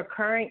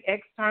occurring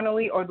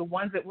externally or the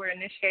ones that we're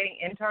initiating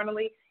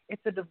internally,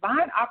 it's a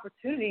divine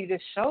opportunity to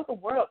show the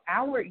world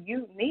our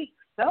unique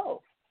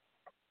self.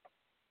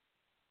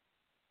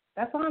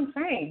 That's what I'm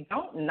saying.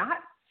 Don't not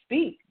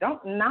speak.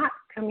 Don't not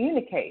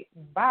communicate.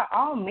 By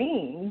all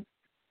means,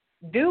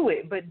 do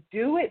it, but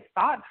do it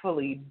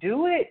thoughtfully.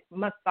 Do it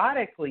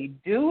methodically.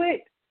 Do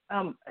it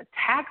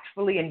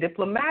tactfully and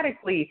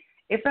diplomatically,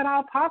 if at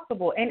all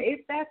possible. And if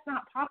that's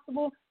not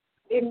possible,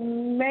 it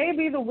may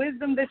be the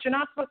wisdom that you're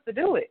not supposed to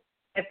do it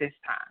at this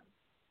time.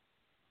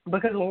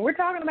 Because when we're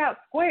talking about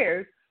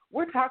squares,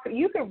 we're talking,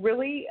 you could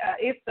really,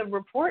 if the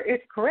report is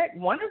correct,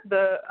 one of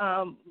the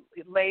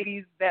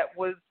ladies that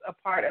was a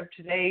part of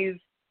today's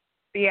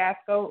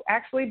fiasco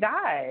actually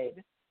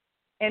died.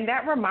 And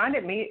that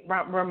reminds me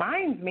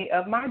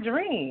of my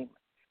dream.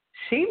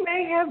 She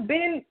may have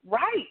been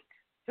right,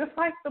 just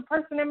like the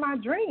person in my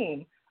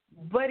dream.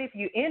 But if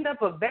you end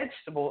up a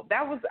vegetable,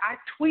 I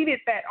tweeted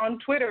that on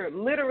Twitter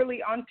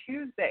literally on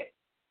Tuesday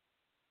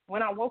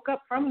when I woke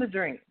up from the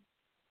dream.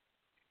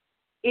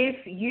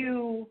 If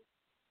you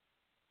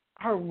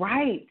are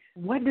right,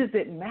 what does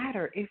it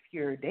matter if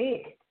you're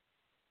dead?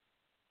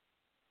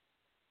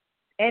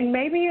 And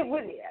maybe it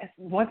was,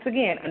 once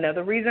again,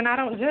 another reason I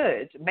don't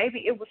judge.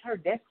 Maybe it was her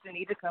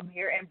destiny to come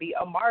here and be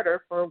a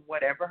martyr for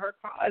whatever her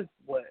cause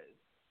was.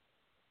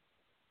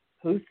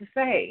 Who's to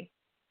say?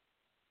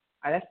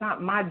 That's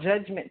not my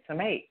judgment to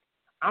make.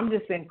 I'm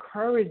just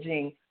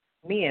encouraging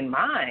me and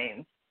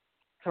mine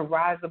to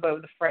rise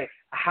above the fray.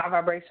 A high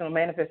vibrational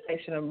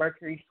manifestation of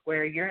Mercury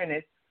square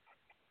Uranus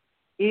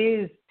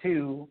is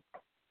to,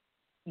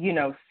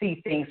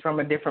 see things from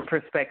a different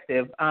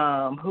perspective.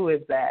 Who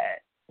is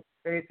that?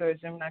 Very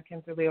Gemini,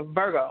 Cancer, Leo,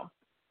 Virgo.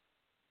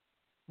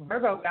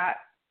 Virgo got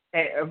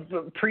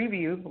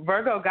preview,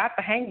 Virgo got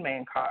the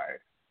Hangman card.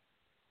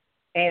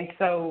 And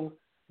so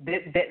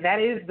that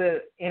is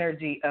the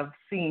energy of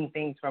seeing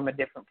things from a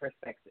different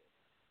perspective,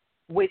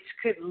 which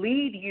could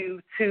lead you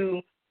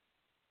to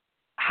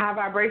high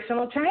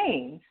vibrational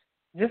change.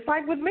 Just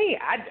like with me,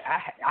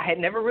 I had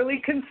never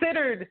really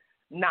considered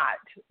not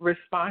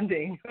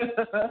responding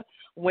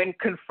when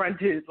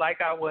confronted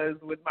like I was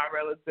with my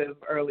relative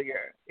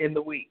earlier in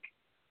the week.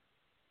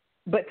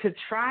 But to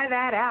try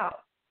that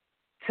out,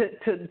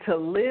 to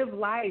live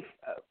life,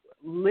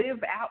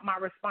 live out my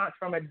response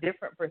from a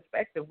different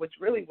perspective, which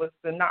really was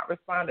to not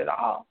respond at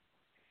all,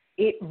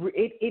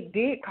 it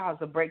did cause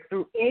a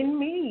breakthrough in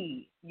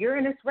me.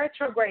 Uranus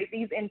retrograde,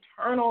 these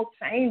internal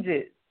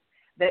changes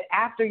that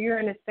after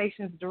Uranus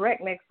stations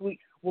direct next week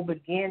will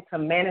begin to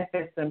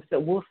manifest themselves. So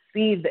we'll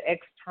see the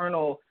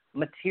external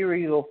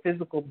material,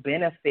 physical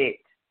benefit,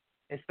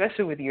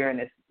 especially with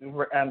Uranus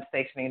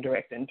stationing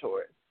direct in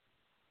Taurus,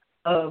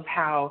 of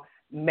how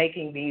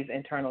making these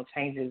internal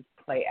changes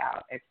play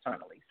out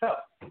externally. So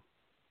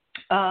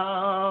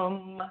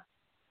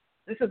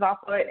this is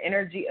also an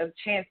energy of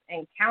chance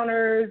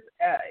encounters,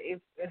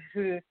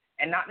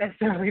 and not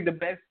necessarily the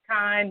best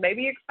kind,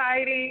 maybe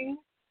exciting,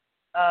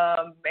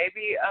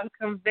 maybe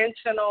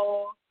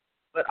unconventional,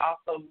 but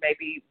also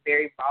maybe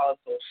very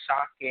volatile,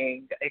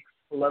 shocking,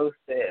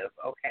 explosive,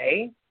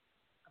 okay?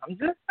 I'm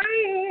just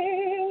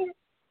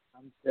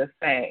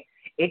saying.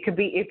 It could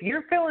be, if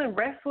you're feeling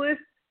restless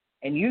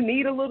and you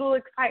need a little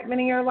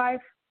excitement in your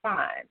life,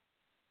 fine.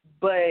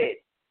 But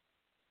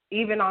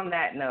even on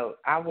that note,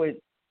 I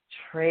would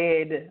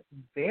tread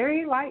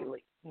very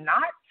lightly,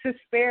 not to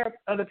spare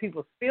other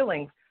people's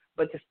feelings,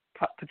 but to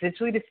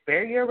potentially to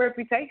spare your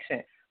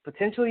reputation,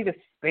 potentially to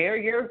spare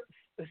your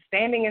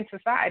standing in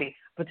society,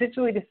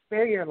 potentially to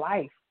spare your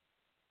life.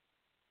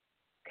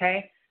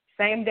 Okay?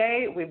 Same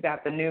day, we've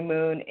got the new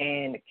moon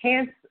in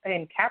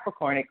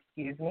Capricorn,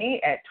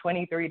 at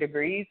 23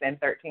 degrees and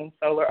 13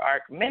 solar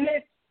arc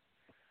minutes,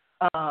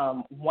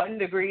 1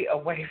 degree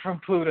away from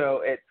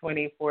Pluto at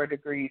 24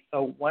 degrees.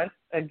 So once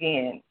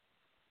again,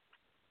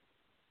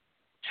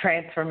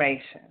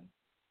 transformation,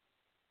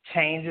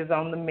 changes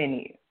on the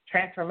menu.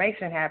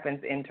 Transformation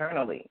happens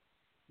internally.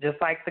 Just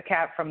like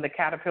from the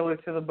caterpillar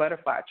to the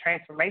butterfly,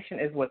 transformation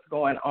is what's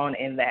going on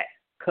in that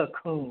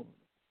cocoon.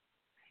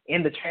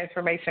 In the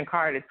transformation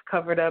card, it's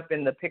covered up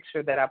in the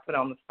picture that I put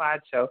on the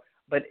slideshow,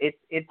 but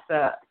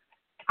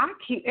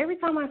every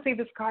time I see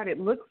this card, it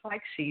looks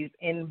like she's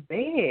in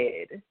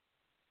bed,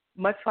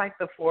 much like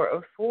the Four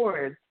of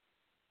Swords.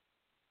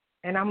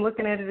 And I'm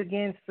looking at it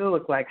again, still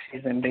look like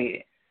she's in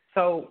bed.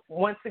 So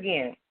once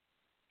again,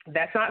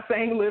 that's not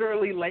saying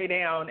literally lay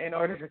down in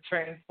order to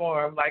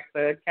transform like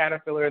the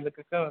caterpillar in the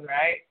cocoon,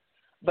 right?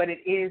 But it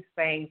is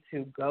saying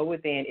to go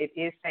within. It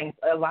is saying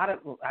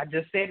I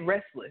just said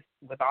restless.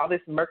 With all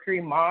this Mercury,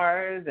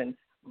 Mars, and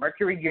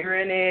Mercury,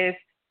 Uranus,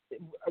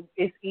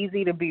 it's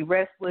easy to be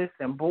restless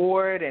and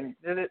bored. And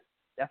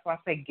that's why I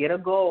say get a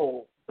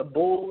goal. The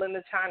bull in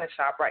the china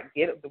shop, right?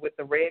 Get it with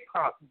the red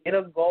cross. Get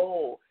a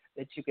goal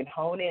that you can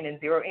hone in and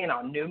zero in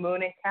on. New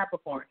moon in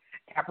Capricorn.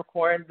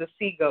 Capricorn, the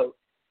sea goat.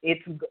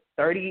 It's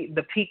 30,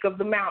 the peak of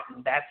the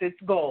mountain. That's its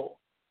goal.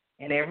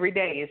 And every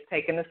day it's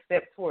taking a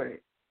step toward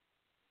it.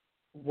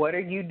 What are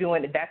you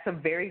doing? That's a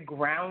very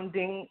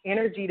grounding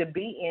energy to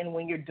be in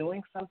when you're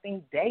doing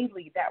something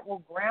daily that will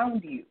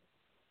ground you.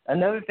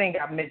 Another thing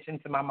I've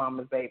mentioned to my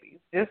mama's babies,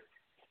 just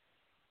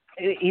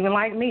even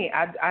like me,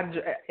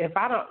 if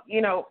I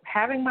don't,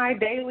 having my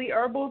daily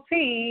herbal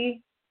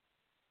tea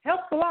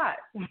helps a lot.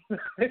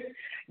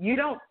 You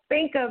don't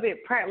think of it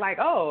like,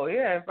 oh,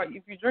 yeah,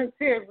 if you drink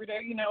tea every day,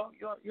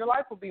 your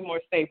life will be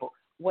more stable.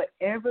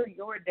 Whatever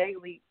your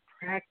daily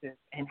practice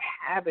and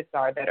habits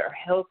are that are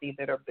healthy,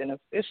 that are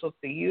beneficial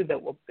to you,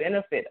 that will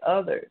benefit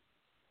others,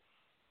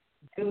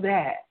 do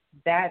that.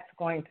 That's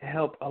going to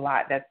help a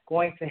lot. That's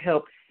going to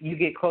help you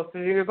get closer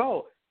to your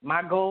goal.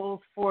 My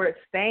goals for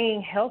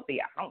staying healthy,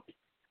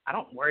 I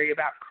don't worry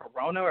about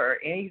corona or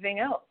anything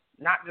else.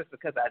 Not just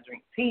because I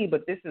drink tea,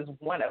 but this is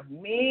one of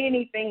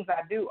many things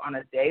I do on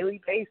a daily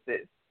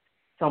basis.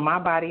 So my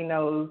body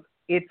knows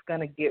it's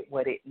going to get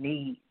what it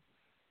needs,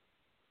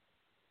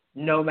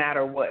 no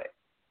matter what.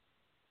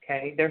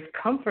 Okay? There's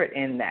comfort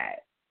in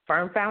that.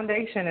 Firm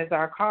foundation is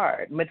our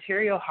card.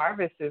 Material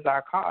harvest is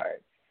our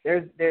card.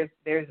 There's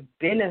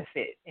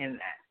benefit in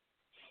that.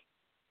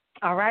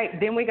 All right,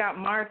 then we got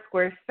Mars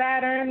square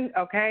Saturn.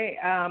 Okay,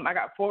 I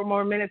got 4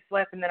 more minutes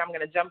left, and then I'm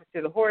going to jump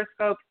into the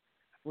horoscopes,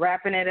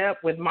 wrapping it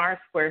up with Mars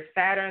square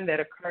Saturn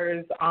that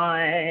occurs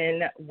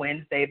on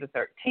Wednesday the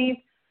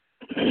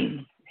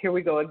 13th. Here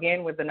we go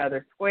again with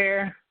another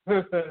square.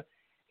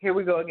 Here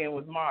we go again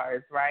with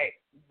Mars, right?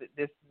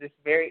 This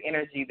very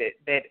energy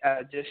that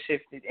just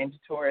shifted into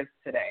Taurus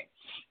today,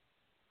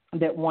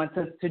 that wants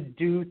us to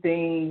do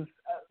things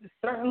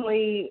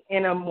certainly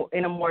in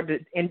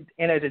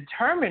a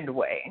determined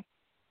way,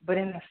 but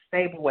in a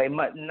stable way.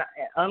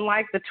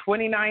 Unlike the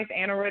 29th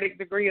anaretic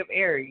degree of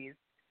Aries,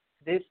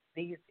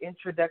 these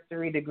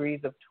introductory degrees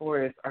of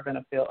Taurus are going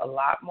to feel a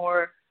lot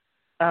more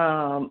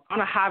on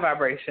a high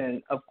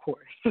vibration, of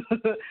course,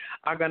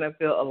 are going to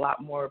feel a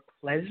lot more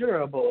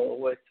pleasurable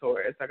with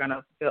Taurus, are going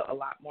to feel a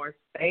lot more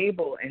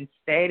stable and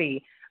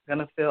steady, going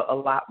to feel a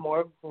lot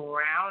more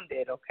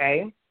grounded,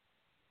 okay?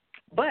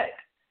 But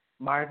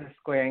Mars is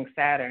squaring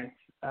Saturn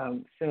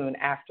soon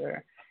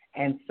after,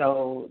 and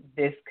so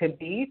this could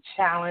be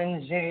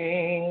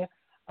challenging.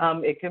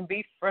 It can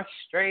be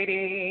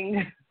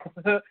frustrating,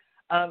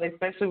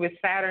 especially with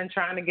Saturn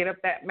trying to get up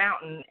that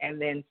mountain and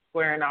then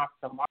squaring off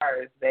to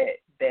Mars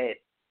that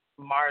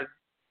Mars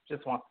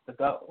just wants to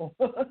go.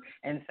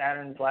 And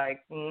Saturn's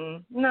like,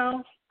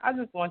 no, I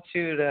just want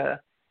you to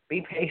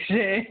be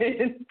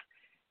patient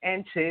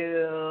and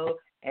chill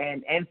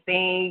and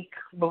think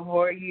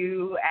before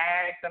you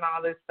act and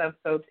all this stuff.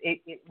 So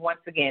it once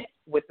again,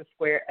 with the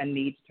square, a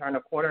need to turn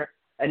a corner,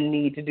 a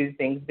need to do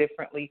things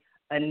differently,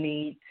 a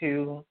need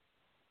to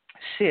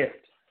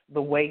shift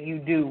the way you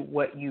do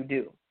what you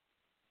do.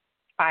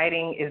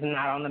 Fighting is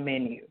not on the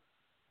menu.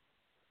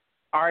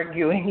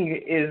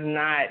 Arguing is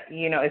not,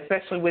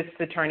 especially with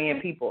Saturnian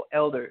people,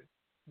 elders,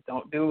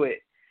 don't do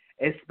it.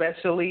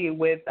 Especially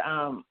with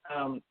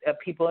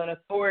people in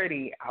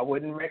authority, I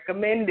wouldn't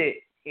recommend it,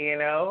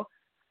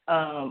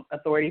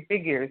 authority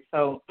figures.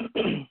 So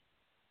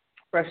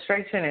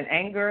frustration and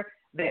anger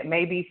that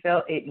may be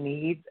felt, it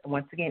needs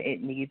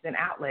an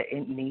outlet.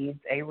 It needs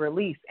a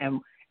release.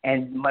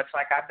 And much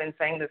like I've been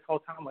saying this whole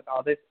time with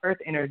all this earth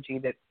energy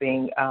that's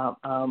being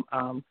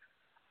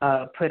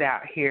put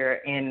out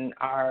here in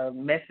our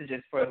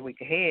messages for the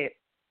week ahead,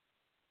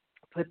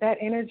 put that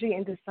energy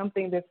into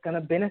something that's going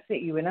to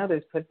benefit you and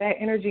others. Put that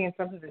energy in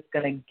something that's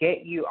going to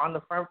get you on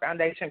the firm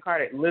foundation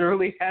card. It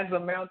literally has a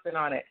mountain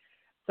on it.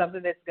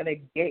 Something that's going to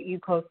get you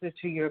closer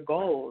to your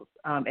goals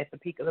at the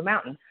peak of the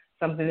mountain.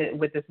 Something that,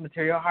 with this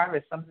material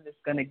harvest, something that's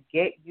going to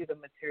get you the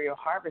material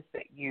harvest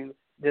that you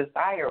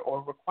desire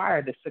or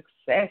require, the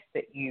success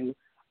that you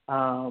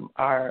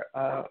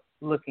are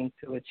looking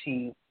to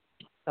achieve.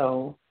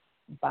 So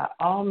by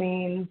all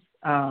means,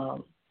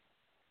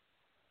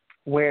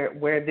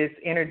 where this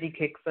energy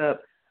kicks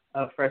up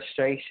of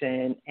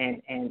frustration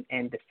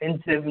and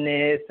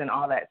defensiveness and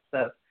all that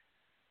stuff,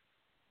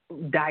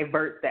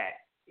 divert that,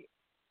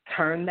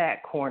 turn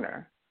that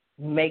corner,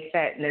 make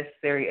that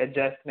necessary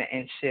adjustment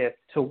and shift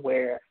to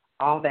where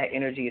all that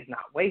energy is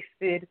not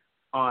wasted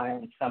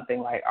on something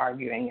like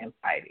arguing and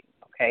fighting,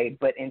 okay?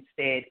 But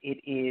instead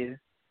it is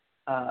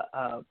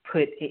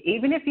put,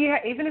 even if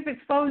it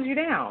slows you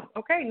down,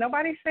 okay?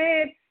 Nobody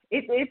said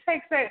it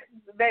takes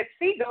that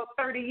seagull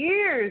 30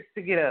 years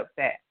to get up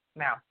that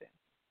mountain.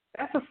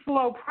 That's a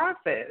slow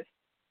process.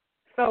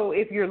 So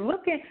if you're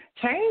looking,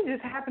 change is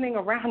happening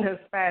around us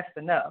fast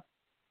enough.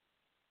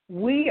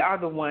 We are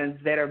the ones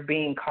that are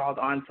being called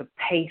on to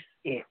pace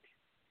it.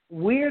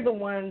 We're the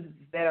ones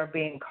that are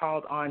being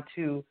called on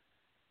to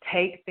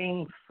take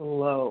things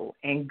slow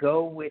and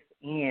go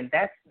within.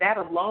 That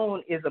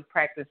alone is a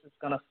practice that's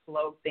going to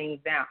slow things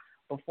down.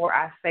 Before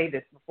I say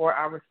this, before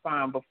I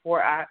respond,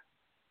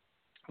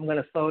 I'm going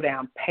to slow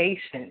down.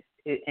 Patience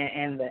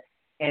and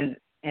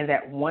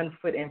that one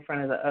foot in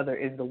front of the other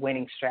is the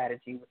winning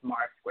strategy with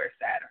Mars square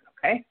Saturn,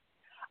 okay?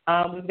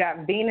 We've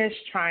got Venus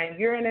trine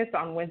Uranus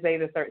on Wednesday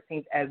the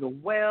 13th as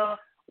well,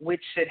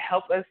 which should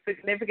help us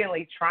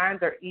significantly.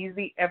 Trines are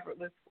easy,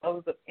 effortless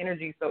flows of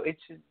energy, so it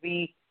should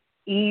be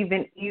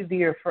even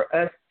easier for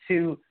us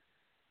to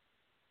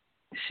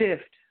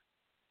shift.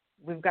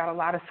 We've got a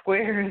lot of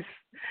squares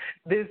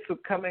this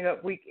coming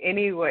up week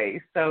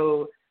anyway,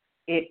 so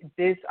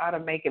this ought to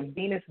make it.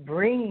 Venus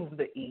brings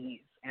the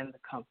ease and the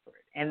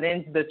comfort, and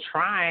then the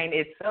trine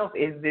itself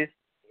is this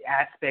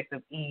aspect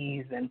of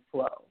ease and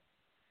flow.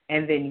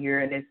 And then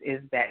Uranus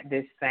is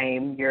this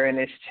same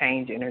Uranus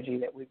change energy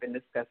that we've been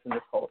discussing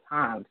this whole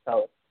time.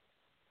 So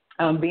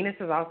Venus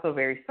is also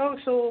very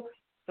social.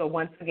 So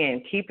once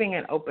again, keeping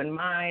an open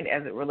mind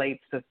as it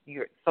relates to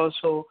your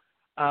social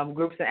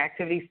groups and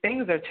activities.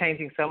 Things are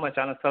changing so much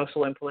on a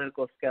social and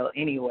political scale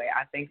anyway.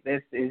 I think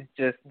this is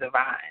just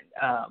divine.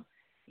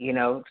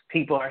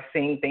 People are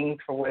seeing things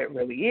for what it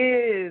really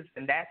is,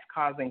 and that's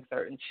causing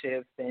certain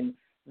shifts in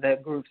the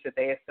groups that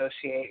they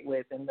associate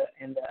with and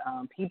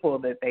the people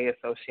that they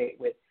associate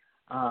with.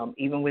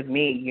 Even with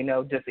me,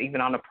 just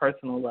even on a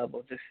personal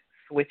level, just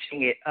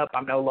switching it up.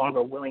 I'm no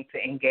longer willing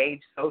to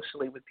engage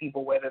socially with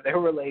people, whether they're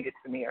related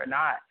to me or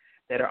not,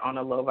 that are on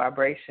a low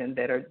vibration,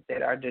 that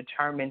are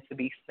determined to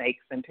be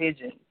snakes and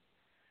pigeons.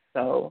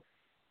 So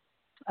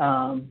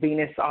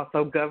Venus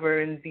also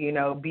governs,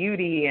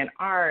 beauty and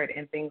art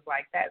and things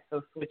like that.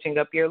 So switching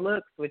up your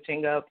look,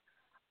 switching up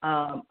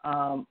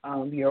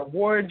your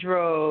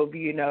wardrobe,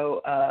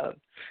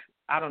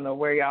 I don't know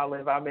where y'all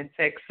live. I'm in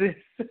Texas.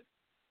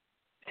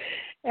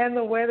 And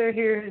the weather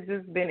here has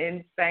just been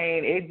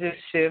insane. It just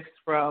shifts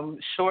from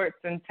shorts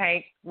and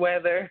tank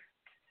weather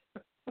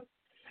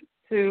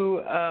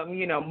to,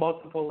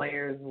 multiple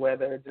layers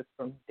weather just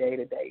from day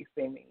to day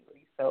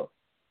seemingly. So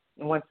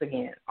once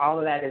again, all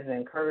of that is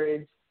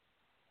encouraged.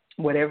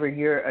 Whatever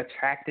you're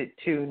attracted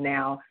to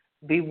now,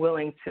 be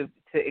willing to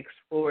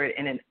explore it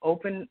in an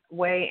open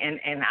way.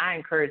 And I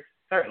encourage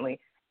certainly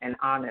an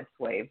honest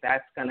way.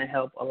 That's going to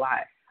help a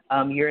lot.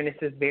 Uranus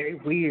is very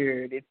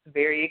weird. It's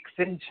very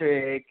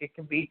eccentric. It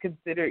can be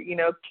considered,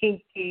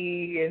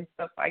 kinky and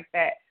stuff like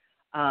that.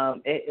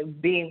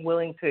 Being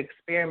willing to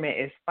experiment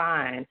is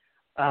fine.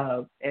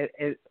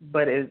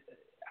 But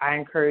I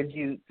encourage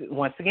you,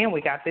 once again, we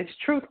got this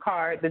truth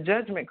card, the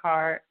judgment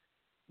card.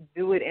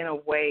 Do it in a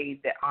way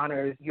that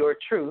honors your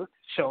truth,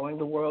 showing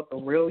the world the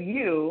real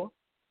you.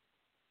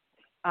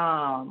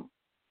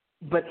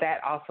 But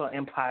that also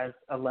implies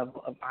a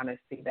level of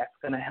honesty that's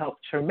going to help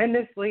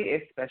tremendously,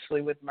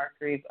 especially with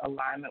Mercury's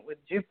alignment with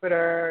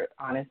Jupiter.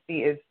 Honesty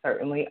is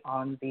certainly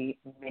on the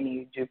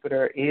menu.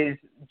 Jupiter is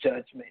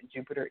judgment.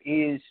 Jupiter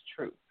is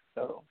truth.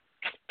 So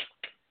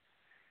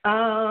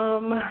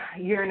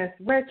Uranus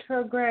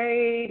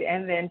retrograde,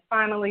 and then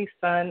finally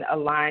Sun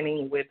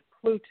aligning with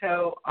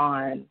Pluto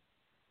on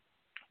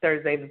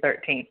Thursday the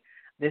 13th.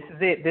 This is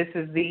it. This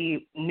is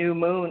the new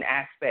moon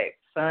aspect.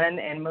 Sun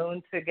and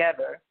moon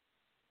together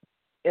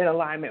in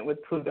alignment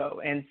with Pluto.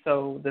 And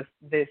so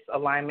this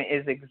alignment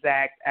is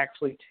exact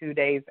actually 2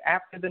 days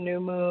after the new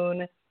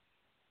moon.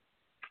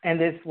 And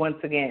this, once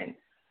again,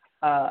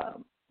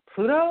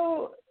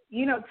 Pluto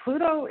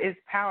is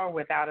power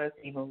without us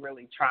even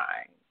really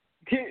trying.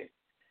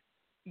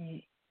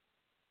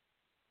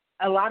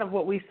 A lot of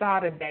what we saw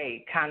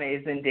today kind of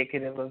is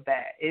indicative of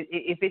that.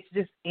 If it's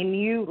just in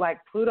you, like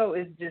Pluto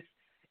is just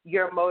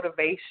your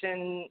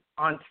motivation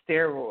on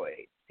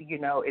steroids.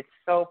 It's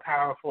so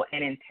powerful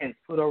and intense.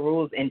 Pluto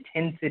rules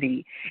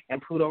intensity, and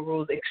Pluto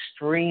rules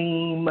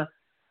extreme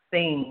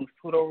things.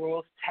 Pluto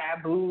rules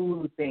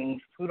taboo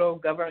things. Pluto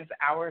governs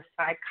our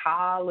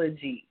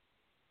psychology.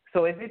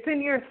 So if it's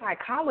in your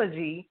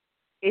psychology,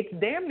 it's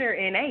damn near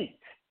innate.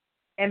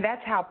 And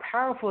that's how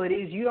powerful it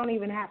is. You don't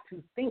even have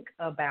to think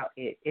about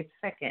it. It's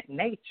second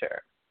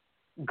nature,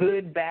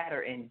 good, bad,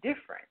 or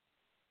indifferent.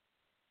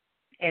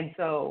 And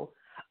so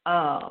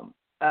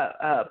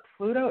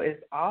Pluto is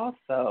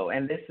also,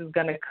 and this is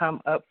going to come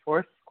up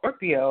for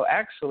Scorpio.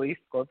 Actually,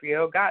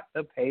 Scorpio got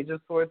the Page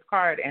of Swords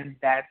card, and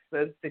that's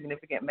the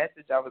significant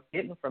message I was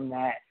getting from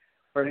that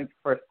for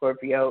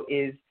Scorpio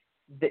is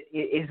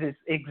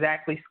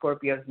exactly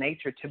Scorpio's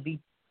nature, to be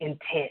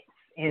intense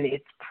in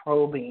its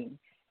probing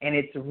and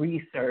its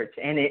research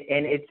and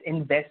its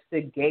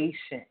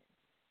investigation.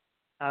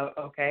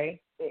 Okay?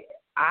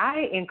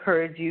 I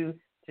encourage you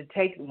to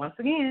take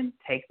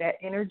that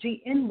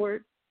energy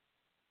inward.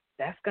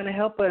 That's going to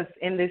help us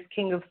in this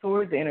King of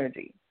Swords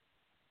energy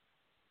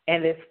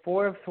and this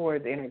Four of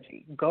Swords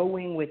energy.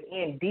 Going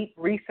within, deep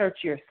research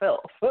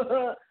yourself.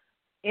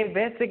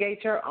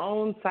 Investigate your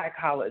own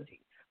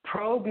psychology.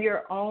 Probe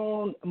your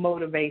own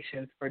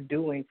motivations for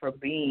doing, for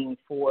being,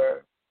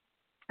 for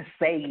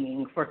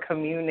saying, for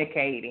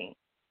communicating,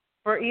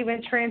 for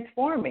even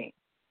transforming.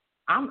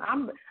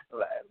 I'm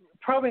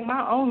probing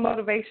my own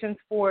motivations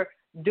for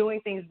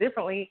doing things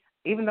differently,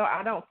 even though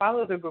I don't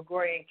follow the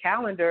Gregorian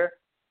calendar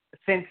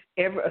since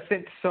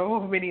so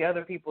many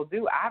other people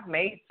do. I've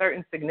made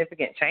certain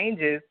significant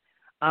changes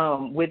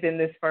within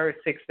this first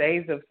 6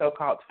 days of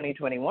so-called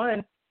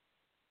 2021.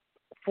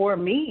 For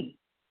me,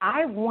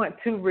 I want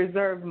to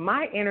reserve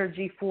my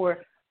energy for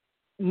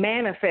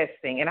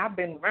manifesting, and I've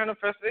been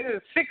manifesting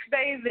 6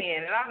 days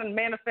in, and I've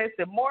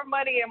manifested more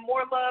money and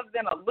more love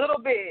than a little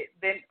bit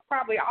than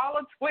probably all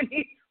of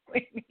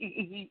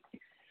 2020.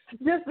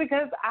 Just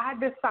because I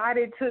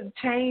decided to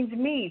change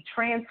me,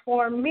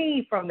 transform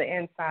me from the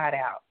inside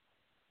out.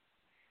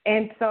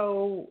 And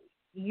so,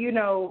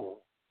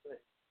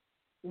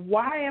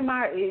 why am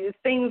I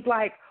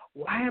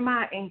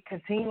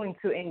continuing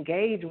to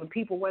engage with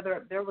people,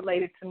 whether they're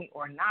related to me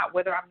or not,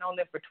 whether I've known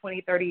them for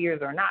 20, 30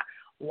 years or not?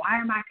 Why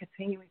am I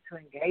continuing to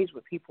engage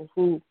with people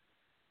who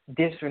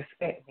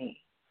disrespect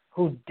me,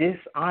 who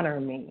dishonor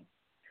me,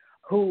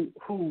 who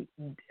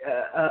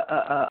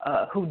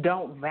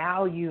don't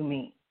value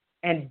me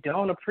and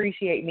don't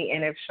appreciate me,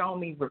 and have shown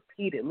me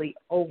repeatedly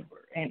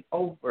over and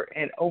over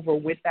and over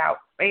without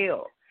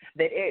fail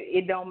that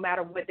it don't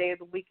matter what day of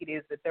the week it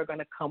is, that they're going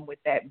to come with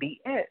that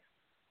BS?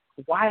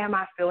 Why am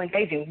I still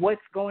engaging? What's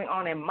going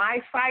on in my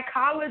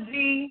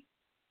psychology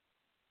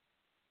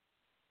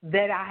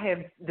that I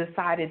have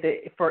decided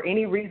that for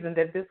any reason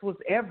that this was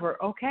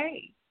ever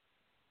okay?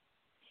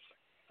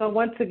 So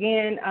once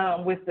again,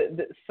 with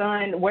the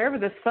sun, whatever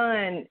the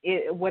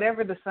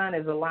sun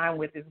is aligned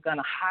with is going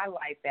to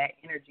highlight that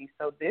energy.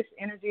 So this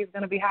energy is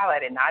going to be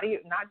highlighted, not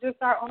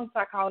just our own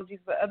psychologies,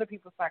 but other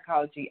people's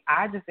psychology.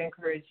 I just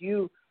encourage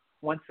you,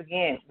 once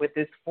again, with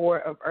this Four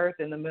of Earth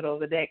in the middle of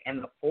the deck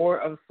and the Four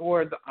of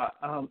Swords,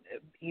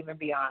 even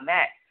beyond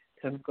that,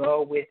 to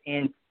go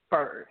within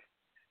first.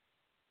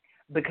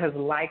 Because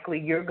likely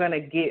you're going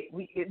to get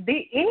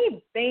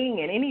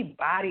anything and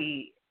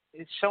anybody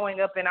is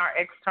showing up in our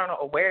external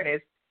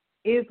awareness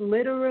is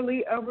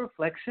literally a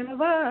reflection of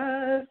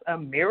us, a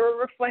mirror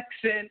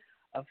reflection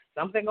of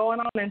something going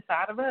on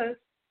inside of us.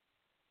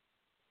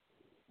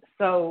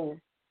 So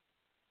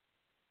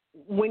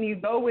when you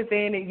go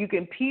within and you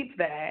can peep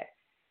that,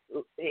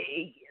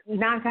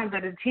 9 times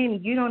out of 10,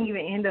 you don't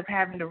even end up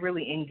having to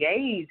really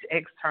engage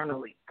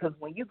externally. Because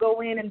when you go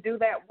in and do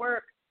that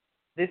work,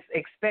 This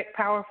expect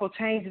powerful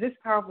change, this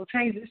powerful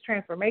change, this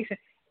transformation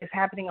is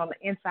happening on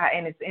the inside,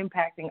 and it's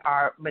impacting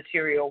our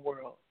material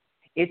world.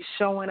 It's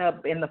showing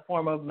up in the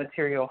form of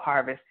material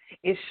harvest.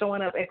 It's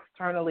showing up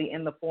externally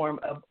in the form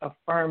of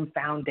firm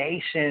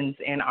foundations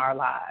in our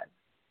lives.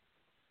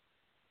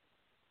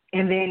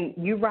 And then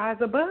you rise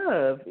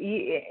above, and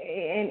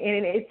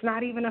it's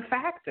not even a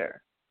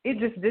factor. It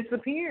just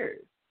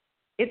disappears.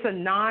 It's a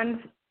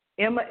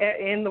non-Emma,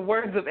 in the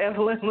words of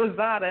Evelyn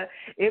Lozada,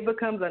 it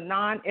becomes a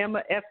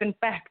non-Emma effing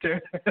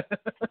factor.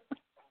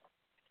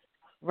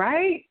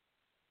 Right?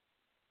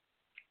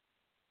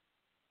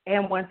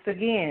 And once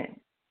again,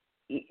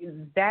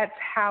 that's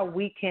how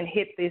we can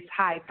hit this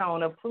high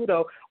tone of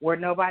Pluto where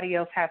nobody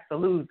else has to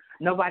lose.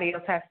 Nobody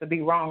else has to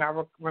be wrong. I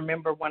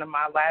remember one of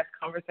my last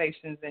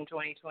conversations in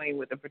 2020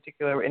 with a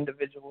particular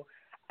individual.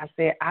 I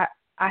said, I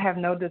have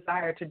no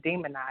desire to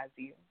demonize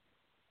you.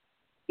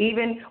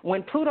 Even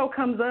when Pluto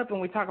comes up and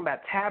we talk about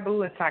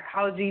taboo and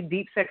psychology,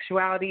 deep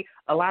sexuality,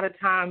 a lot of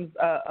times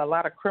a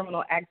lot of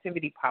criminal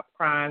activity, pop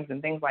crimes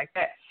and things like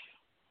that,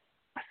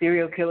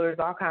 serial killers,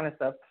 all kind of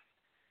stuff.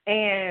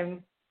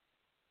 And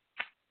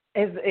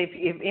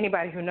if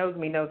anybody who knows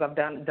me knows I've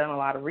done a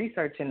lot of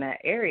research in that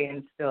area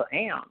and still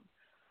am.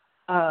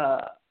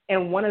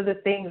 And one of the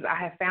things I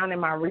have found in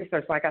my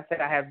research, like I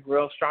said, I have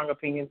real strong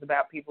opinions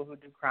about people who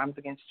do crimes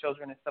against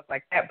children and stuff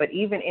like that. But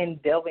even in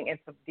delving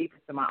into deep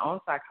into my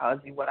own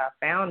psychology, what I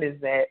found is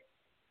that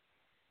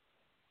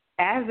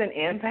as an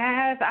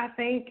empath, I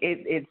think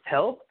it's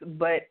helped,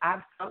 but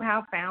I've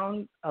somehow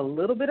found a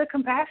little bit of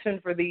compassion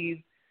for these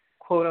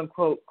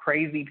quote-unquote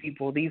crazy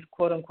people, these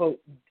quote-unquote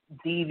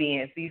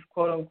deviants, these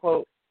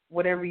quote-unquote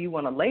whatever you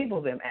want to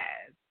label them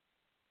as.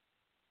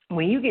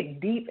 When you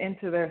get deep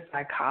into their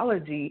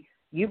psychology,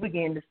 you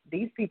begin to,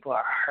 these people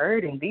are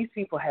hurting. These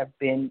people have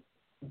been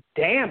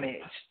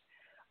damaged.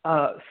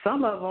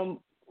 Some of them,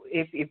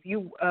 if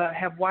you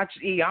have watched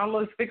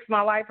Iyanla's Fix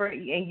My Life,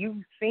 and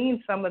you've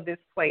seen some of this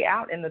play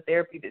out in the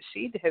therapy that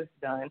she has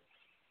done,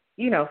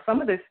 you know,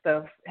 some of this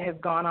stuff has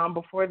gone on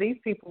before these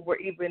people were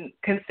even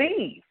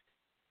conceived.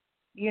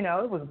 You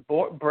know, it was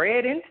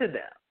bred into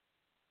them.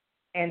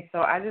 And so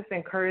I just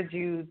encourage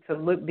you to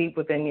look deep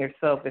within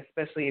yourself,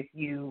 especially if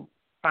you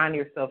find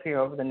yourself here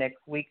over the next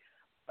week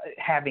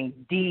having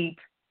deep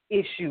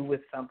issue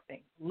with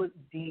something. Look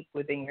deep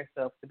within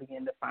yourself to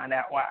begin to find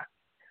out why.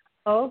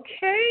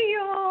 Okay,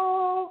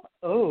 y'all.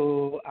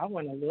 Oh, I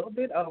went a little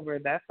bit over.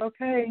 That's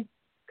okay,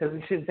 because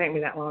it shouldn't take me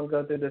that long to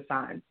go through the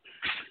signs.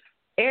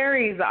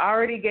 Aries, I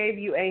already gave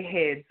you a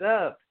heads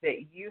up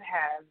that you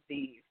have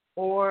the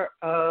Four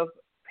of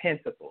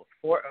Pentacles,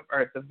 Four of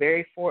Earth, the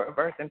very Four of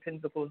Earth and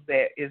Pentacles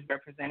that is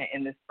represented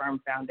in this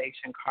firm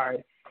foundation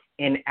card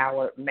in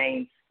our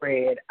main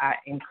spread. I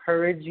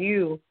encourage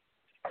you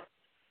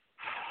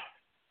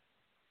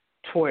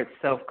towards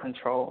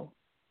self-control.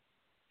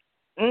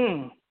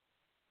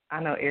 I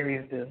know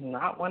Aries does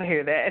not want to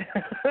hear that,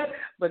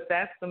 but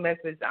that's the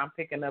message I'm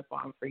picking up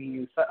on for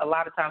you. So a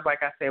lot of times,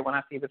 like I said, when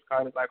I see this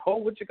card, it's like,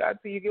 hold what you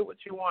got till you get what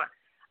you want.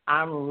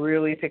 I'm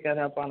really picking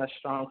up on a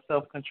strong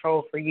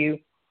self-control for you.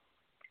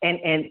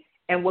 And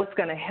what's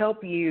going to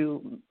help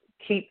you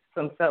keep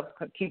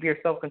your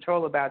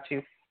self-control about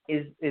you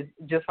is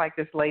just like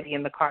this lady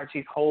in the card.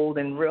 She's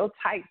holding real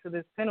tight to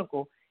this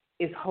pentacle,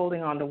 is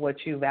holding on to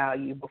what you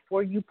value.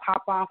 Before you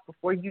pop off,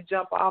 before you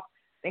jump off,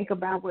 think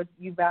about what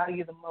you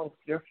value the most: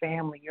 your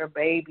family, your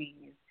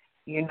babies,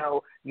 you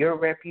know, your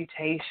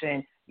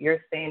reputation, your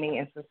standing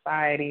in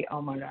society.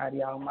 Oh my God,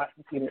 y'all, my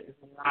computer is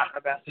not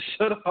about to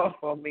shut off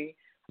on me.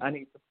 I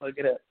need to plug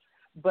it up.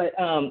 But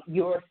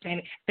your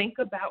standing, think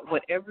about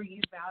whatever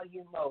you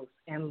value most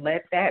and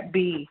let that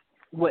be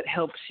what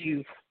helps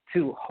you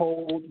to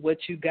hold what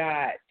you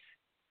got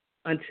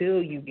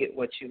until you get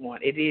what you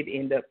want. It did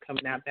end up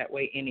coming out that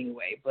way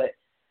anyway, but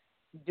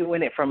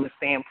doing it from a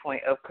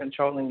standpoint of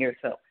controlling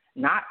yourself.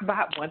 Not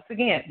by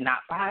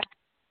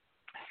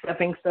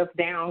stuffing stuff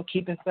down,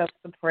 keeping stuff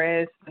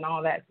suppressed and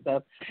all that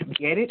stuff.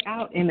 Get it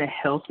out in a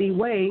healthy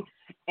way,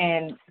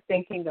 and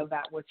thinking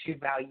about what you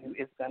value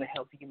is going to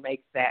help you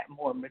make that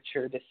more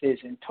mature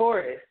decision.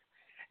 Taurus,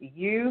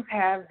 you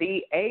have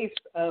the Ace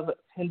of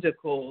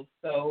Pentacles.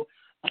 So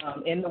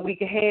in the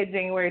week ahead,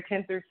 January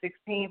 10th through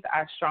 16th,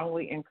 I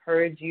strongly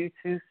encourage you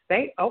to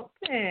stay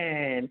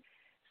open.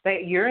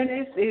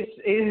 Uranus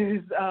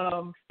is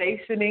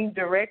stationing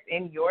direct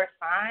in your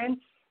sign,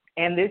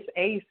 and this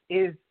Ace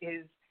is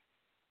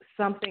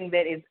something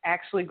that is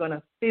actually going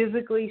to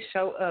physically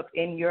show up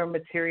in your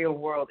material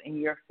world, in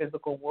your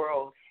physical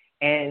world.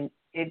 And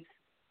it's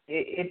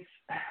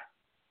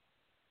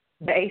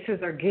the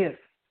aces are gifts.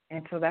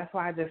 And so that's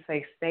why I just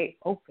say stay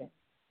open.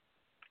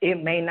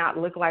 It may not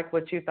look like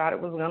what you thought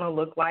it was going to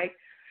look like.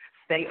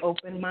 Stay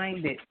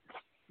open-minded.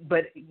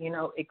 But, you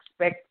know,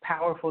 expect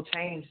powerful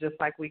change just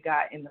like we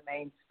got in the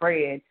main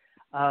spread,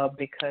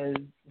 because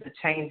the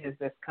changes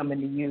that's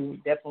coming to you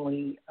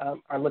definitely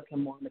are looking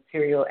more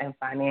material and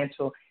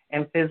financial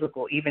and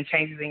physical, even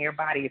changes in your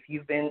body. If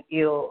you've been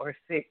ill or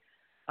sick,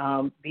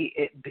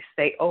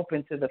 stay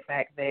open to the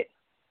fact that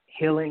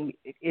healing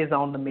is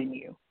on the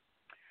menu.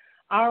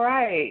 All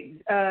right.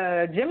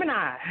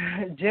 Gemini.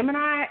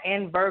 Gemini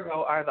and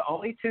Virgo are the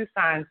only two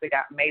signs that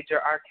got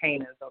major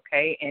arcanas,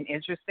 okay? And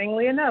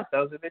interestingly enough,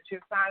 those are the two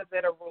signs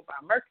that are ruled by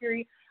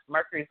Mercury.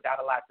 Mercury's got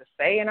a lot to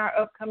say in our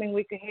upcoming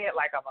week ahead,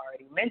 like I've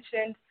already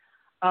mentioned.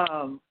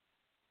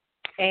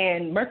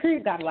 And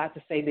Mercury's got a lot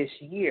to say this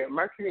year.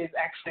 Mercury is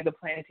actually the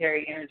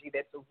planetary energy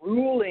that's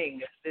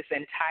ruling this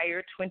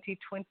entire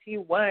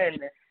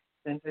 2021.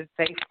 Since it's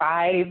a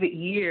 5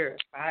 years,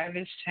 5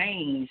 is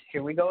change.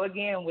 Here we go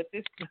again with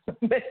this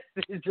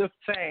message of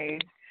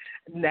change,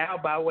 now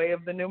by way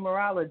of the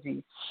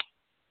numerology.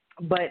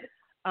 But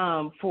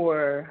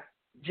for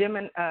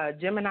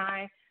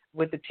Gemini,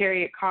 with the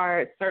Chariot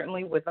card,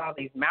 certainly with all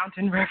these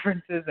mountain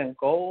references and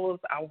goals,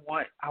 I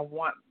want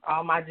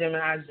all my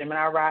Geminis,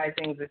 Gemini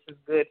risings. This is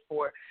good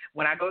for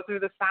when I go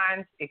through the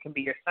signs. It can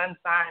be your sun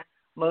sign,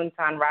 moon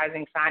sign,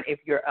 rising sign.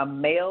 If you're a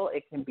male,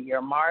 it can be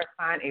your Mars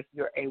sign. If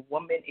you're a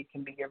woman, it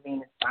can be your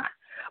Venus sign.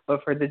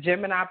 But for the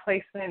Gemini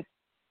placements,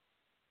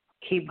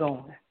 keep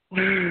going.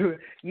 You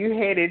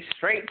headed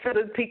straight to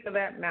the peak of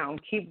that mountain.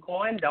 Keep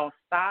going. Don't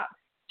stop.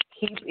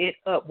 Keep it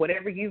up.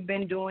 Whatever you've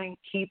been doing,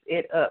 keep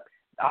it up.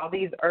 All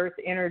these earth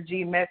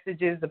energy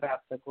messages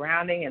about the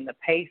grounding and the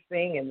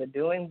pacing and the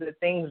doing the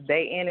things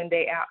day in and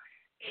day out.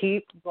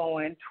 Keep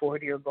going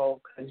toward your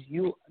goal because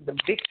the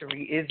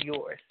victory is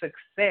yours.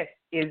 Success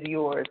is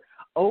yours.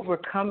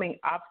 Overcoming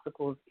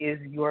obstacles is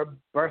your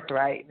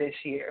birthright this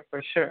year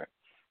for sure.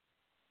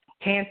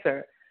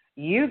 Cancer,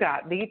 you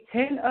got the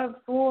 10 of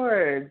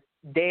Swords.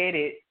 Dead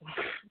it.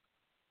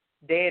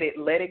 Dead it.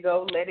 Let it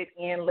go. Let it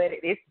in.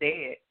 It's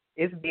dead.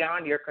 It's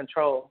beyond your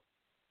control.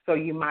 So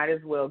you might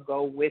as well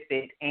go with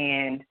it.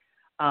 And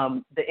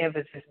the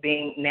emphasis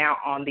being now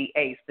on the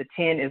ace. The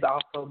 10 is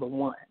also the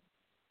 1.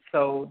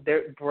 So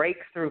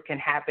breakthrough can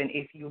happen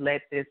if you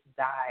let this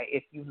die,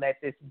 if you let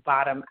this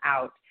bottom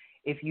out,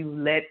 if you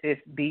let this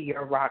be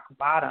your rock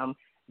bottom,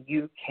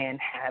 you can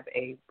have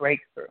a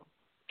breakthrough.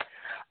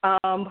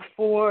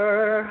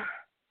 For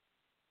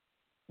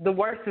the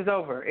worst is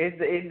over.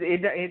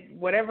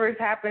 Whatever has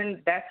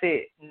happened, that's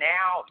it.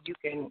 Now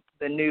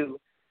the new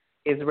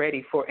is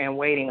ready for and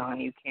waiting on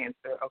you,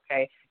 Cancer,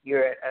 okay?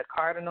 You're at a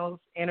Cardinals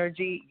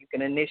energy. You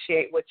can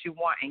initiate what you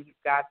want, and you've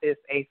got this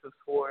Ace of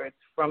Swords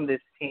from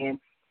this 10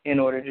 in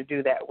order to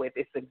do that with.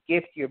 It's a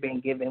gift you're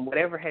being given.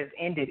 Whatever has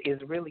ended is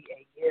really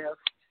a gift,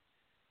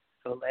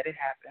 so let it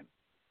happen.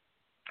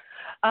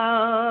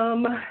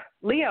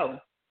 Leo,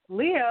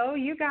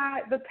 you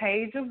got the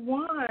Page of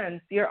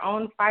Wands, your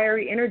own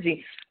fiery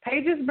energy.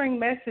 Pages bring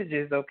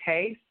messages,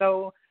 okay?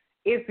 So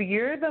if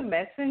you're the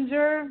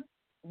messenger,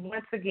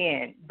 once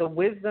again, the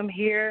wisdom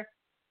here,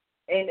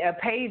 and a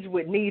page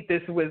would need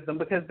this wisdom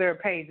because they're a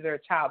page, they're a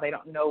child, they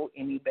don't know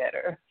any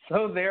better.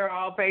 So they're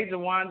all Page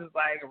of Wands is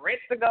like ready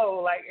to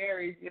go, like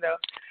Aries,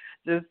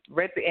 just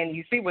ready to, and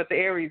you see what the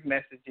Aries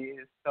message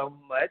is. So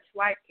much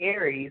like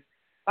Aries,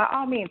 by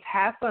all means,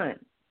 have fun,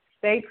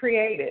 stay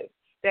creative,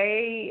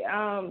 stay,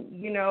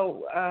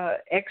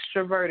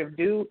 extroverted,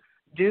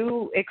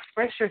 do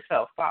express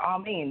yourself by all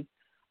means,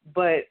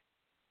 but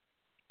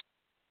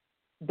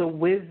the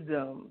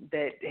wisdom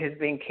that has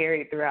been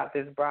carried throughout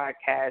this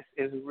broadcast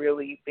is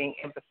really being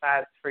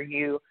emphasized for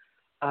you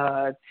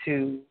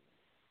to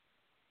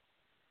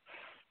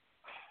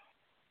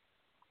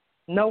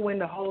know when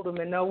to hold them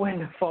and know when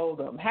to fold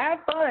them. Have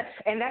fun.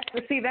 And that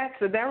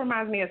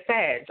reminds me of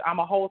Sag. I'm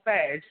a whole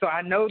Sag, so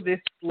I know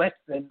this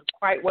lesson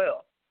quite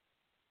well.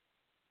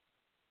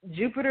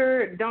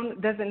 Jupiter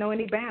doesn't know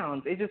any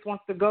bounds. It just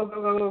wants to go,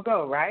 go, go, go,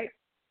 go, right?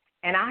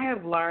 And I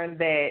have learned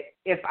that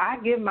if I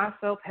give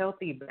myself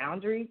healthy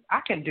boundaries,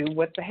 I can do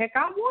what the heck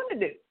I want to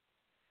do.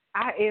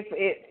 I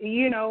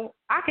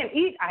can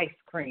eat ice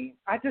cream.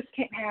 I just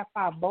can't have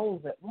 5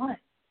 bowls at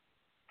once.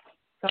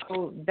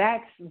 So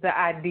that's the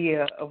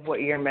idea of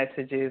what your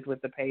message is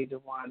with the Page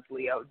of Wands,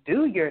 Leo.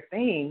 Do your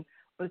thing,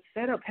 but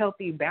set up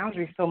healthy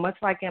boundaries. So much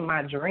like in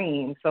my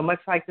dream, so much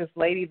like this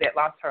lady that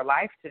lost her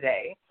life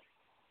today.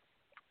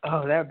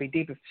 Oh, that would be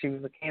deep if she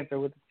was a Cancer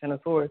with the 10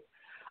 of Swords.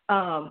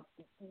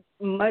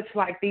 Much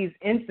like these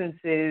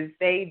instances,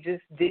 they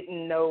just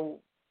didn't know.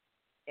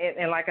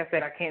 And like I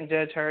said, I can't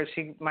judge her.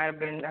 She might have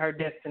been her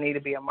destiny to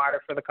be a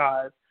martyr for the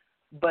cause.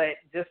 But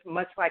just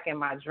much like in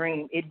my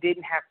dream, it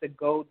didn't have to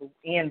go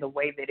in the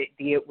way that it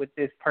did with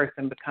this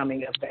person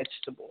becoming a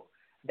vegetable.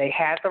 They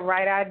had the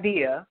right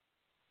idea.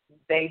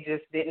 They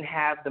just didn't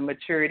have the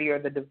maturity or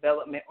the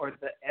development or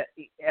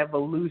the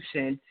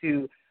evolution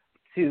to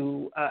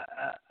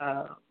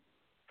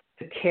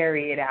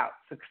carry it out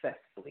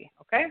successfully,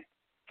 okay?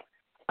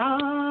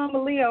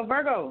 Leo,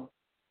 Virgo,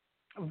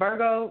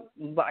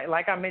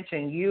 like I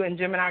mentioned, you and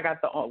Gemini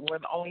were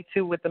the only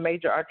two with the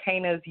major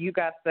arcanas. You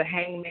got the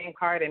Hangman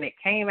card, and it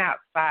came out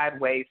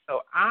sideways.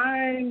 So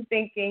I'm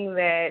thinking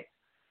that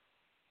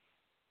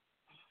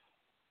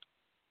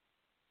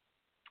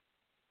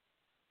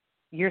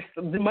you're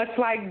much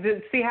like,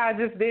 see how I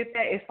just did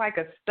that? It's like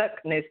a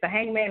stuckness. The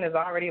Hangman is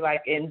already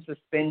like in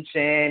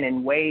suspension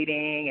and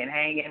waiting and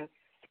hanging,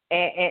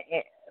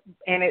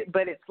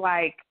 but it's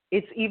like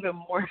it's even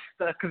more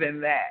stuck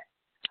than that.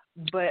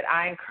 but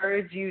I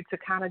encourage you to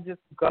kind of just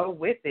go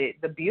with it.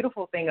 The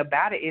beautiful thing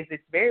about it is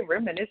it's very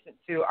reminiscent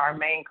to our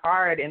main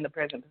card in the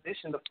present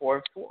position, the Four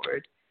of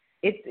Swords.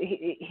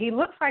 He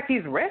looks like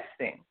he's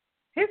resting.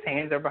 His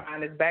hands are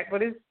behind his back,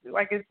 but it's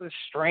like it's a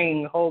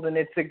string holding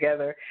it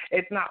together.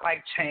 It's not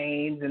like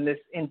chains in this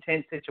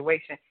intense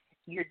situation.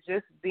 You're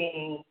just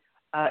being,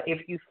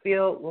 if you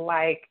feel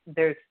like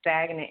there's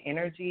stagnant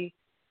energy,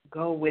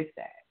 go with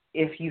that.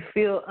 If you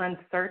feel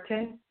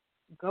uncertain,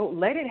 go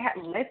let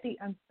the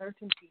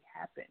uncertainty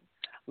happen.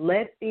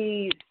 Let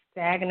the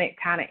stagnant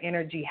kind of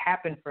energy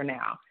happen for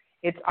now.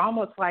 It's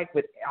almost like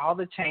with all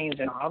the change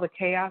and all the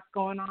chaos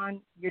going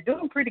on, you're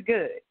doing pretty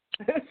good.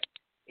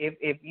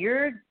 if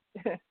you're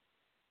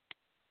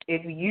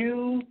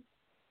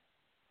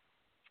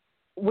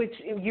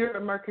a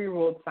Mercury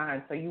ruled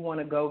sign, so you want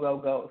to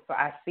go. So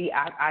I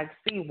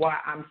see why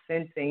I'm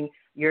sensing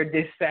your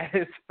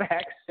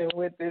dissatisfaction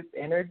with this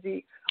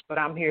energy, but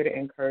I'm here to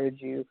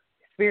encourage you.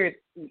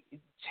 Spirit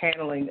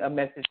channeling a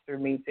message through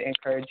me to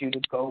encourage you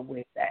to go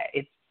with that.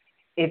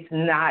 It's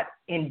not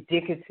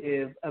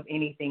indicative of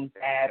anything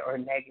bad or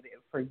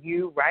negative for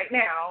you right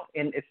now,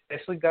 and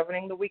especially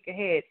governing the week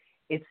ahead.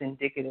 It's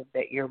indicative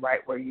that you're right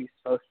where you're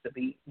supposed to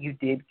be. You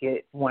did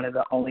get one of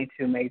the only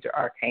two major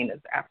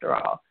arcanas after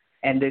all.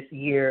 And this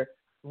year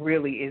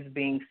really is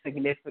a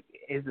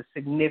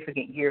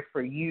significant year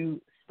for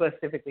you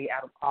specifically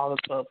out of all the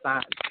 12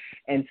 signs.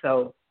 And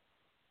so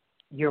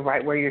you're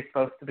right where you're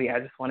supposed to be. I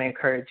just want to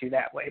encourage you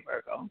that way,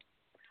 Virgo.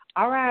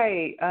 All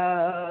right,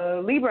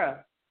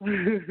 Libra.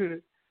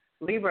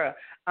 Libra,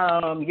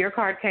 your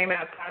card came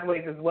out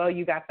sideways as well.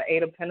 You got the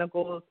Eight of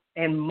Pentacles,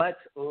 and much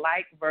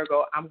like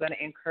Virgo, I'm going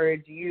to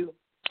encourage you.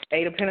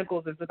 Eight of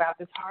Pentacles is about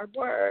this hard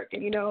work,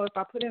 and if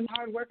I put in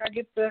hard work, I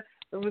get the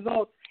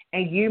results.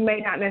 And you may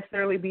not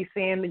necessarily be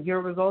seeing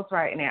your results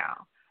right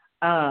now.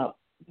 I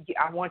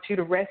want you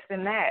to rest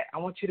in that. I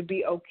want you to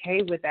be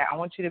okay with that. I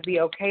want you to be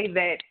okay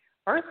that,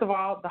 first of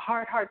all, the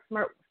hard,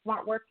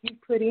 smart work you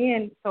put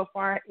in so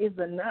far is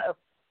enough.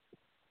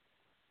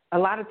 A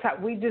lot of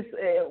times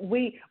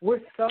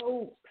we're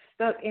so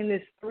stuck in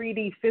this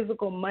 3D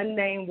physical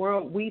mundane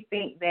world. We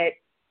think that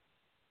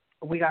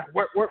we got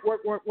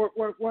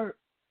work.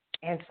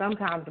 And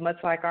sometimes, much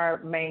like our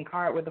main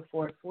card with the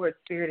Four of Swords,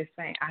 Spirit is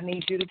saying, I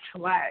need you to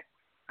chillax.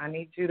 I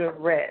need you to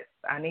rest.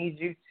 I need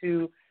you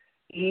to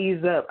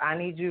ease up. I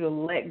need you to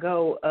let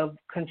go of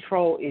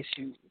control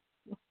issues.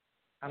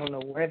 I don't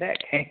know where that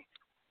came.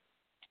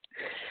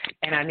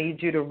 And I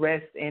need you to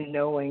rest in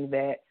knowing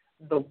that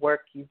the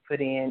work you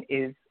put in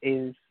is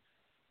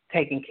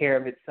taking care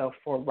of itself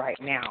for right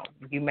now.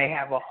 You may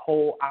have a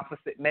whole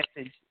opposite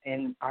message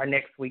in our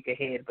next week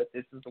ahead, but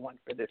this is the one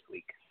for this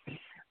week.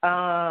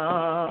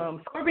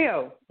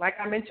 Scorpio, like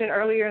I mentioned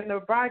earlier in the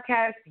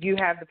broadcast, you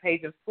have the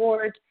Page of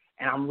Swords,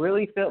 and I'm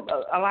really feeling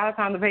a lot of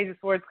times the Page of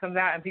Swords comes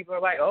out and people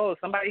are like, oh,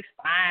 somebody's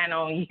spying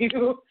on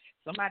you,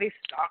 somebody's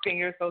stalking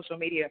your social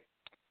media.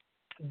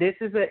 This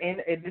is an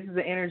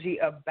energy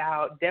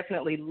about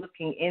definitely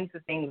looking into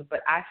things,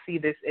 but I see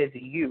this as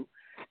you.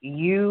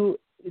 You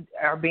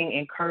are being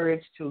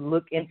encouraged to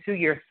look into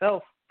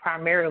yourself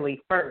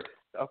primarily first,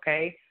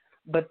 okay?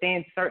 But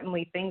then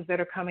certainly things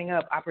that are coming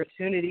up,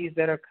 opportunities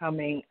that are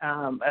coming.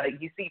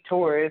 You see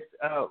Taurus,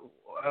 a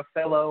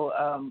fellow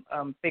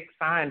fixed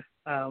sign,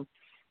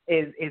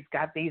 is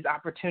got these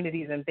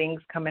opportunities and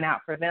things coming out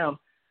for them.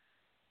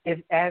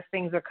 As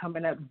things are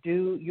coming up,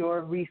 do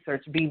your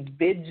research. Be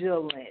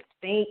vigilant.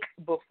 Think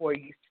before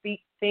you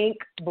speak. Think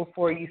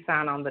before you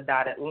sign on the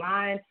dotted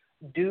line.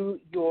 Do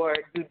your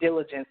due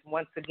diligence.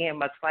 Once again,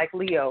 much like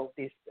Leo,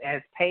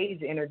 as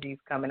Page energy is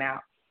coming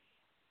out,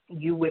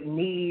 you would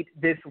need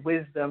this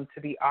wisdom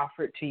to be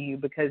offered to you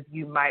because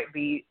you might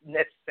be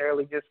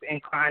necessarily just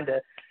inclined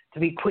to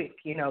be quick.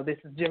 This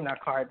is Gemini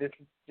card. This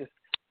is just,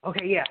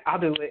 okay, yeah, I'll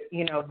do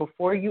it.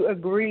 Before you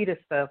agree to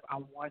stuff, I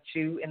want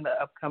you in the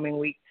upcoming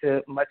week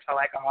to, much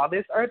like all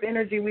this earth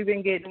energy we've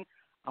been getting,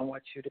 I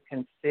want you to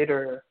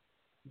consider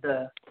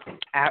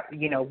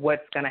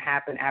what's going to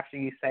happen after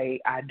you say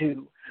I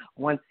do,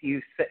 once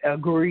you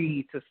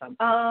agree to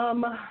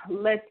something.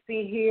 Let's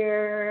see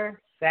here.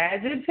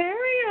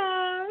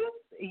 Sagittarius,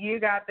 you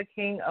got the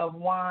King of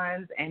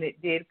Wands, and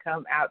it did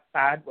come out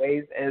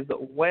sideways as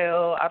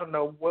well. I don't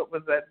know what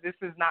was that. This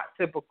is not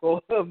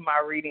typical of my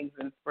readings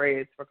and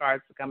spreads for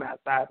cards to come out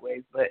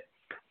sideways, but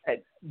I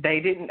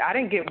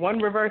didn't get one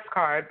reverse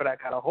card, but I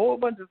got a whole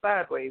bunch of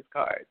sideways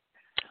cards.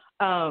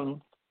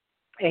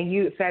 And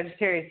you,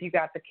 Sagittarius, you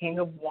got the King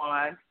of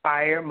Wands,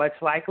 fire, much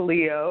like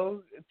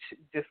Leo,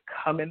 just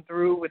coming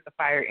through with the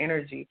fire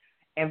energy.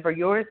 And for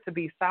yours to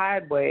be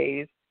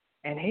sideways,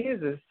 and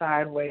his is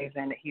sideways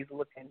and he's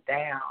looking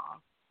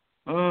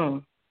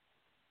down.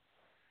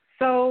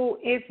 So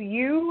if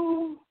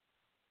you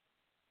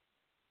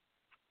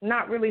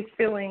not really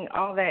feeling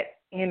all that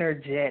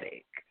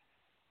energetic,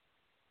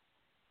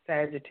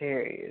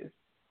 Sagittarius,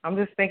 I'm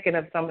just thinking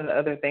of some of the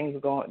other things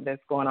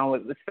that's going on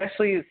with,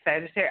 especially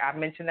Sagittarius. I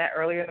mentioned that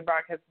earlier in the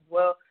broadcast as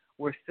well.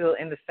 We're still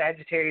in the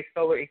Sagittarius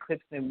solar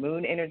eclipse and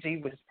moon energy,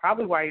 which is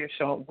probably why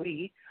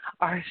we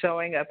are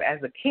showing up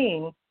as a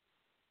king.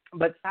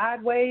 But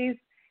sideways,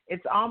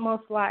 it's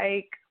almost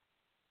like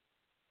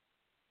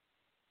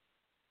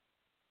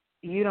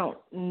you don't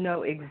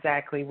know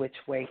exactly which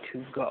way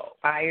to go.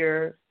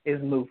 Fire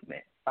is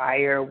movement.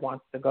 Fire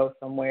wants to go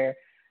somewhere.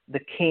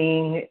 The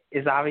king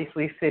is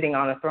obviously sitting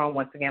on a throne.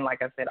 Once again,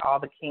 like I said, all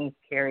the kings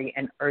carry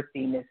an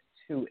earthiness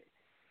to it.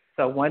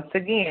 So once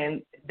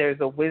again, there's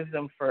a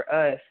wisdom for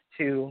us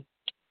to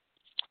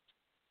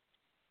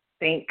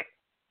think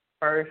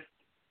first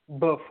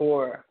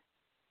before.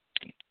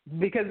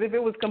 Because if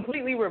it was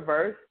completely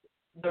reversed,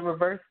 the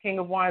reverse King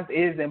of Wands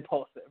is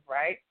impulsive,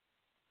 right?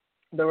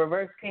 The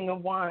reverse King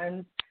of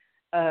Wands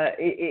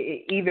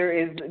it either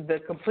is the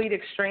complete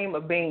extreme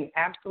of being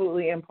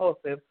absolutely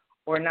impulsive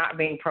or not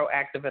being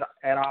proactive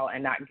at all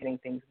and not getting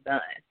things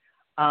done.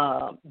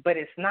 But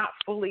it's not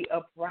fully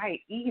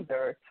upright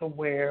either to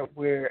where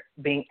we're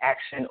being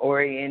action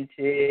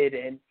oriented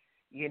and,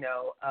 you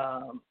know,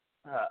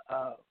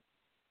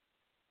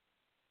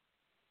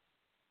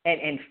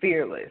 and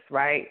fearless,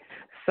 right?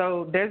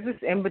 So there's this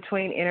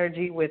in-between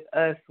energy with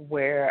us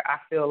where I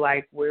feel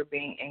like we're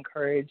being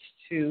encouraged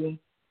to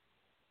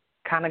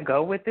kind of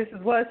go with this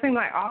as well. It seems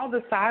like all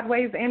the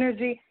sideways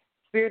energy,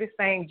 Spirit is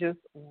saying just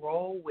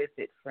roll with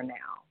it for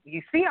now.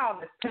 You see all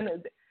this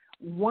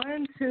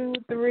 1, 2,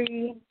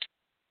 3,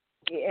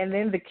 and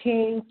then the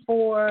King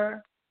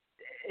 4,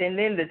 and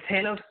then the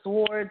 10 of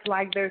Swords.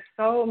 Like there's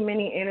so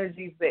many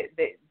energies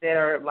that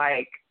are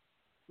like,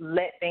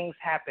 let things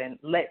happen,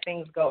 let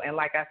things go. And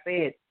like I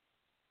said,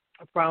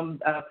 from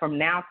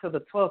now to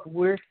the 12th,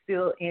 we're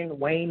still in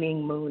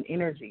waning moon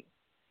energy.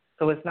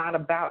 So it's not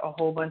about a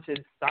whole bunch of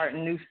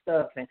starting new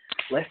stuff and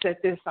let's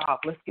set this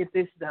off, let's get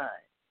this done.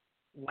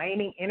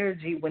 Waning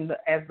energy,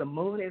 as the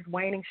moon is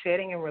waning,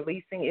 shedding and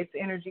releasing its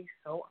energy,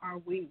 so are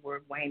we.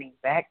 We're waning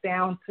back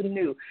down to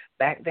new,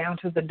 back down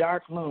to the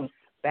dark moon,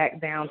 back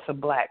down to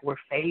black. We're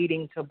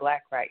fading to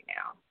black right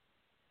now.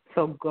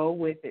 So go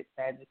with it,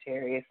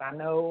 Sagittarius. I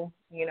know,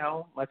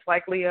 much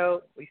like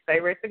Leo, we stay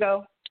ready to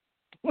go.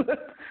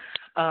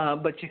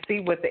 But you see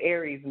what the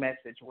Aries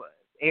message was.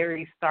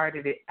 Aries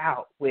started it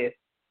out with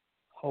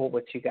hold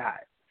what you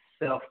got,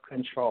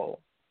 self-control,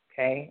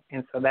 okay?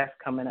 And so that's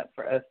coming up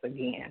for us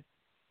again.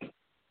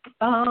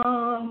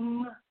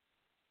 And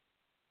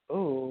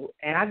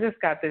I just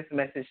got this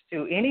message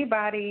too.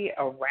 Anybody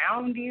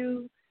around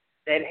you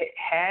that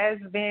has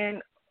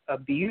been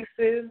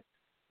abusive,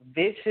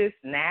 vicious,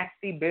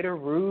 nasty, bitter,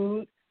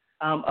 rude,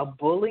 a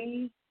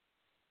bully,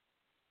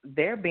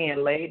 they're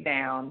being laid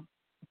down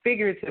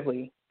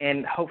figuratively,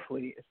 and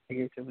hopefully it's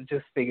figuratively,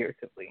 just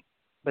figuratively,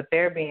 but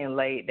they're being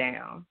laid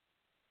down.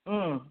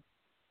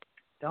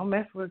 Don't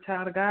mess with a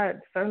child of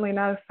God. Certainly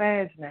not a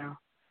Sag now.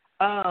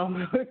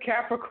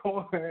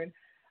 Capricorn,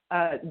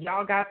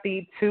 y'all got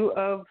the 2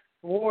 of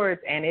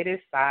Swords, and it is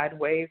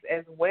sideways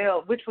as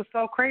well, which was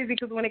so crazy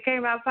because when it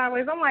came out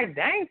sideways, I'm like,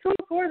 dang, 2 of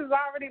Swords is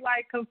already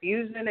like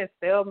confusion and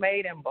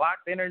stalemate and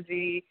blocked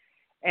energy.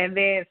 And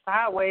then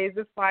sideways,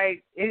 it's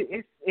like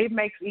it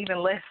makes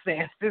even less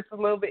sense. It's a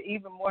little bit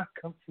even more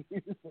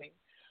confusing.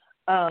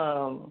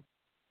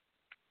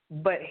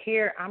 But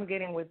here I'm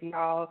getting with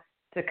y'all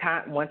to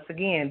once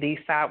again, these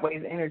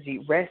sideways energy,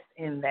 rest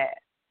in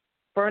that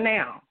for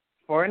now.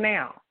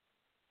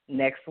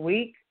 Next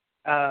week,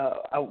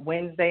 a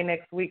Wednesday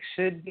next week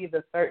should be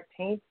the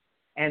 13th,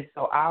 and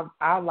so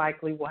I'll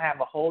likely will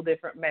have a whole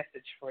different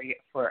message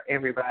for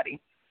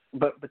everybody.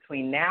 But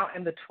between now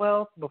and the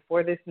 12th,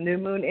 before this new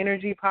moon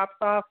energy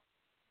pops off,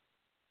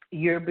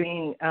 you're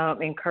being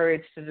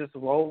encouraged to just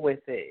roll with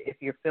it.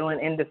 If you're feeling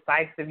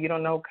indecisive, you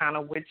don't know kind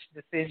of which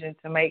decision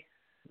to make,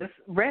 just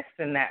rest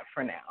in that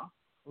for now.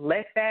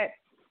 Let that,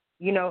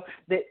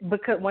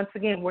 because once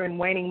again, we're in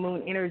waning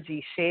moon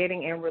energy,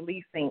 shedding and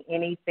releasing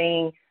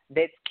anything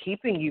that's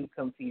keeping you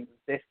confused,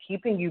 that's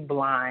keeping you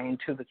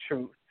blind to the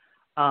truth.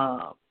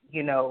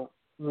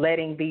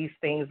 Letting these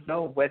things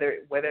go, whether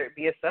it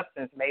be a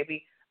substance,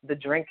 maybe the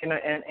drinking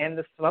and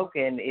the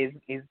smoking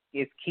is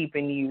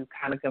keeping you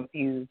kind of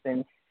confused,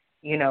 and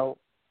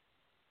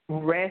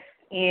rest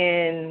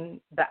in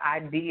the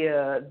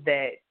idea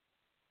that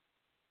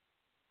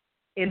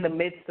in the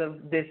midst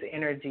of this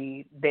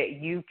energy that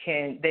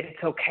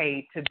it's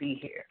okay to be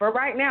here. For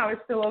right now,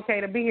 it's still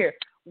okay to be here.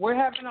 We're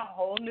having a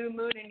whole new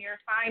moon in your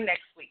sign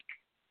next week.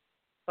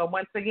 So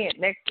once again,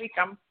 next week,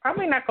 I'm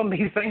probably not going to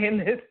be saying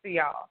this to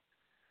y'all.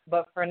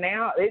 But for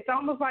now, it's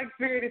almost like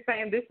Spirit is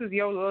saying this is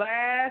your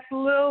last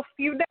little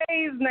few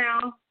days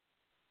now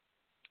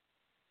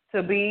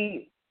to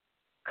be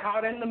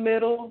caught in the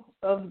middle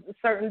of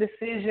certain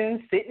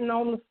decisions, sitting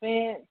on the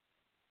fence,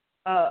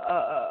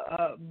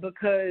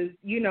 because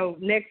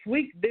next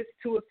week this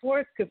 2 of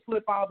Swords could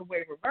flip all the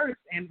way reverse,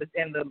 and the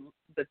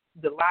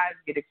lies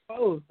get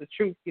exposed, the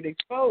truth get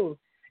exposed.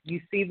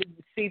 You see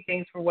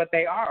things for what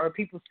they are, or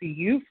people see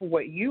you for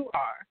what you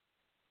are.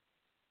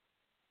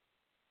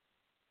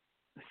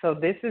 So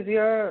this is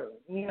your,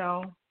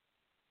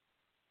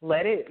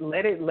 let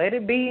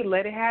it be,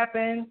 let it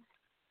happen.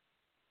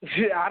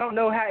 I don't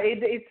know how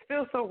it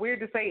feels so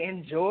weird to say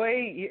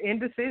enjoy your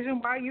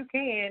indecision while you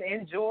can.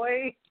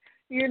 Enjoy,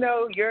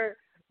 your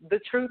the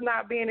truth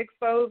not being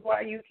exposed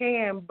while you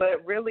can,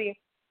 but really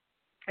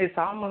it's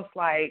almost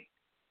like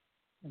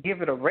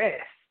give it a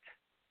rest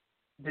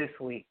this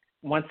week.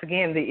 Once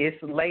again,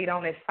 it's laid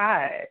on its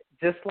side,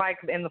 just like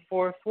in the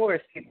Four of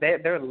Swords.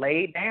 They're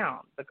laid down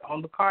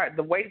on the card.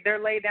 The way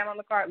they're laid down on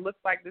the card looks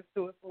like this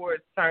Two of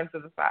Swords turned to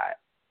the side.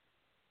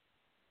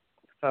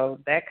 So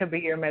that could be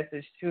your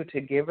message too,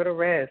 to give it a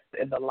rest.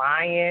 The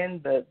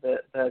lion,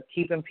 the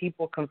keeping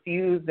people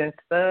confused and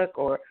stuck,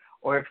 or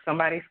if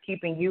somebody's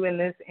keeping you in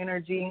this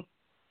energy,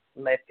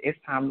 it's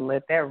time to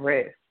let that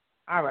rest.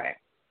 All right.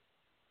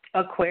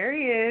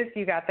 Aquarius,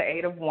 you got the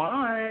Eight of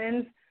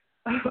Wands.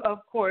 Of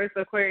course,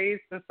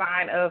 Aquarius, the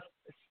sign of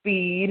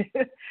speed,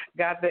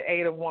 got the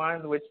Eight of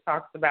Wands, which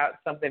talks about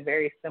something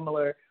very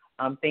similar,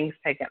 things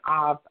taken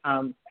off,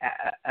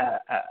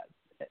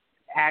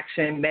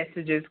 action,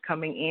 messages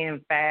coming in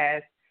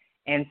fast.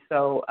 And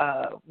so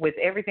with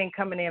everything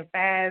coming in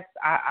fast,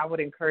 I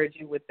would encourage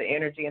you with the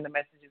energy and the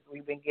messages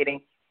we've been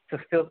getting to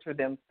filter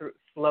them through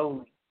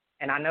slowly.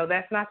 And I know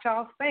that's not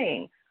y'all's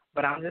thing,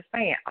 but I'm just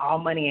saying all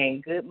money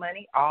ain't good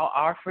money. All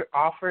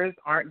offers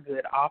aren't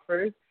good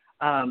offers.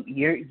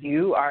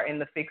 You are in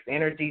the fixed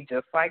energy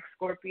just like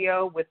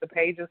Scorpio with the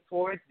Page of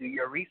Swords. Do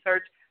your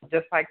research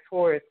just like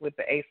Taurus with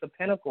the Ace of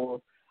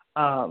Pentacles.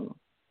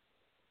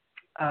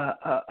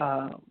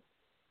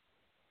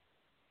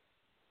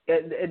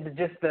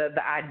 Just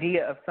the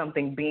idea of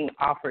something being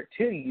offered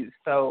to you.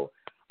 So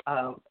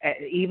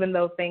even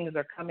though things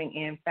are coming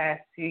in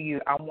fast to you,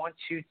 I want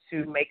you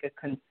to make a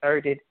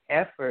concerted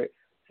effort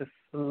to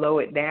slow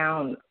it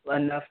down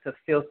enough to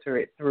filter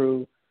it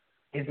through.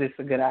 Is this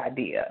a good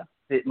idea?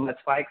 Much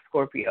like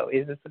Scorpio,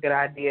 is this a good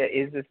idea?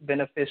 Is this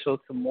beneficial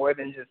to more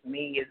than just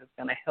me? Is this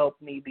going to help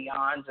me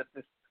beyond just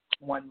this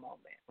one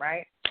moment,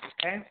 right?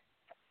 Okay.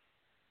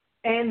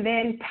 And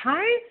then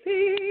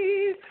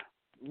Pisces,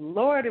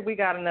 Lord, we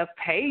got enough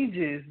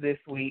pages this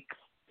week.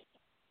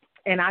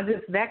 And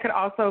that could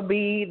also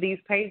be these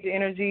page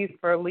energies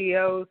for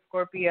Leo,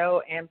 Scorpio,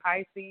 and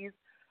Pisces.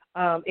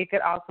 It could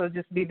also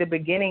just be the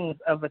beginnings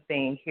of a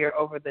thing here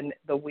over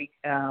the week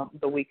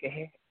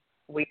ahead.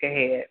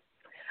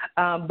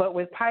 But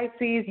with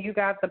Pisces, you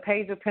got the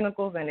Page of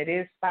Pentacles, and it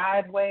is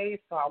sideways.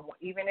 So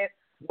even if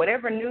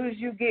whatever news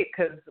you get,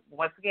 because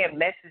once again,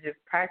 messages,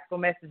 practical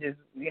messages,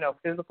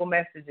 physical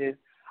messages,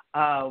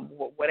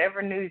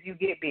 whatever news you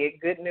get, be it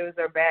good news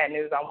or bad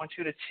news, I want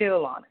you to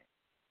chill on it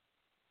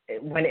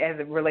as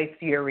it relates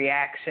to your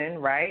reaction,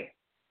 right?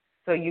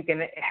 So you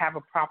can have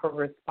a proper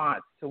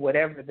response to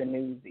whatever the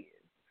news is.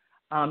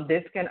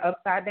 This can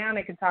upside down.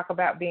 It can talk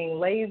about being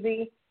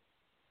lazy.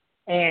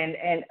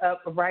 And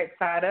up, right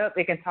side up,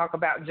 it can talk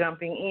about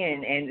jumping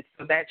in. And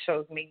so that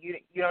shows me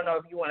you don't know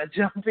if you want to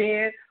jump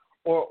in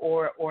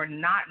or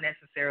not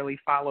necessarily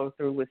follow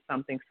through with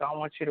something. So I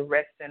want you to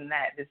rest in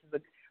that. This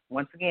is,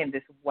 once again,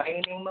 this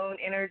waning moon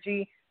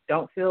energy.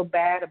 Don't feel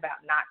bad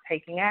about not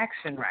taking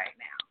action right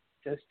now.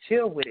 Just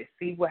chill with it.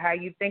 See how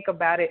you think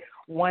about it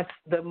once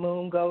the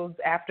moon goes,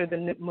 after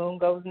the moon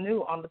goes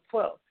new on the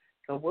 12th.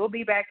 So we'll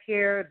be back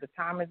here. The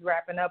time is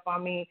wrapping up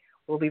on me.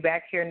 We'll be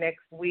back here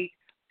next week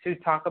to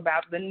talk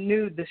about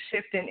the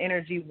shift in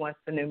energy once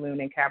the new moon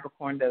in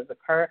Capricorn does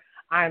occur.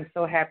 I am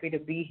so happy to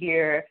be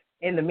here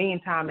in the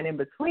meantime and in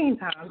between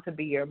time to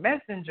be your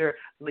messenger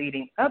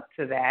leading up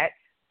to that.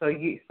 So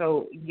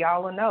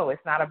y'all will know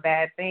it's not a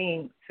bad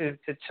thing to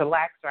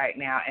chillax right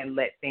now and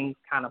let things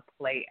kind of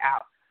play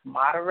out.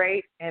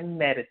 Moderate and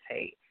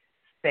meditate.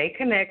 Stay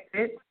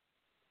connected.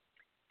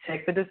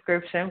 Check the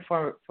description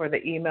for the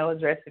email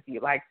address if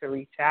you'd like to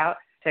reach out.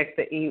 Check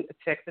the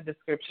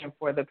description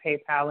for the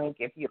PayPal link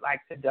if you'd like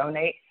to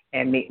donate,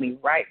 and meet me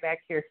right back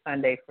here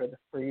Sunday for the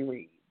free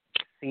read.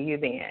 See you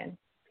then.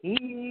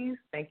 Peace.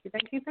 Thank you,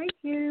 thank you, thank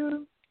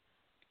you.